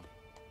be.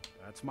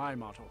 That's my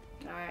motto.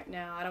 Alright,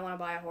 no, I don't want to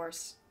buy a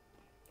horse.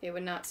 It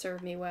would not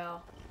serve me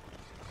well.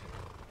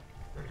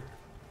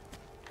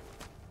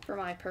 For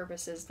my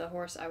purposes, the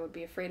horse, I would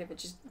be afraid of it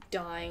just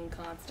dying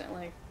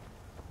constantly.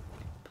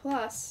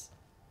 Plus,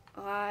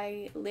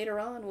 I later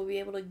on will be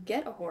able to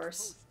get a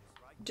horse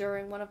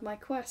during one of my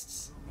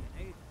quests.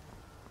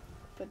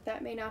 But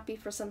that may not be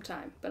for some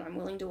time, but I'm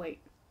willing to wait,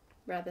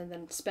 rather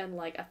than spend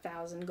like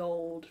 1,000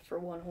 gold for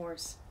one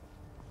horse.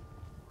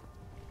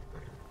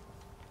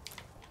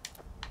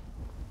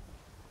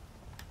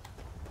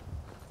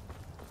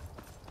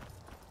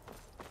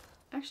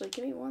 Actually,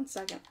 give me 1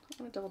 second.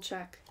 I want to double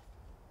check.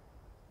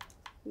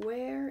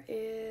 Where's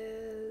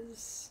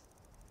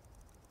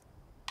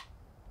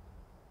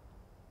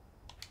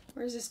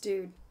this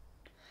dude?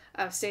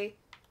 Oh, see?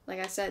 Like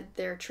I said,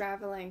 they're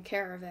traveling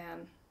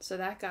caravan. So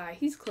that guy,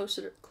 he's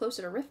closer to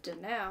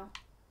Riften now.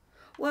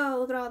 Whoa,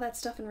 look at all that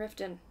stuff in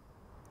Riften.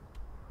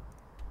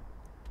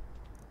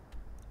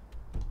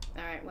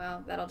 Alright,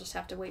 well, that'll just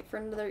have to wait for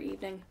another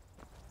evening.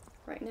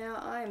 Right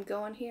now, I am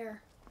going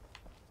here.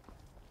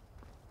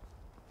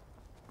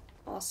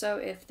 Also,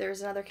 if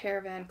there's another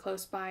caravan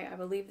close by, I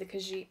believe the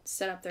Khajiit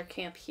set up their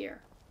camp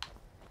here.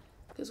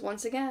 Because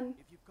once again,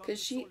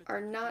 Khajiit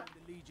are not...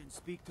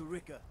 Speak to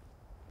Rika.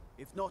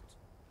 If not,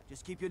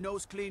 just keep your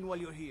nose clean while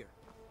you're here,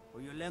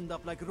 or you'll end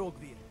up like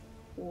Rogvir.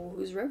 Well,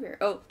 who's Rogvir?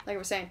 Oh, like I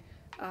was saying,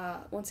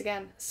 once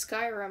again,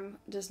 Skyrim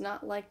does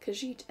not like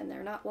Khajiit, and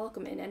they're not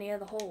welcome in any of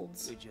the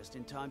holds. You're just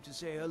in time to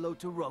say hello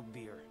to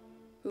Rogvir.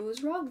 Who's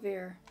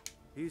Rogvir?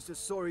 He's the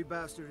sorry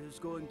bastard who's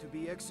going to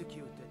be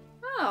executed.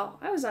 Oh,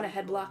 I was on a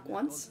headlock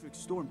once.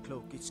 Ulfric's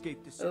Stormcloak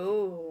escaped the city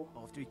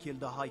after he killed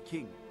the High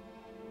King.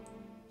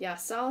 Yeah,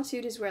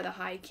 Solitude is where the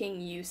High King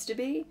used to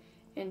be,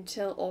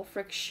 until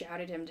Ulfric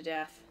shouted him to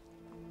death.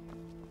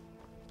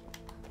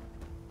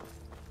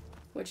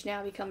 Which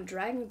now become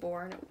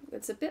Dragonborn.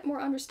 It's a bit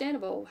more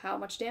understandable how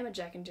much damage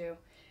I can do.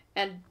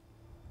 And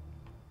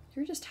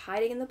you're just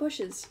hiding in the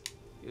bushes.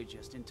 You're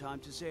just in time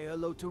to say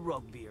hello to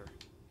Rugbeer.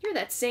 You're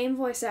that same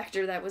voice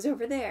actor that was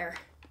over there.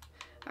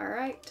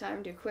 Alright,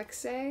 time to quick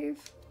save.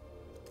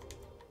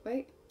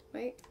 Wait.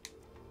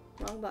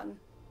 Wrong button.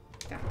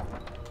 Okay.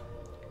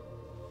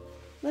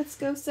 Let's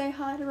go say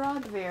hi to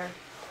Rogvir,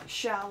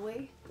 shall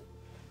we?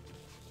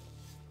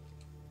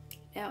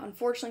 Now,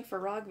 unfortunately for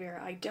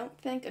Rogvir, I don't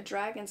think a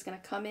dragon's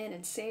gonna come in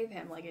and save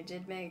him like it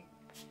did me.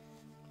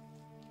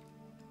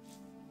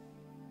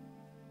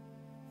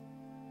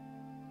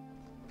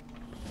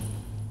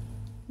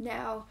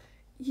 Now,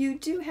 you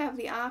do have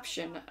the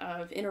option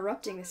of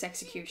interrupting this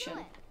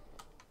execution,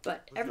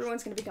 but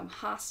everyone's gonna become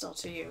hostile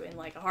to you in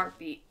like a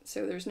heartbeat,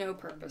 so there's no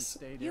purpose.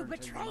 You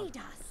betrayed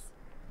us!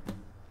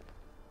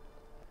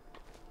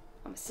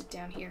 I'm gonna sit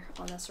down here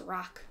on this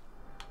rock.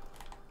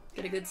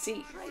 Get a good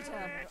seat. Traitor,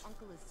 her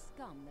uncle is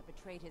scum that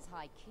betrayed his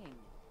high king.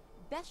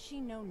 Best she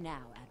know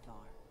now,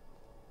 Advar.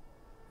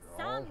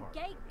 Some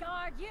gate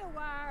guard you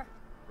were!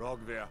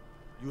 Rogvir,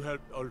 you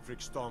helped Ulfric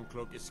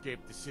Stormcloak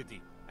escape the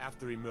city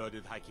after he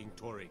murdered High King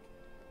Torrig.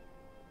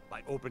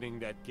 By opening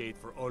that gate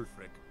for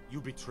Ulfric,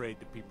 you betrayed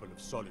the people of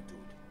Solitude.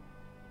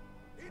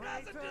 He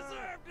doesn't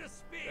deserve to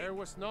speak! There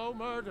was no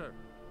murder.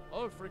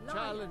 Ulfric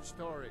challenged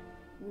Torrig.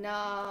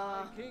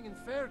 Nah. King in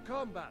fair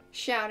combat.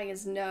 Shouting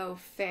is no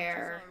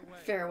fair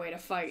way to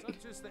fight.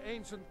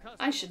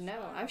 I should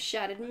know. I've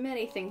shouted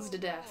many things to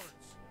death.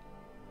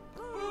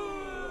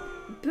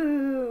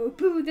 Boo!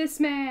 Boo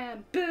this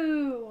man!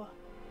 Boo!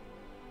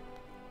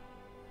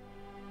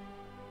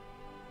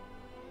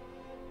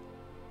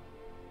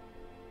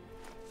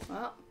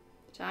 Well,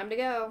 time to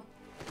go.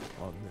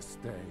 On this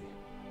day,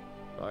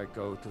 I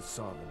go to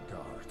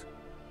Sovngarde.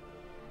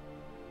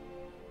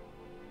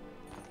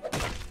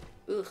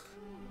 Ugh.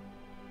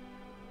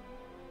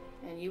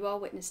 And you all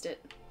witnessed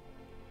it.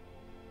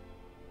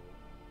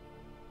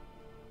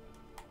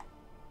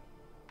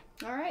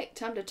 Alright,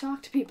 time to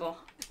talk to people.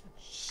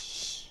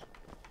 Shh.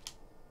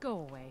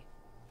 Go away.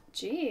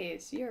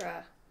 Jeez, you're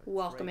a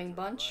welcoming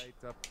bunch.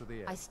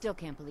 I still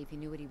can't believe he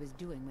knew what he was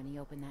doing when he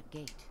opened that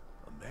gate.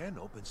 A man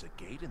opens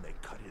a gate and they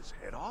cut his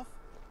head off?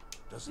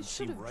 Doesn't He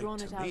should seem have right drawn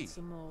to it me. out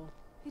some more.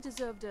 He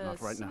deserved a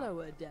Not right now.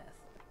 slower death.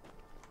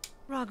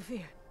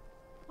 Rogvir,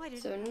 why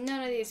did... So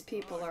none of these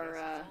people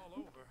are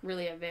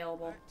really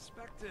available.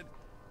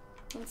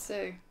 Let's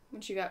see.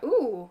 What you got?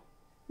 Ooh!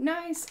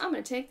 Nice! I'm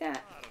gonna take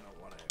that.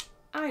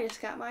 I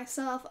just got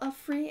myself a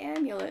free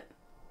amulet.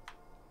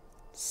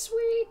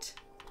 Sweet!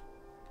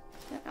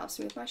 That helps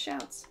me with my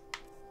shouts.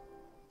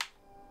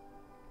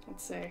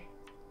 Let's see.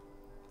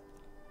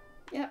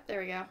 Yep,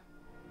 there we go.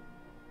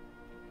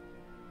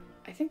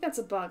 I think that's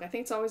a bug. I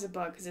think it's always a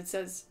bug because it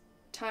says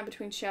time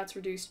between shouts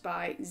reduced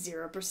by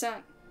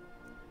 0%.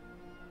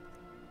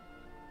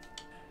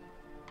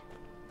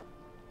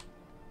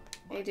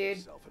 Hey, dude.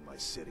 Myself in my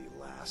city,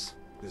 lass.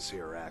 This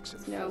here axe in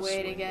There's no full way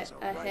to swing get is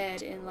a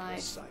ahead right in life.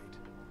 sight.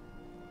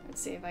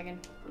 Let's see if I can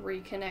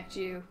reconnect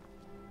you.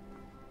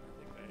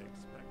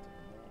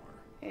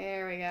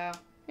 There we go.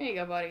 There you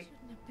go, buddy.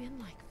 Shouldn't have been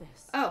like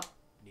this. Oh,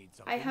 Need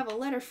something? I have a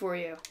letter for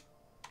you.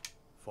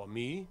 For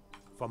me?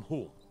 From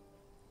whom?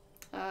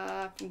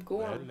 From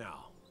Gorm. Well,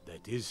 now,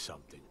 that is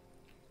something.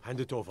 Hand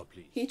it over,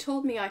 please. He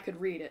told me I could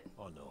read it.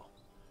 Oh, no.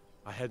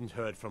 I hadn't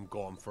heard from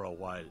Gorm for a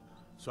while,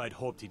 so I'd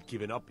hoped he'd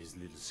given up his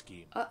little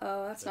scheme.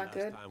 Uh-oh, that's not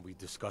good. The last time we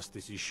discussed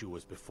this issue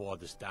was before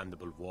the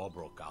Standable War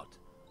broke out.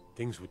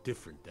 Things were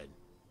different then.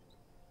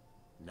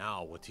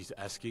 Now, what he's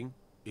asking,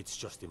 it's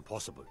just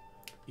impossible.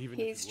 Even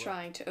He's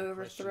trying to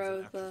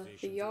overthrow the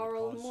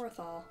Jarl of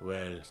Morthal.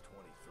 Well,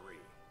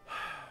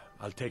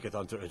 I'll take it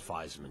under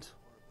advisement.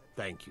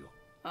 Thank you.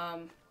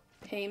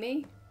 Pay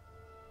me?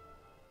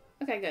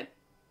 Okay, good.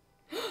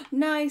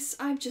 Nice!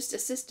 I've just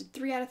assisted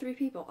 3 out of 3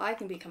 people. I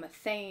can become a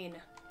Thane.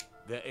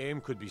 Their aim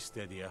could be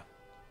steadier,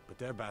 but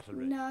they're battle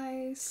ready.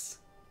 Nice.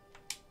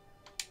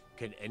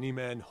 Can any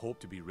man hope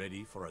to be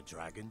ready for a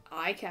dragon?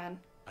 I can.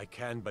 I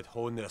can but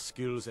hone their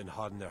skills and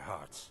harden their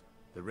hearts.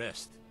 The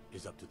rest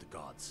is up to the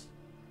gods.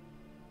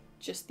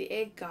 Just the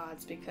 8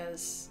 gods,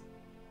 because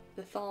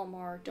the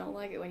Thalmor don't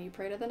like it when you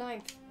pray to the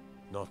 9th.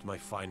 Not my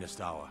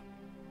finest hour.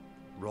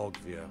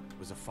 Rogvir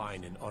was a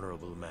fine and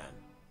honorable man.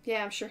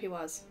 Yeah, I'm sure he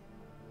was.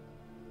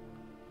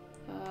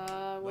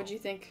 What'd you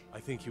think? I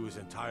think he was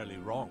entirely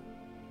wrong.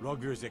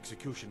 Rogvir's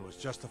execution was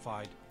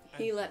justified.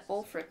 He let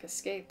Ulfric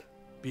escape.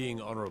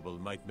 Being honorable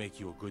might make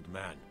you a good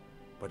man,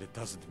 but it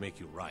doesn't make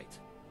you right.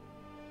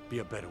 Be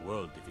a better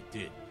world if it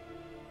did.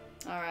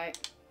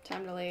 Alright,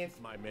 time to leave.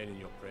 My men in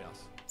your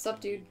prayers.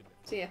 Sup, dude?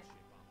 See ya.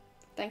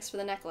 Thanks for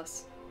the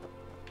necklace.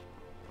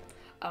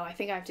 Oh, I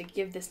think I have to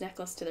give this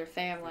necklace to their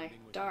family.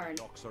 Darn.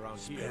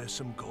 Spare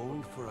some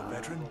gold for a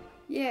veteran?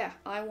 Yeah,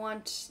 I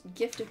want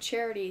gift of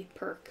charity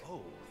perk.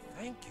 Oh,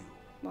 thank you.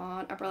 Come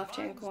on, upper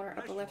left-hand corner,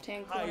 upper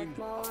left-hand corner,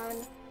 come on.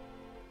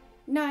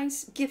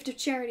 Nice, gift of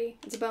charity.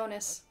 It's a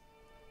bonus.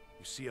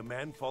 You see a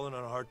man falling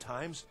on hard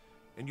times,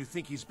 and you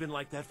think he's been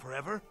like that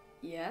forever?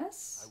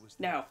 Yes?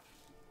 No.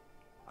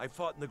 I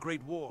fought in the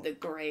Great War. The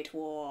Great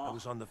War. I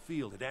was on the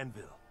field at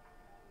Anvil.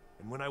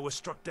 And when I was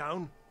struck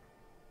down,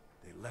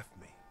 they left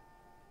me.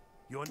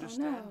 You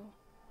understand? Oh, no.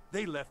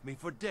 They left me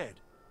for dead.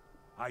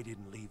 I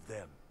didn't leave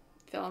them.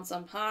 Feeling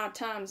some hard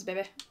times,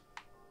 baby.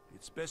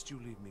 It's best you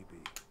leave me be.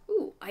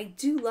 Ooh, I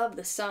do love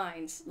the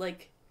signs.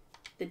 Like,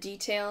 the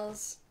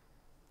details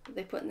that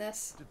they put in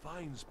this.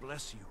 Divines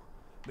bless you.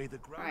 May the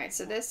ground... Alright,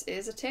 so this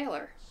is a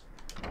tailor.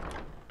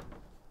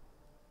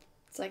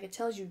 It's like it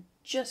tells you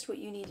just what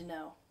you need to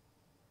know.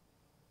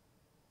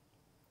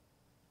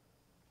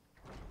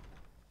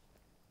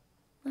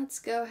 Let's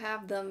go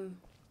have them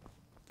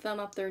thumb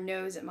up their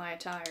nose at my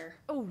attire.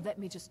 Oh, let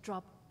me just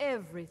drop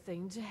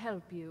everything to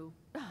help you.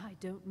 I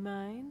don't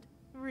mind.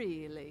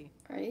 Really.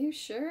 Are you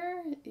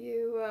sure? Do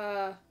you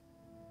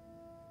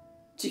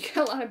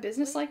got a lot of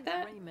business like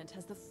that? Raymond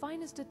has the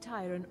finest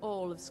attire in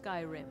all of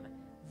Skyrim.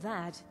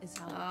 That is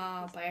how...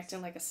 Ah, by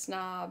acting like a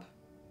snob.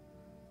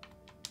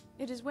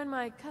 It is when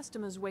my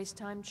customers waste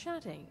time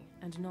chatting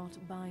and not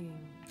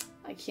buying.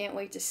 I can't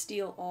wait to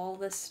steal all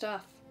this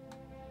stuff.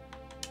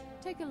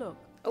 Take a look.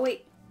 Oh,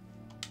 wait.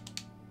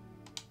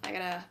 I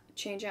gotta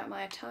change out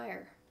my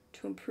attire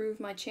to improve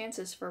my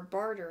chances for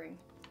bartering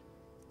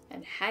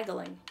and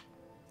haggling.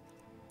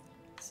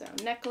 So,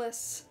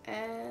 necklace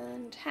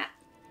and hat.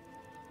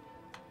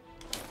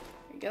 There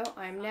we go.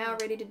 I'm now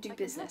ready to do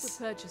business. With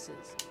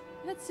purchases.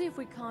 Let's see if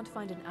we can't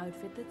find an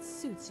outfit that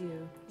suits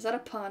you. Is that a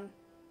pun?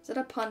 Is that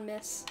a pun,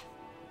 miss?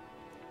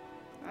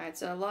 Alright,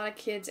 so a lot of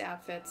kids'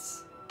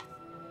 outfits.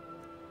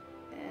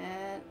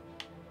 And...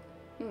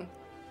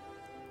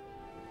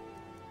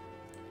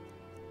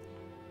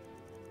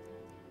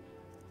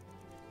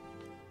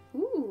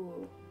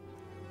 Ooh.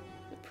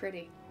 They're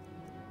pretty.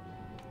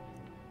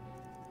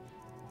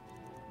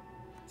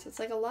 So it's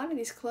like a lot of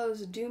these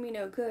clothes do me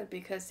no good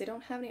because they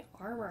don't have any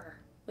armor.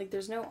 Like,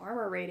 there's no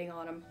armor rating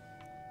on them.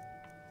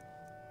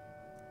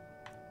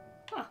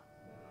 Huh.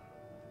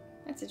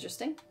 That's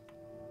interesting.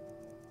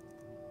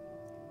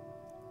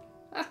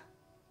 Ah.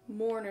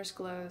 Mourner's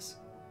clothes.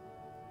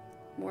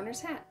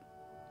 Mourner's hat.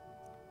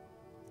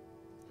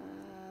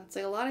 It's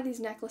like a lot of these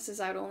necklaces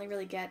I would only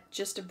really get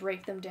just to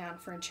break them down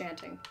for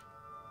enchanting.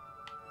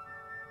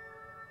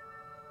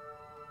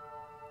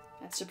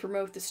 That's to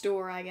promote the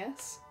store, I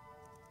guess.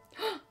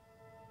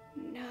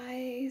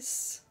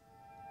 Nice.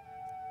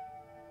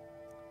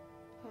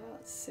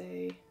 Let's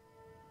see.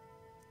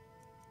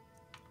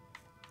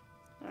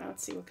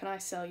 Let's see, what can I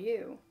sell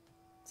you?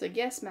 So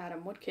yes,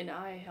 madam, what can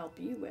I help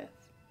you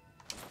with?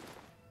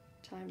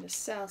 Time to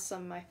sell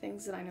some of my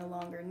things that I no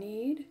longer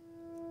need.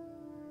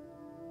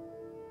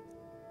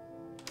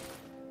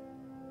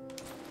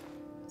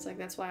 It's like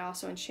that's why I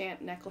also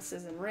enchant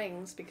necklaces and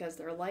rings, because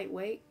they're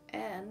lightweight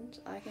and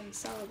I can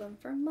sell them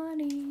for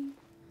money.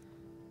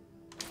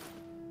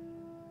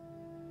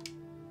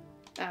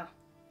 Oh,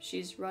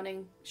 she's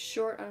running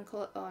short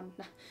on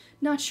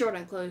not short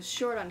on clothes,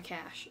 short on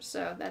cash.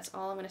 So that's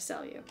all I'm going to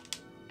sell you.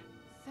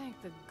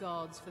 Thank the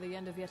gods for the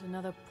end of yet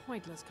another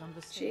pointless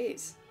conversation.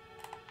 Jeez.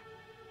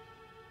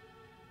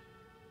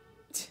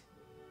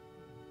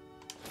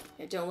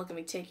 Hey, don't look at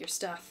me, take your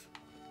stuff.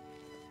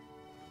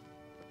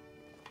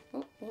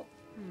 Oh, oh.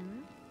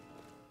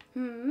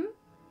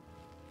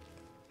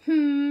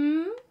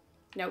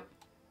 Nope.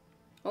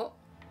 Oh.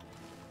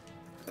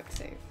 Quick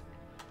save.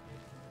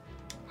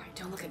 Alright,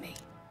 don't look at me.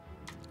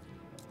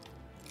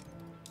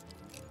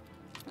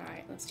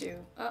 Alright, let's do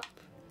up,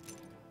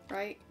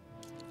 right,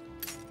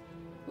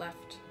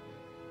 left,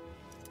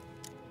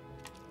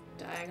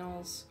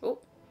 diagonals. Oh!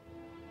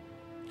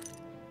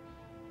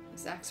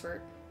 This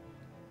expert.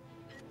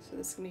 So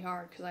this is gonna be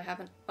hard because I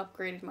haven't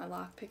upgraded my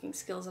lock-picking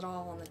skills at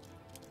all on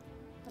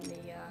the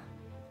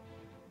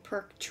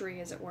perk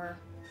tree, as it were.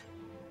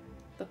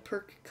 The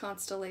perk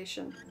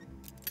constellation.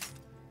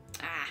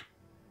 Ah!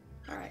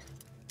 Alright.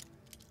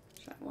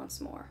 Try it once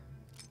more.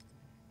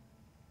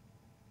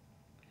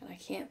 And I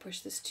can't push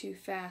this too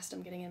fast,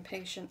 I'm getting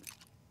impatient.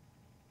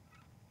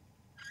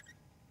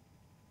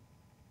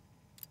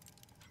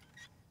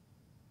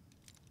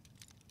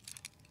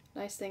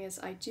 Nice thing is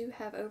I do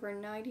have over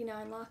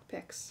 99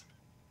 lockpicks.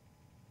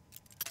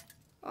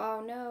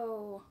 Oh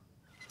no!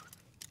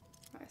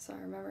 Alright, so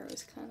I remember it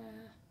was kinda...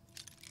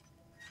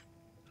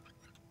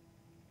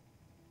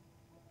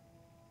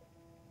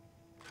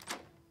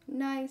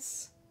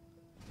 Nice!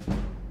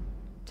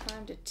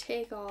 Time to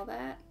take all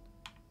that.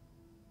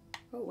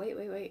 Oh, wait.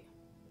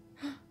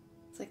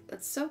 It's like,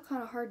 it's so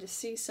kind of hard to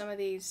see some of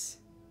these.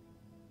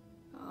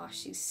 Oh,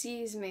 she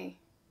sees me.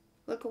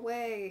 Look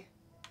away.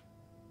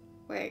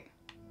 Wait.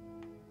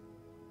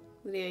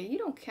 Lydia, you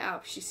don't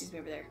count. She sees me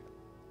over there.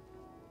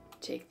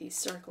 Take these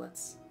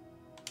circlets.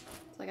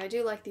 It's like, I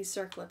do like these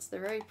circlets.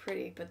 They're very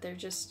pretty, but they're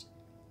just...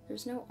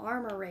 There's no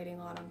armor rating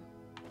on them.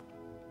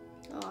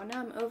 Oh, now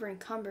I'm over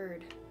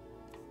encumbered.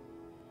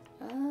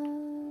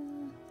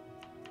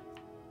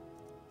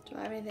 Do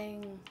I have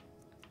anything?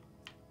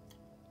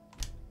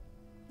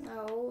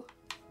 No.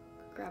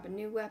 Grab a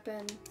new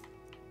weapon.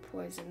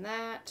 Poison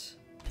that.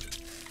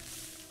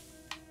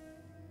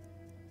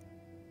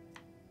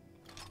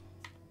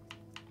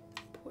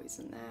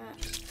 Poison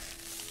that.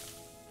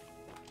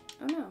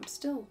 Oh no, I'm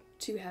still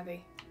too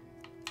heavy.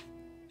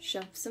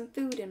 Shove some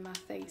food in my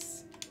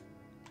face.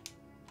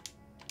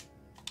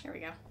 There we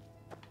go.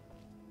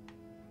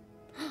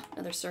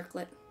 Another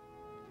circlet.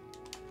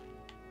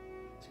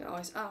 So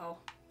always, oh,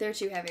 they're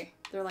too heavy.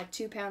 They're like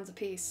 2 pounds a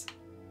piece.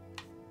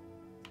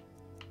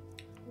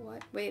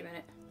 What? Wait a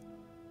minute.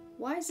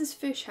 Why is this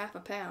fish half a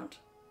pound?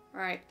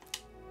 Alright.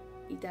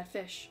 Eat that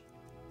fish.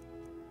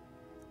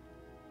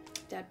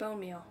 Eat that bone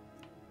meal.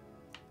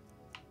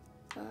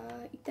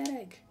 Eat that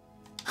egg.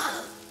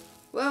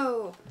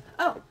 Whoa!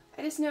 Oh,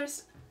 I just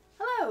noticed.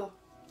 Hello!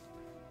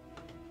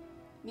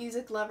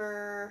 Music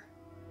lover.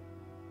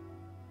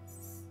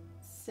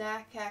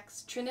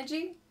 Zacax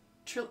Trinity?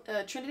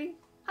 Trinity?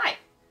 Hi!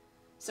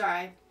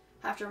 Sorry,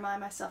 I have to remind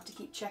myself to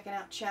keep checking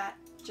out chat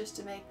just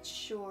to make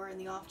sure in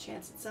the off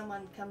chance that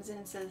someone comes in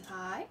and says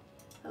hi.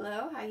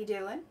 Hello, how you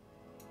doing?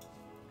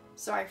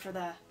 Sorry for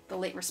the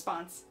late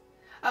response.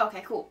 Oh,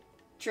 okay, cool.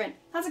 Trin,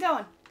 how's it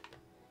going?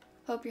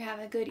 Hope you're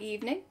having a good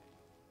evening.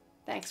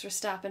 Thanks for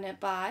stopping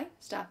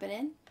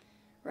in.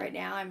 Right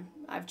now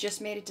I've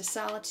just made it to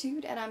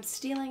Solitude and I'm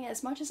stealing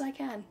as much as I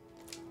can.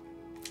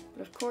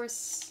 But of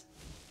course,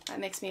 that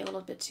makes me a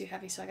little bit too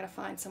heavy, so I gotta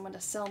find someone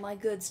to sell my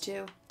goods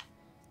to.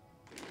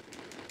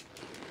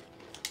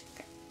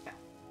 Okay, go.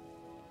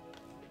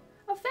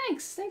 Oh,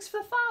 thanks! Thanks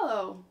for the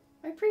follow!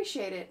 I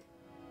appreciate it.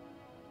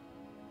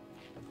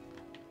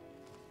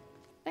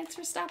 Thanks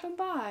for stopping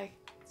by.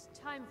 It's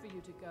time for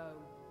you to go.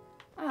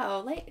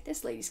 Oh,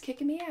 this lady's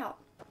kicking me out.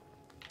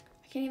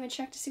 I can't even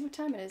check to see what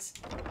time it is.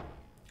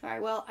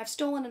 Alright, well, I've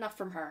stolen enough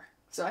from her,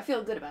 so I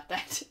feel good about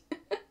that.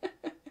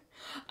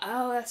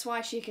 Oh, that's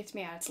why she kicked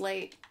me out. It's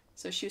late,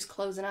 so she was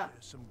closing up.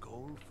 There's some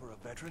gold for a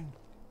veteran.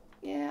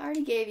 Yeah, I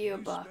already gave you a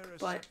buck,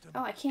 but...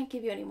 Oh, I can't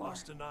give you any more.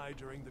 Lost an eye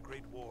during the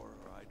Great War,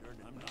 or I'd earned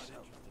it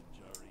myself.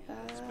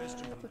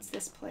 What's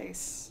this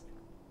place?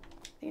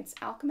 I think it's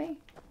alchemy?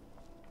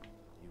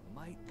 You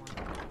might want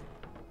to...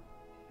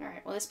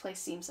 Alright, well this place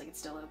seems like it's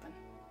still open.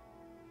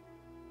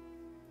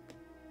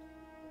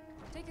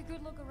 Take a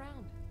good look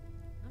around.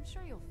 I'm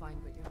sure you'll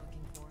find what you're looking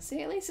for.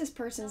 See, at least this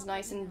person's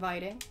nice and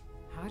inviting.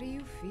 How do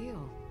you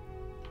feel?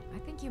 I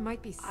think you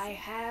might be... I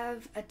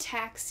have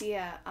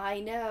ataxia. I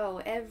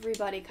know.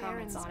 Everybody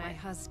comments on it. My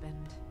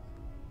husband.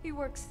 He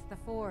works the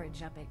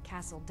forge up at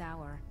Castle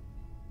Dower.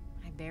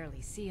 I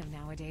barely see him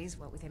nowadays,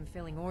 what with him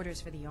filling orders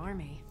for the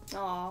army.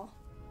 Aw.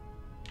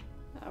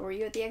 Were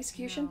you at the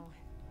execution? No.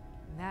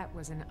 That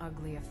was an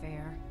ugly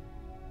affair.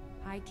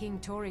 High King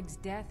Torig's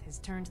death has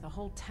turned the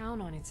whole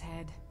town on its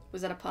head.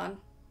 Was that a pun?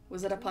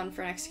 Was it a pun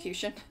for an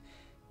execution?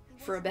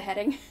 For a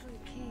beheading?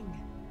 King.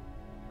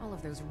 All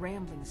of those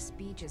rambling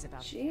speeches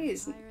about...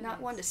 Jeez,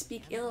 not one to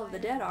speak ill of the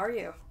dead, are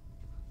you?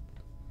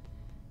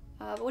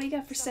 What do you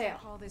got for sale?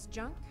 Call this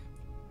junk?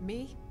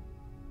 Me?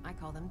 I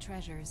call them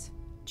treasures.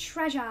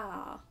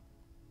 Treasure!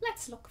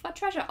 Let's look for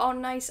treasure. Oh,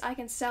 nice. I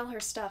can sell her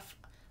stuff.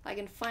 I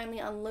can finally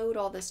unload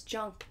all this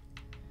junk.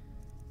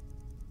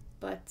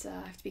 But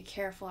I have to be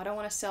careful. I don't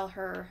want to sell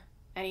her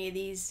any of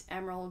these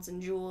emeralds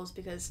and jewels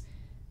because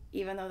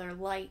even though they're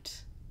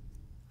light,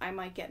 I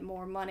might get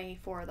more money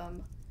for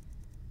them.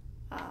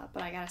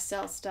 But I gotta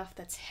sell stuff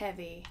that's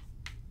heavy.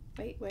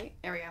 Wait,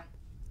 there we go.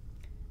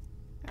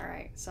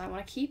 Alright, so I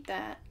want to keep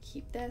that.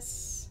 Keep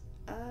this.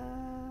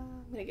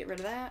 I'm gonna get rid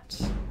of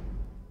that.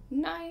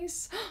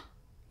 Nice!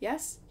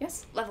 Yes,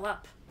 level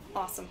up.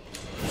 Awesome.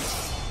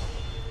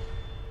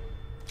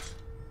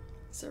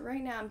 So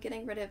right now I'm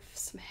getting rid of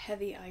some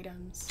heavy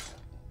items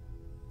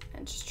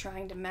and just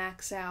trying to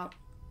max out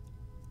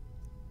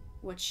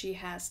what she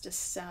has to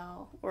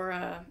sell, or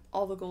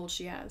all the gold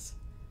she has.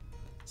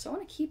 So I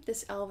want to keep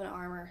this elven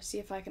armor, see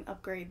if I can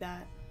upgrade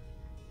that.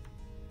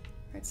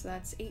 Alright, so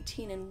that's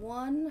 18 and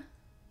 1.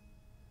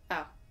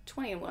 Oh,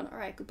 20 and 1.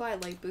 Alright, goodbye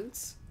light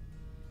boots.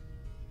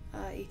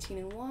 18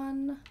 and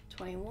 1,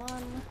 21.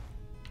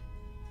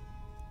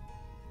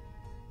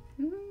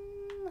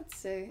 Let's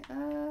see.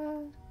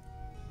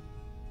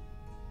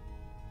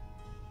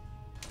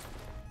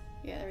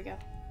 Yeah, there we go.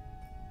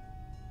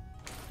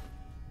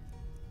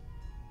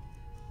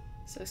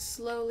 So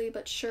slowly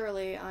but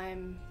surely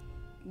I'm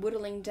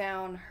whittling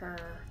down her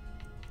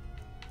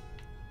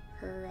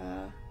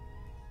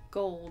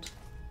gold.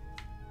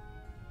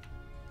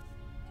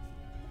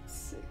 Let's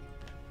see.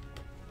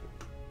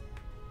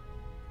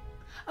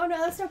 Oh no,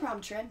 that's no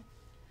problem, Trin.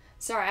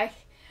 Sorry,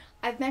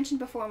 I've mentioned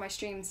before in my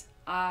streams,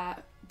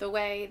 the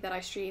way that I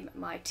stream,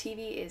 my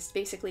TV is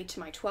basically to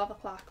my 12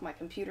 o'clock, my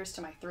computer's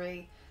to my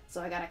 3,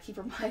 so I gotta keep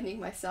reminding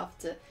myself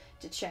to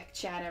check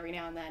chat every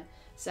now and then.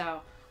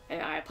 So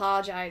I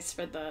apologize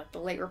for the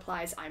late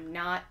replies. I'm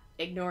not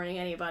ignoring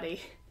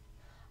anybody.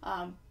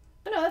 But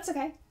no, that's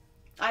okay.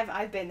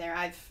 I've been there.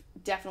 I've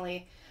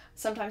definitely,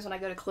 sometimes when I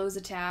go to close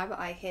a tab,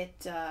 I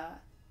hit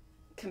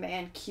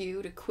Command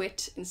Q to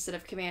quit instead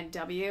of Command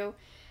W.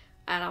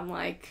 And I'm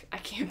like, I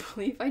can't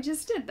believe I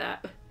just did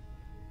that.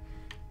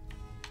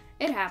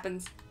 It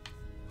happens.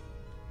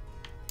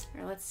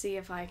 Alright, let's see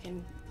if I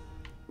can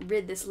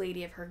rid this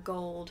lady of her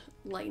gold,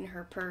 lighten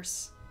her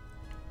purse.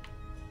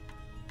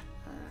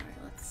 Alright,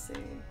 let's see.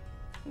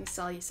 Let me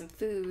sell you some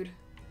food.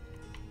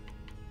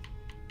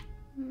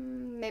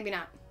 Maybe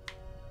not.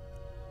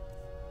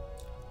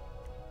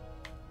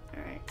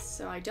 Alright,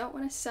 so I don't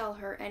want to sell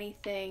her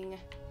anything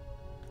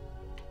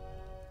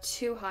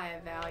too high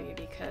a value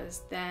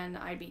because then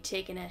I'd be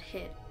taking a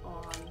hit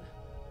on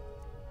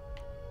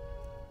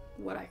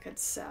what I could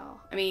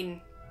sell. I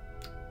mean,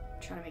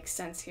 I'm trying to make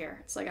sense here.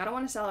 It's like, I don't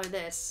want to sell her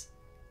this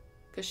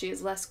because she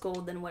has less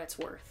gold than what it's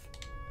worth.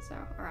 So,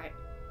 alright.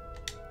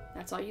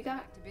 That's all you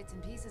got? To bits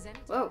and pieces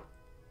anytime. Whoa.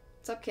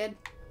 What's up, kid?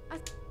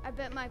 I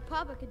bet my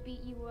papa could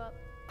beat you up.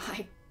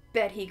 I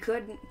bet he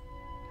couldn't.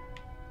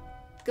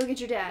 Go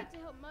get your dad.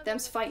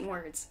 Them's fighting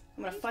words.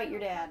 I'm gonna fight your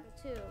dad.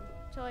 Too,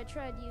 so I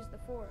tried to use the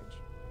forge.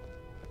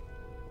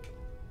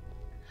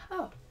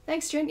 Oh,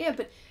 thanks, Trin. Yeah,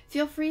 but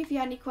feel free if you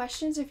had any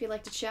questions or if you'd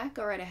like to chat,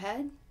 go right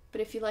ahead.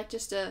 But if you'd like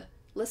just to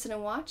listen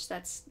and watch,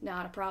 that's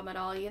not a problem at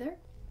all either.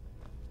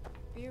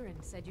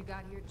 Viren said you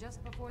got here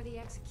just before the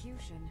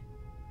execution.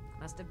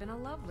 Must have been a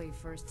lovely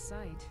first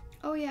sight.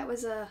 Oh yeah, it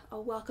was a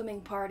welcoming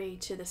party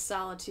to the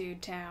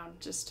Solitude town.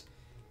 Just,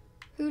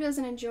 who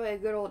doesn't enjoy a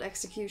good old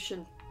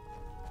execution?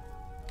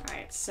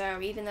 Alright,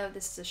 so even though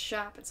this is a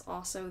shop, it's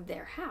also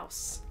their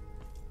house.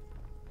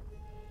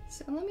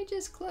 So let me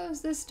just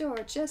close this door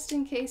just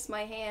in case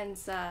my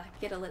hands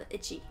get a little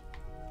itchy.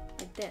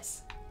 Like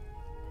this.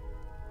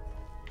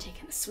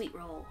 Taking the sweet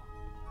roll,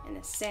 and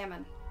the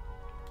salmon,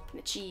 and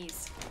the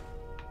cheese.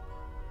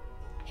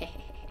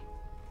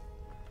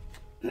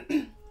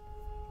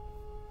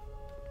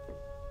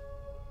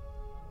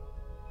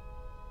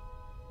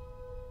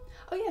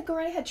 Oh yeah, go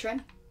right ahead,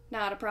 Trin.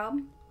 Not a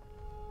problem.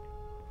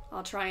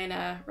 I'll try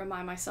and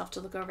remind myself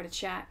to look over to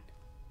chat.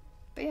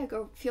 But yeah,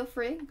 feel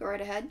free, go right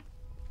ahead.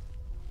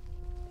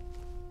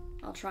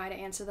 I'll try to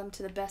answer them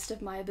to the best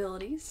of my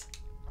abilities.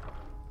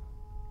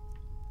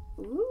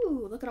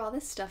 Ooh, look at all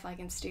this stuff I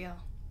can steal.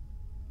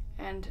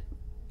 And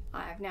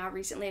I've now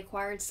recently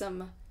acquired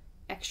some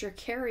extra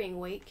carrying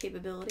weight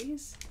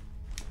capabilities.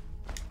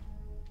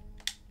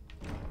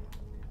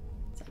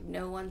 It's like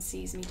no one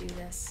sees me do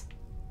this.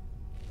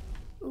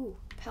 Ooh,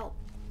 pelt.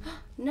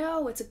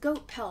 No, it's a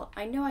goat pelt.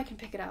 I know I can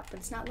pick it up, but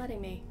it's not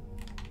letting me.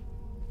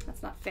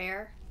 That's not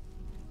fair.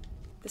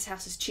 This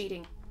house is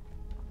cheating.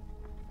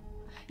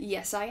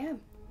 Yes, I am.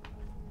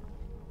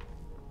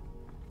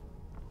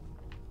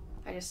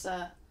 I just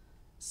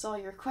saw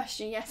your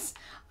question. Yes,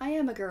 I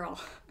am a girl.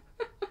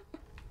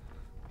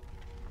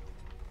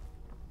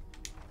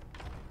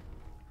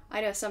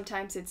 I know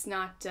sometimes it's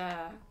not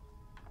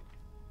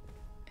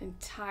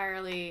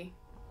entirely,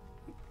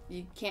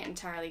 you can't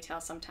entirely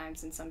tell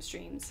sometimes in some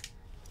streams.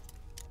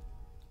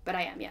 But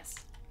I am, yes.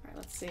 Alright,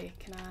 let's see.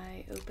 Can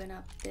I open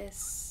up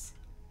this?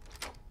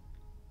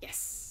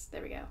 Yes,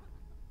 there we go.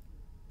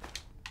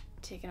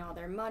 Taking all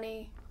their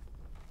money.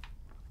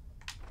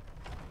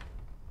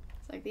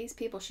 It's like these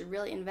people should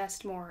really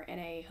invest more in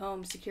a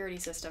home security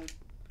system.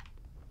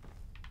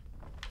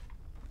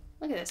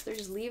 Look at this. They're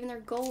just leaving their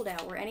gold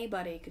out where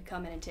anybody could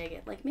come in and take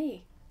it, like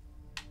me.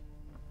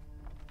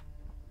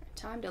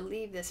 Time to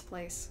leave this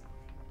place.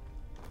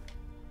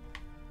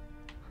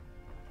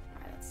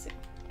 Alright, let's see.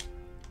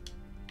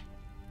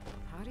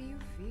 How do you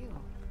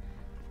feel?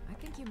 I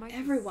think you might.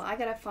 Everyone, I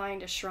gotta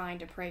find a shrine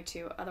to pray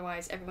to,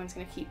 otherwise everyone's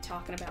gonna keep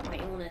talking about my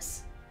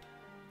illness.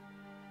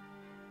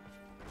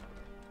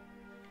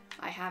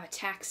 I have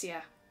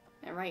ataxia,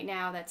 and right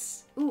now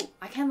that's... Ooh,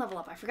 I can level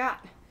up, I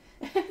forgot.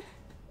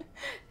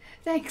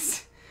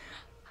 Thanks.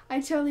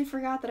 I totally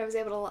forgot that I was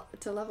able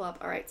to level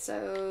up. Alright,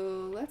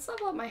 so let's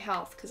level up my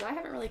health, because I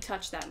haven't really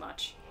touched that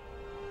much.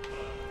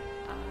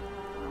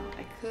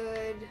 I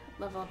could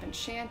level up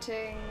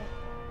enchanting.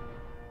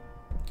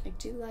 I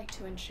do like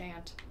to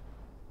enchant.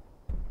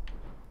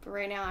 But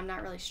right now I'm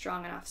not really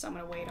strong enough, so I'm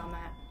going to wait on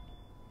that.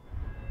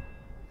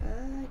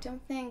 I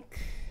don't think...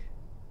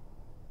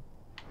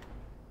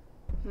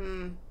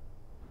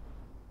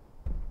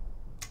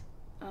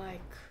 I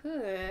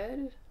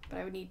could, but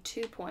I would need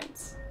 2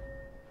 points.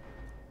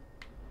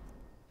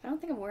 I don't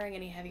think I'm wearing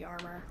any heavy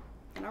armor.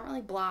 I don't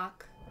really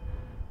block.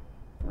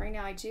 Right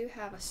now I do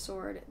have a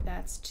sword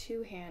that's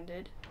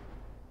two-handed.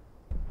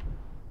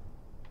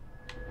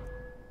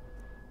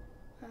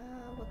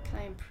 What can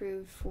I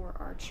improve for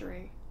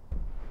archery?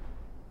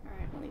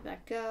 Alright, I'll leave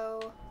that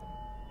go.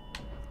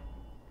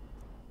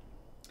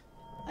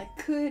 I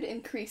could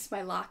increase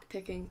my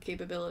lock-picking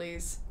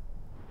capabilities.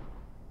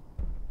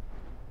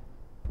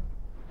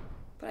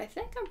 But I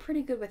think I'm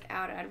pretty good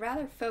without it. I'd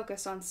rather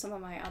focus on some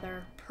of my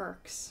other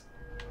perks.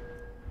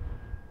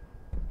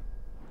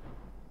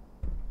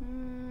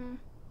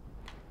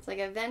 It's like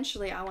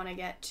eventually I want to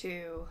get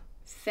to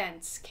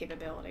fence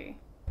capability.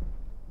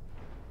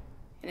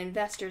 An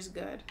investor's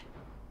good.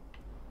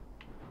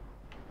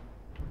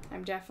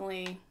 I'm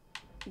definitely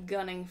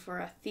gunning for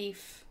a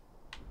thief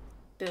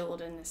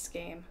build in this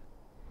game.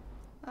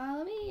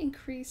 Let me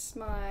increase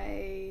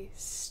my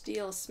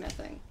steel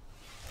smithing.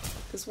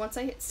 Because once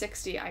I hit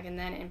 60, I can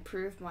then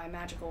improve my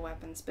magical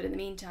weapons. But in the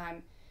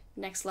meantime,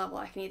 next level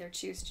I can either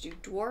choose to do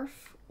dwarf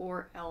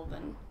or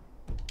elven.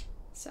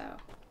 So,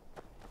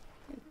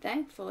 and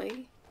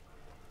thankfully,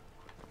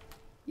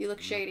 you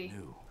look shady.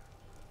 New.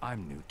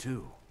 I'm new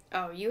too.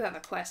 Oh, you have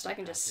a quest. I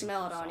can just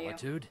smell it on you.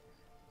 Solitude?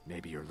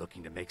 Maybe you're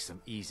looking to make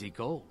some easy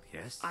gold,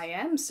 yes? I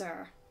am,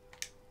 sir.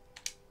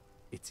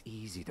 It's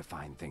easy to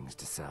find things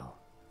to sell.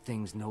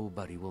 Things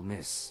nobody will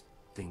miss.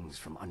 Things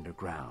from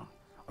underground,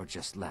 or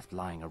just left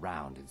lying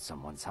around in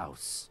someone's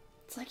house.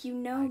 It's like you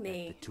know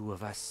me. The two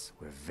of us,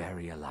 we're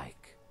very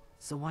alike.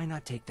 So why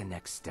not take the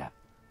next step?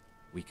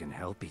 We can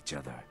help each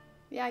other.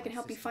 Yeah, I can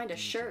help you find a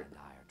shirt.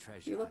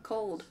 You look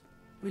cold.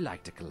 We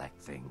like to collect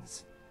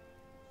things.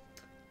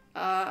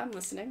 I'm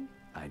listening.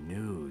 I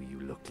knew you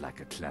looked like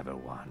a clever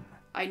one.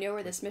 I know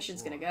where this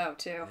mission's gonna go,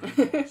 too.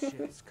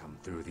 Ships come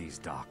through these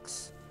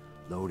docks,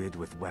 loaded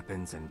with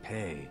weapons and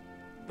pay,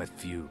 but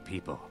few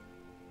people.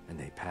 And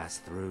they pass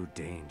through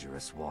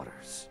dangerous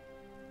waters.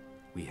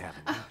 We have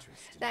an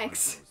interest in one of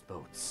those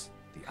boats,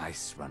 the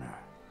Ice Runner.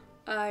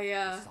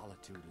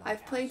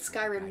 I've played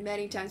Skyrim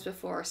many times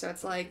before, so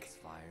it's like,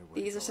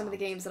 these are some of the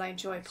games that I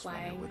enjoy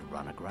playing,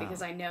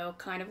 because I know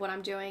kind of what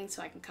I'm doing,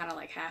 so I can kind of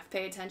like half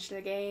pay attention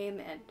to the game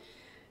and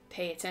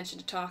pay attention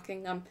to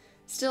talking. I'm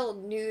still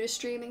new to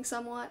streaming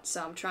somewhat,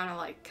 so I'm trying to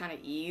like kind of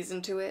ease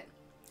into it.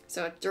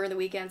 So during the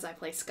weekends I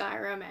play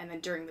Skyrim, and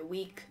then during the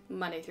week,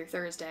 Monday through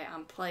Thursday,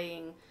 I'm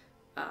playing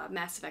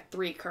Mass Effect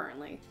 3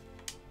 currently.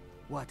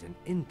 What an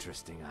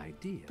interesting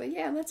idea. But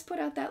yeah, let's put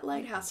out that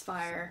lighthouse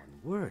fire.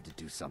 If someone were to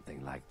do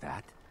something like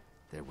that,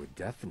 there would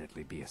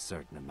definitely be a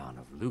certain amount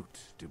of loot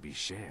to be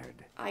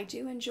shared. I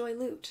do enjoy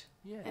loot.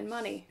 Yes. And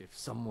money. If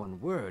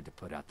someone were to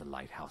put out the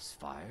lighthouse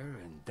fire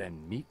and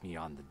then meet me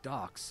on the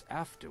docks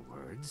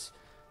afterwards,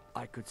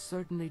 I could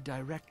certainly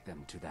direct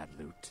them to that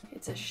loot.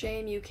 It's a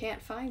shame you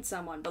can't find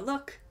someone, but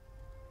look,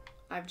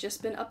 I've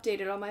just been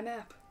updated on my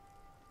map.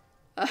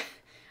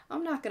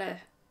 I'm not gonna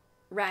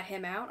rat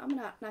him out. I'm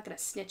not gonna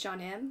snitch on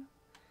him,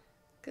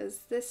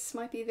 because this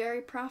might be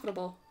very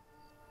profitable.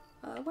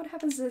 What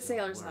happens to the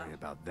sailors, though? Don't worry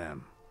about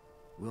them.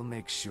 We'll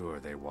make sure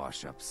they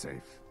wash up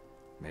safe.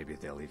 Maybe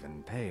they'll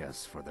even pay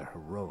us for their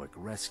heroic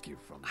rescue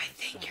from... I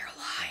think you're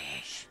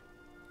lying.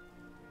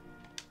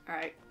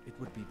 Alright. It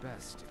would be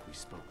best if we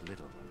spoke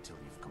little until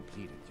you've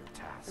completed your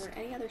task. Are there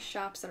any other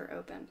shops that are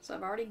open? So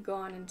I've already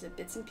gone into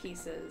bits and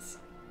pieces.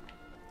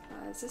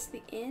 Is this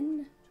the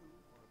inn?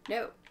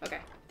 No. Okay.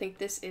 I think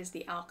this is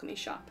the alchemy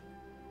shop.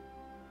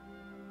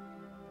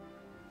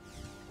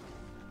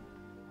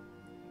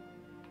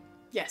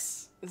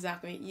 Yes,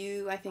 exactly.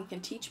 You, I think,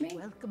 can teach me?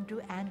 Welcome to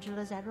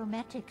Angela's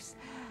Aromatics.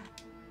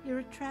 You're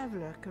a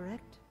traveler,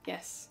 correct?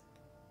 Yes.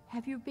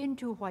 Have you been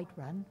to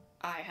Whiterun?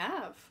 I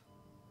have.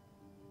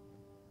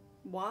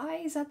 Why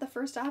is that the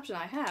first option?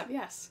 I have,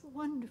 yes.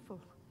 Wonderful.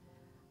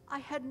 I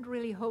hadn't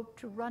really hoped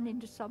to run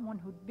into someone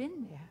who'd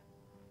been there.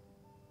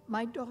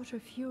 My daughter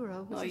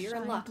Fura was you're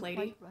in assigned luck, to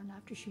lady. Whiterun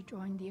after she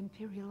joined the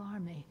Imperial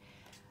Army.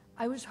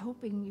 I was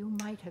hoping you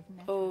might have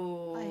met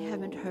her. I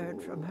haven't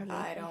heard from her lately.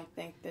 I don't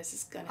think this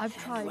is gonna I've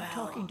end tried well.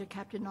 talking to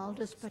Captain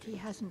Aldous, but he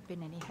hasn't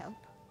been any help.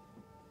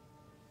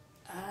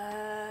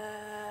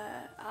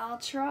 I'll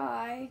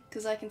try,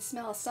 because I can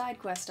smell a side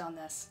quest on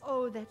this.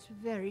 Oh, that's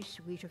very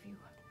sweet of you.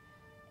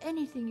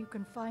 Anything you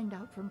can find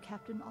out from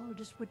Captain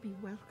Aldous would be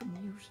welcome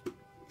news.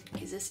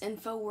 Is this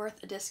info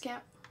worth a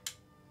discount?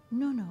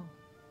 No.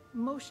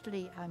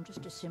 Mostly, I'm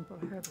just a simple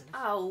herbalist.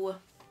 Oh.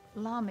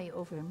 Lami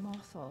over in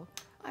Morthal.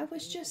 I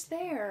was just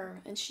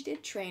there, and she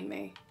did train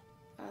me.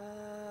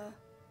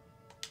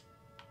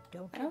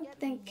 Don't I don't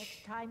think...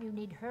 Next time you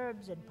need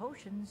herbs and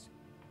potions.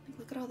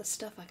 Look at all the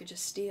stuff I could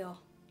just steal.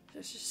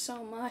 There's just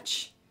so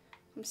much.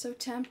 I'm so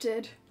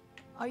tempted.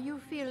 Are you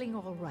feeling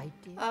all right,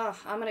 dear? Oh,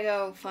 I'm gonna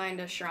go find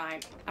a shrine.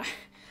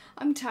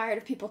 I'm tired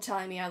of people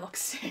telling me I look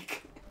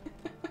sick.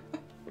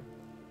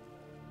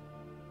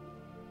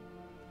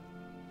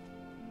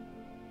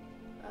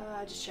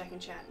 Just checking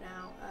chat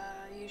now.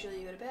 Usually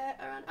you go to bed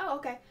around... Oh,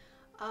 okay.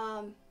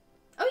 Oh,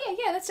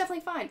 yeah, that's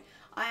definitely fine.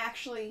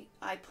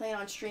 I plan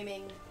on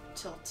streaming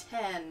till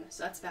 10,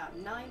 so that's about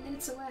 9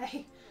 minutes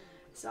away.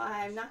 So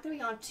I'm not going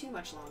to be on too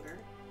much longer.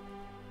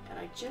 And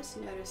I just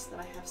noticed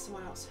that I have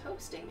someone else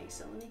hosting me,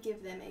 so let me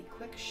give them a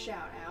quick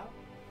shout out.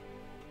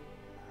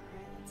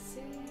 Alright, let's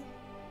see.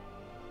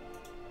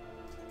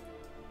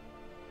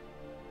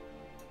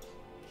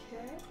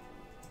 Okay.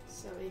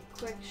 So a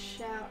quick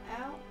shout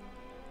out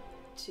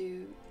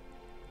to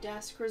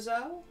Das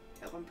Crezeau.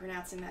 Hope I'm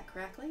pronouncing that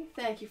correctly.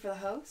 Thank you for the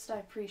host. I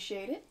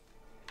appreciate it.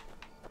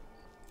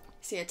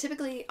 So yeah,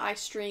 typically I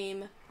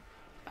stream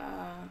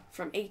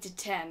from 8 to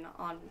 10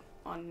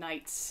 on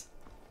nights.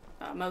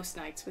 Most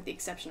nights, with the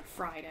exception of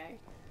Friday.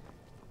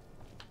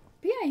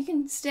 But yeah, you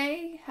can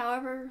stay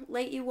however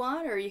late you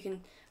want, or you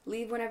can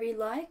leave whenever you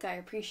like. I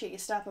appreciate you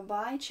stopping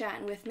by,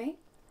 chatting with me.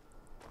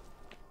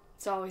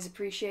 It's always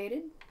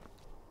appreciated.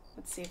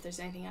 Let's see if there's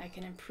anything I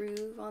can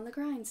improve on the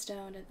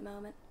grindstone at the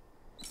moment.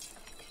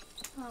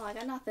 Oh, I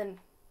got nothing.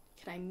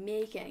 Can I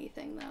make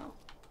anything, though?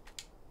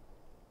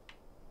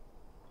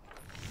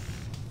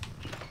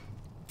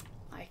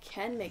 I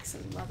can make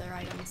some leather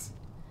items.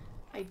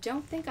 I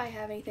don't think I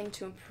have anything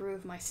to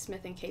improve my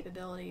smithing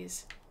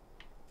capabilities.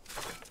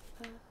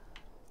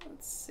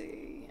 Let's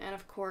see. And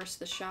of course,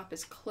 the shop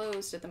is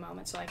closed at the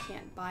moment, so I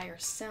can't buy or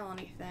sell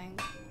anything.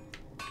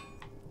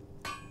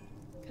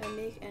 Can I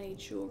make any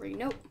jewelry?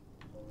 Nope.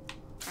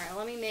 Alright,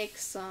 let me make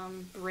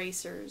some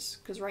bracers,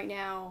 because right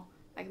now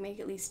I can make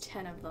at least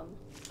 10 of them.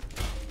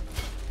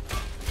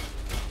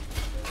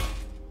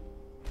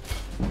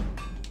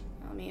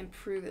 Let me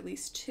improve at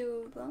least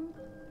 2 of them.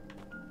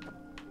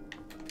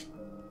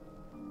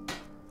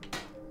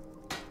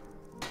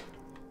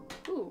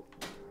 Ooh.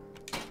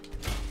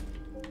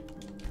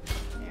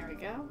 There we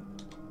go.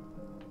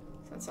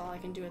 So that's all I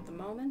can do at the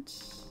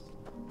moment.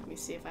 Let me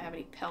see if I have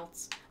any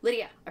pelts.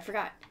 Lydia, I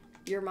forgot.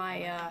 You're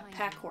my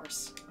pack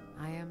horse.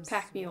 I am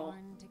pack mule.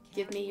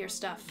 Give me your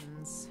stuff.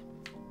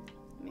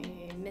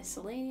 Me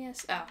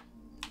miscellaneous. Oh.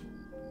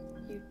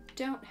 You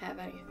don't have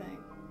anything.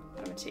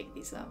 I'm gonna take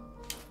these though.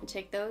 And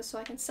take those so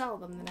I can sell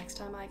them the next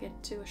time I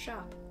get to a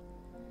shop.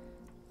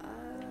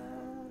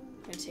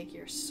 I'm gonna take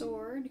your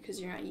sword because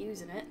you're not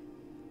using it.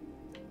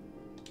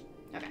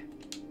 Okay.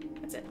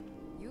 That's it.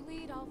 You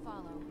lead, I'll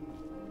follow.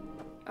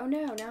 Oh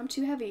no, now I'm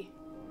too heavy.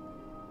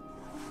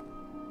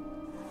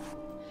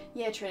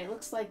 Yeah, Trey, it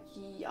looks like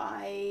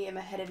I am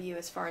ahead of you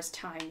as far as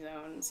time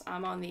zones.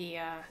 I'm on the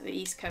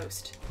East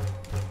Coast.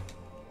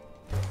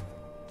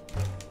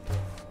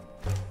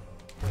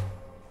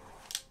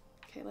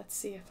 Okay, let's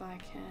see if I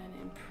can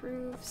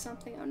improve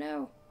something. Oh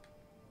no,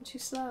 I'm too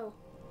slow.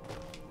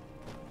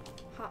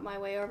 Hop my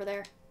way over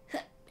there.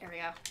 There we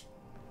go.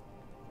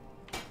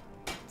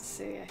 Let's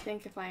see, I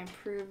think if I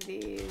improve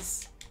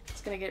these, it's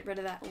gonna get rid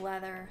of that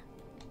leather.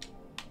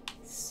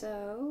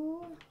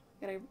 So...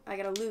 I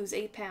gotta lose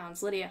 8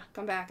 pounds. Lydia,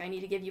 come back. I need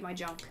to give you my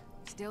junk.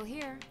 Still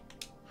here.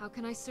 How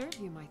can I serve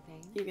you, my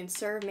thing? You can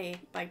serve me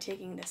by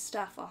taking this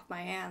stuff off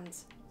my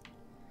hands.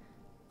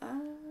 What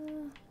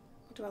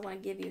do I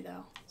want to give you,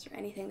 though? Is there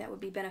anything that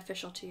would be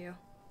beneficial to you?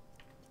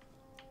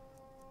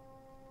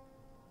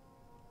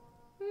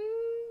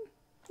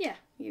 Yeah,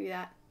 give you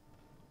that.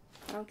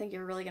 I don't think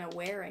you're really gonna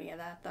wear any of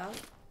that, though.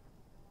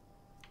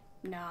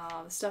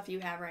 No, the stuff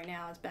you have right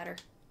now is better.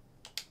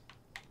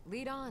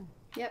 Lead on.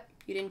 Yep,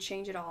 you didn't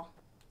change at all.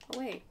 Oh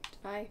wait,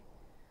 did I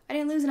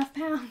didn't lose enough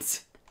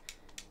pounds.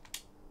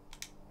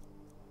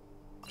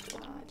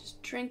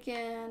 Just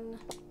drinking.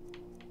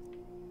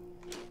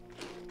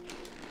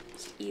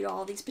 Just eat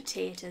all these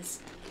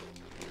potatoes.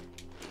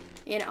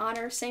 In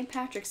honor of St.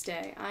 Patrick's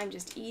Day, I'm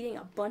just eating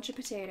a bunch of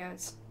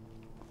potatoes.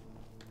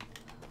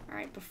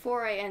 Alright,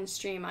 before I end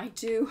stream, I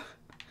do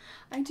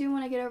want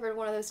to get over to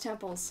one of those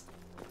temples.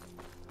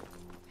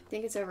 I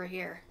think it's over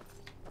here.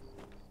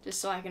 Just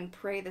so I can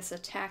pray this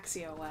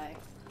ataxia away.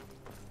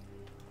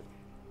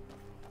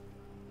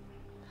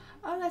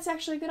 Oh, that's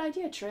actually a good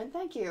idea, Trent.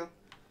 Thank you.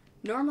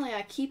 Normally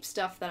I keep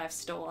stuff that I've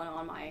stolen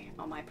on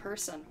my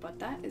person, but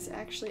that is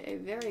actually a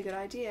very good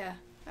idea.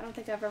 I don't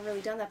think I've ever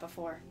really done that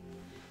before.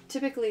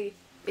 typically,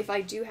 if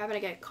I do happen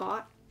to get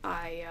caught,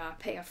 I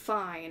pay a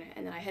fine,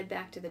 and then I head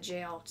back to the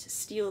jail to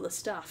steal the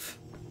stuff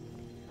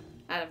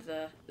out of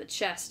the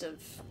chest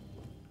of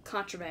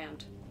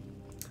contraband.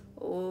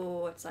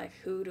 Oh, it's like,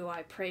 who do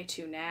I pray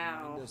to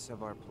now? Remind us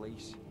of our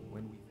place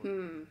when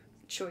we...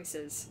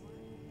 Choices.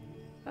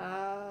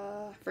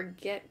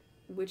 Forget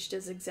which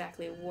does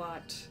exactly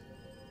what.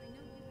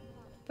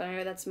 But I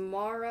know that's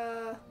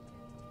Mara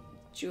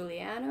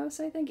Julianos,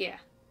 I think? Yeah.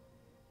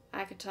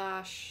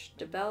 Akatosh,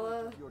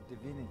 Debella. Your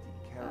divinity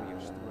carry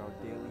us through our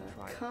daily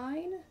trial.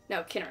 Kine?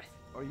 No, Kinnereth.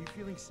 Are you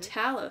feeling sick?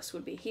 Talos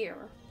would be here.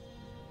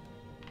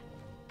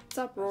 What's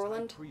up,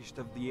 Roland? Priest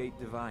of the 8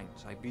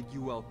 divines, I bid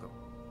you welcome.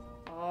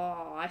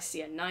 Oh, I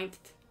see a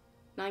ninth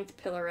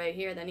pillar right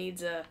here that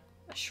needs a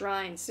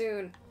shrine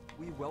soon.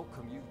 We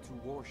welcome you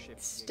to worship.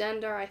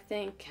 Stendar, I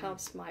think,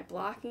 helps my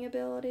blocking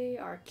ability.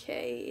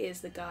 Arche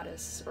is the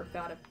goddess or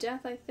god of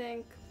death, I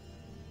think.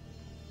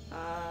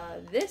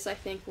 This, I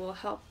think, will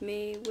help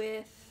me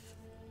with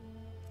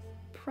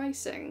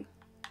pricing.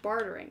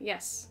 Bartering,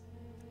 yes.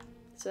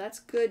 So that's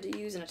good to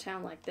use in a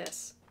town like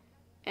this.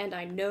 And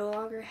I no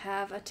longer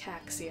have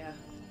ataxia.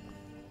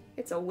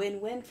 It's a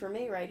win-win for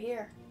me right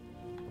here.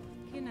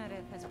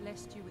 Kinnereth has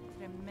blessed you with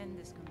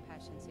tremendous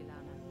compassion,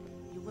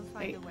 Silana. You will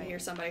find a way. I hear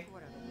somebody.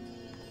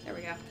 There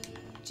we go.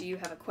 Do you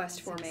have a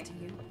quest for me?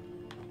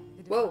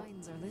 The Whoa.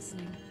 divines are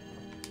listening.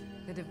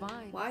 The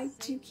divines. Why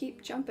do you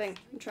keep jumping?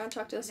 I'm trying to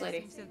talk to this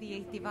lady. Blessings of the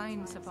 8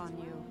 divines upon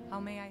you. How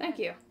may I Thank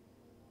help?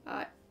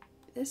 you.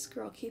 This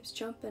girl keeps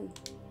jumping.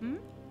 Hmm?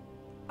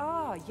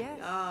 Ah, yes.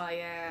 Ah,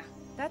 yeah.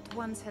 That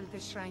once held the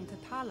shrine to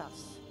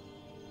Talos.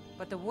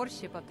 But the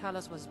worship of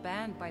Talos was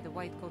banned by the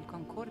White Gold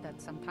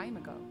Concordat some time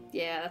ago.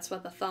 Yeah, that's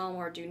what the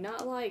Thalmor do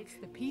not like.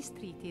 The peace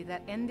treaty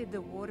that ended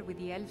the war with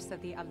the elves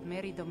of the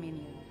Aldmeri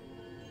Dominion.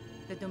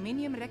 The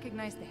Dominion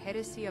recognized the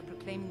heresy of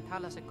proclaiming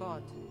Talos a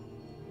god.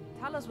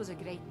 Talos was a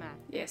great man.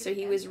 Yeah, so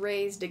he was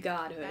raised to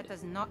godhood. That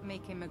does not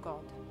make him a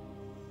god.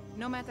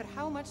 No matter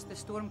how much the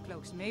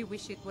Stormcloaks may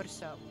wish it were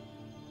so.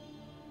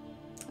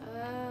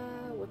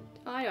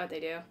 I know what they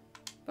do.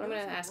 But I'm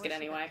gonna ask it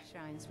anyway.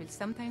 Shrines will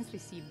sometimes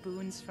receive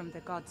boons from the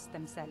gods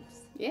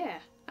themselves. Yeah,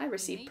 I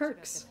receive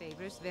perks. The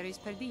favors varies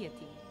per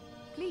deity.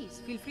 Please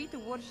feel free to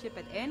worship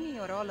at any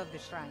or all of the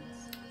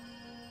shrines.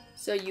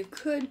 So you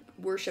could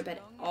worship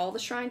at all the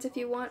shrines if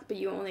you want, but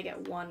you only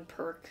get one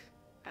perk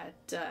at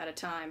a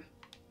time.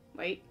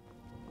 Wait.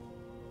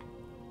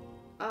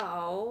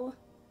 Oh.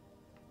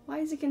 Why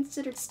is it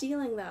considered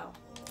stealing though?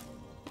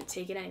 I'll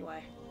take it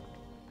anyway.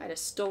 I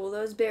just stole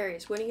those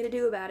berries. What are you gonna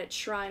do about it,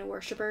 shrine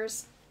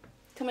worshippers?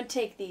 Come and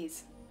take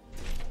these.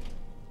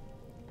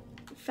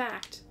 In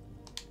fact,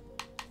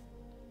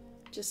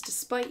 just to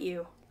spite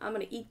you, I'm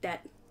gonna eat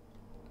that.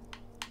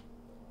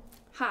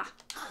 Ha!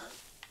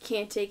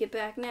 Can't take it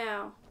back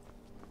now.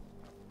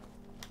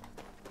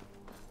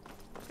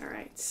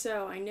 Alright,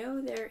 so I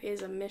know there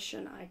is a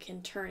mission I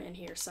can turn in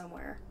here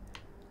somewhere.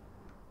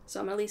 So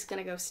I'm at least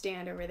gonna go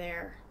stand over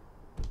there,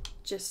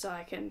 just so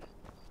I can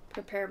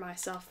prepare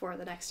myself for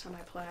the next time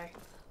I play.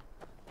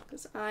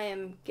 Because I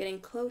am getting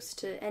close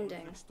to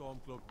ending.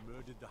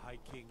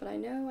 But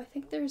I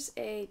think there's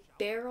a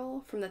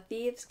barrel from the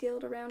Thieves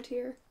Guild around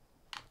here.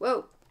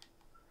 Whoa!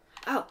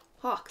 Oh,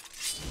 hawk.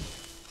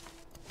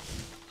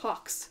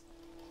 Hawks.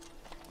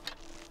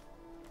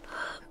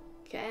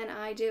 Can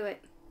I do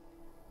it?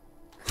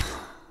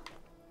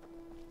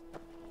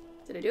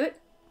 Did I do it?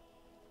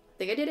 I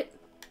think I did it.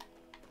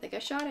 I think I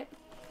shot it.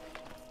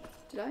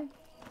 Did I?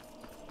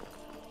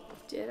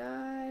 Did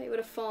I? It would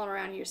have fallen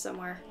around here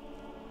somewhere.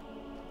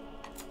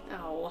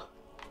 Oh.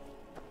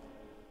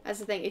 That's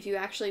the thing, if you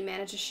actually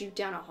manage to shoot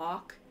down a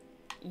hawk,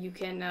 you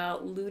can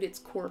loot its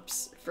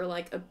corpse for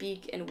like a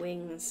beak and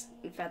wings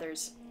and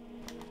feathers.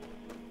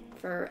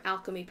 For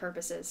alchemy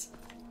purposes.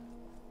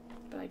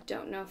 But I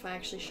don't know if I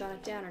actually shot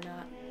it down or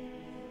not.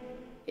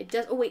 It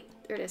does. Oh wait,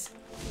 there it is.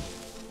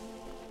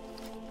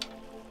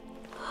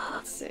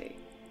 Let's see.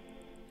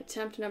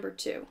 Attempt number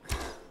 2.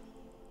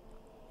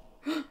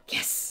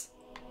 Yes!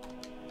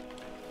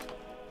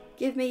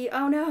 Give me.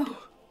 Oh no!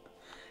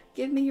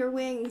 Give me your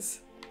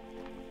wings.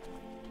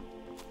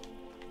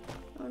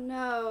 Oh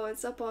no,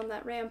 it's up on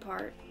that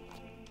rampart.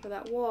 Or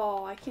that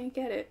wall. I can't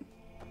get it.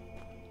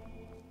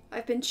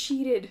 I've been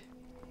cheated.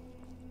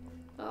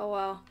 Oh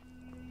well.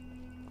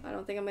 I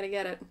don't think I'm gonna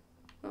get it.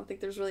 I don't think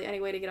there's really any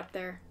way to get up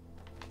there.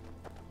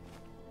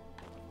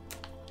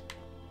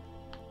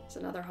 There's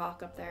another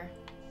hawk up there.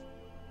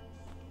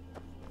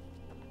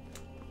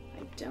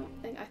 I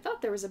don't think... I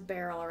thought there was a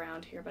barrel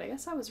around here, but I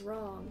guess I was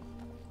wrong.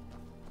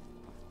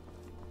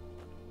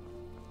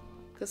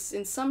 Because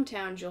in some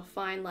towns you'll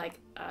find like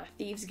a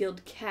Thieves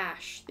Guild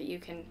cache that you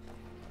can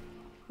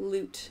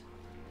loot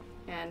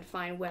and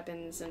find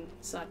weapons and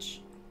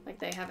such. Like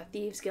they have a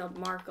Thieves Guild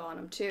mark on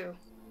them too.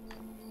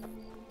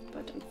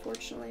 But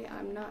unfortunately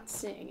I'm not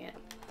seeing it.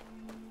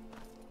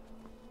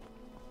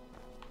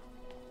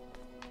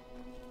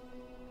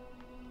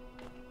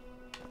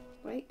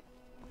 Wait.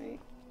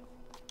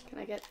 Can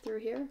I get through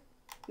here?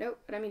 Nope,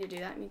 I don't mean to do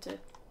that. I mean to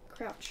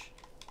crouch.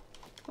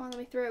 Come on, let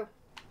me through.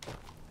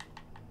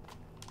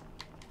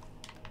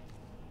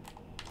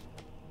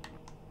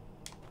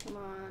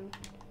 Come on.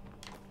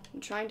 I'm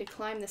trying to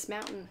climb this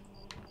mountain.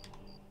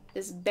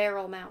 This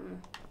barrel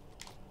mountain.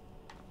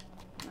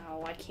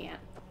 No, I can't.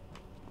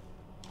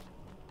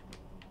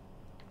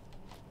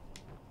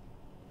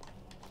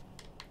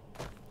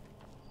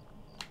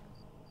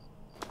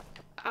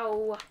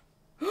 Ow.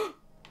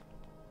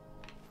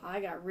 I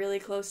got really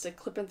close to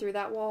clipping through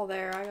that wall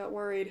there. I got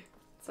worried.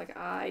 It's like,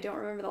 I don't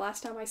remember the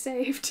last time I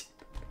saved.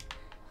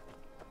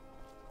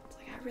 It's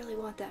like, I really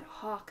want that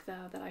hawk,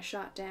 though, that I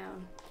shot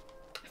down.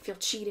 I feel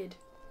cheated.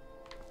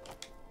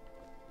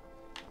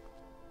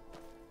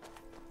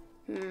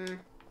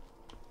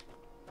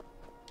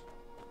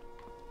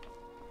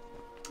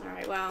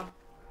 Alright, well.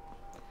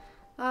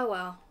 Oh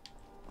well.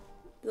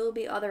 There'll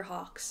be other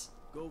hawks.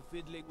 Go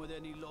fiddling with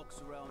any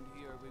locks around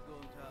here. We're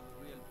going to have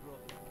a real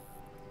problem.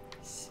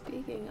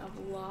 Speaking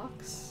of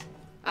locks...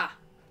 Ah!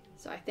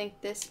 So I think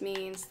this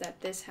means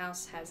that this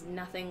house has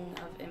nothing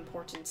of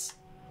importance.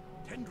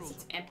 Tendrils.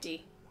 It's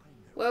empty.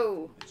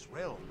 Whoa! This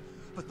realm,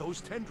 but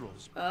those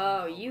tendrils.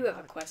 Oh, you have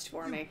a quest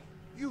for me.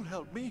 You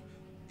help me.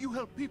 You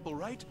help people,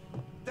 right?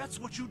 That's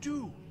what you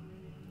do.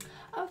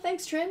 Oh,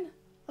 thanks, Trin.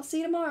 I'll see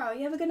you tomorrow.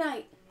 You have a good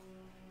night.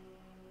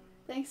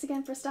 Thanks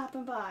again for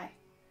stopping by.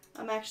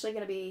 I'm actually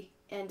going to be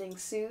ending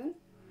soon.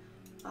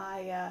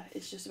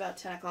 It's just about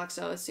 10 o'clock,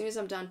 so as soon as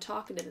I'm done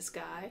talking to this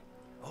guy,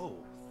 I'm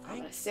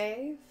going to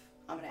save,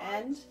 I'm going to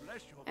end,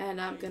 and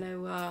I'm going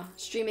to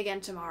stream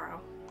again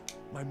tomorrow.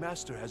 My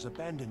master has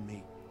abandoned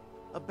me.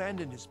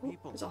 Abandoned his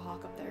people. There's a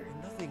hawk up there.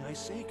 And nothing I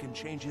say can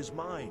change his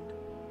mind.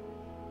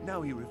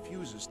 Now he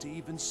refuses to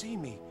even see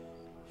me.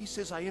 He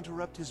says I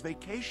interrupt his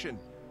vacation.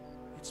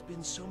 It's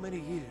been so many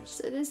years.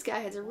 So this guy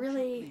has a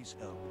really Please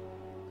help.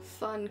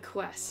 fun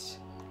quest.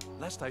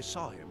 Last I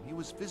saw him, he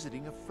was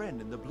visiting a friend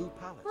in the Blue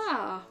Palace.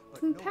 Ah,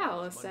 Blue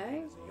Palace,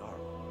 eh?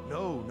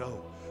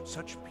 No,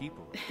 such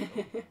people.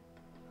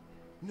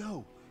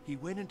 No, he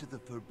went into the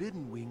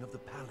forbidden wing of the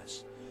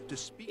palace to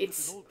speak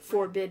with an old friend.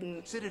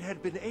 Forbidden. Said it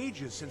had been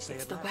ages since they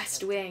had the last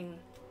West met. Wing.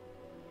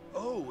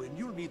 Oh, and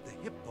you'll need the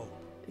hip bolt.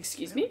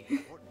 Excuse me?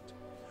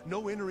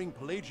 No entering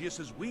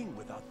Pelagius's wing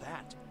without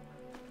that.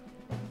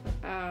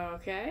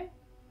 Okay.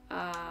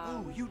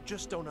 Oh, you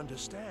just don't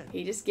understand.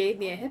 He just gave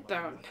me a hip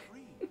bone.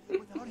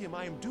 Without him,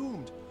 I am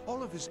doomed.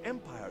 All of his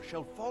empire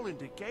shall fall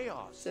into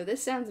chaos. So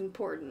this sounds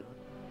important.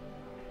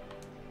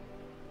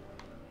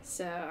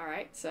 So,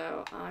 alright,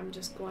 so I'm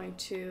just going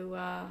to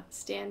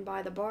stand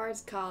by the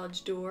Bard's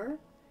College door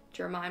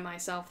to remind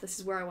myself this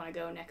is where I want to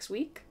go next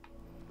week.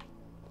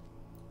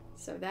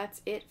 So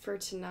that's it for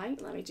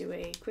tonight. Let me do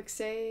a quick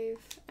save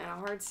and a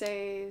hard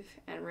save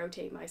and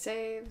rotate my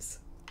saves.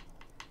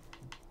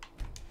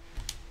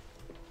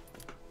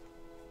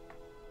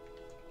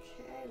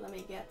 Okay, let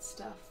me get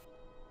stuff.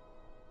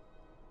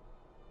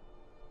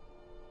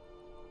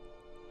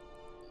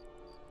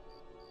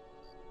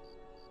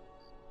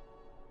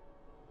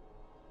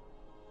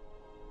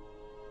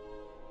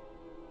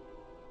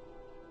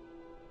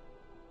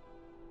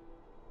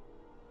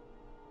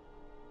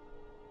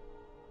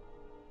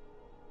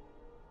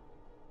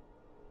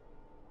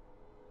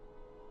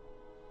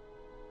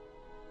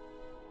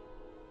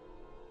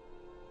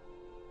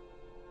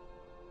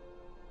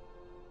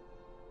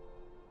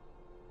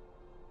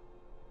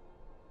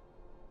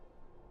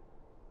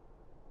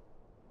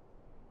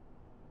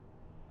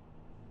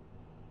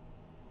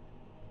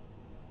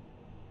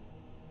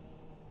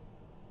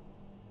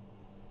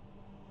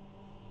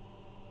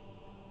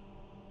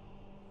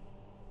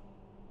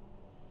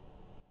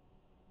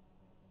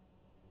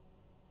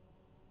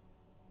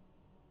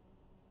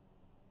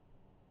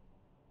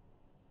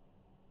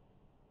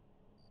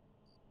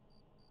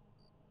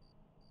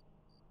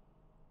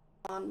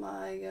 On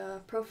my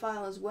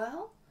profile as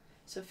well,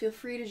 so feel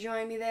free to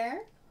join me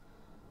there.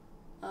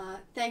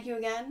 Thank you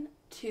again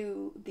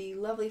to the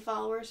lovely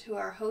followers who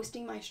are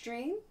hosting my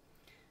stream.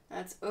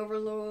 That's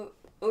Overload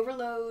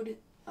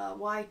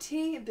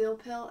YT, Bill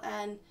Pill,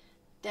 and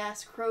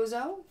Das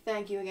Crozo.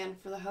 Thank you again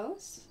for the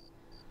hosts.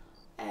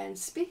 And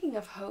speaking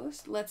of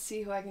hosts, let's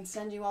see who I can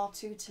send you all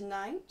to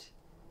tonight.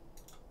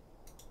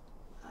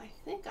 I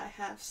think I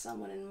have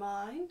someone in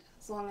mind,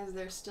 as long as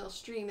they're still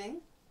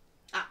streaming.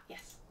 Ah,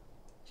 yes.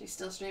 She's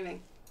still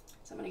streaming.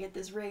 So I'm going to get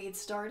this raid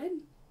started.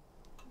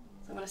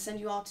 So I'm going to send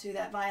you all to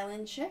that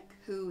violin chick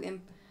who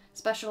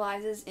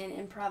specializes in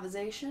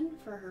improvisation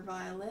for her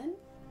violin.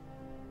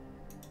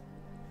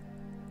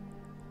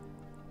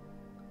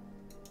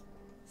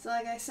 So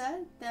like I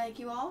said, thank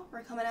you all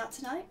for coming out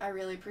tonight. I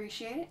really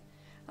appreciate it.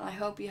 And I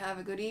hope you have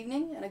a good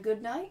evening and a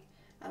good night.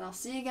 And I'll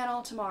see you again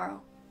all tomorrow.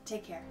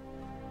 Take care.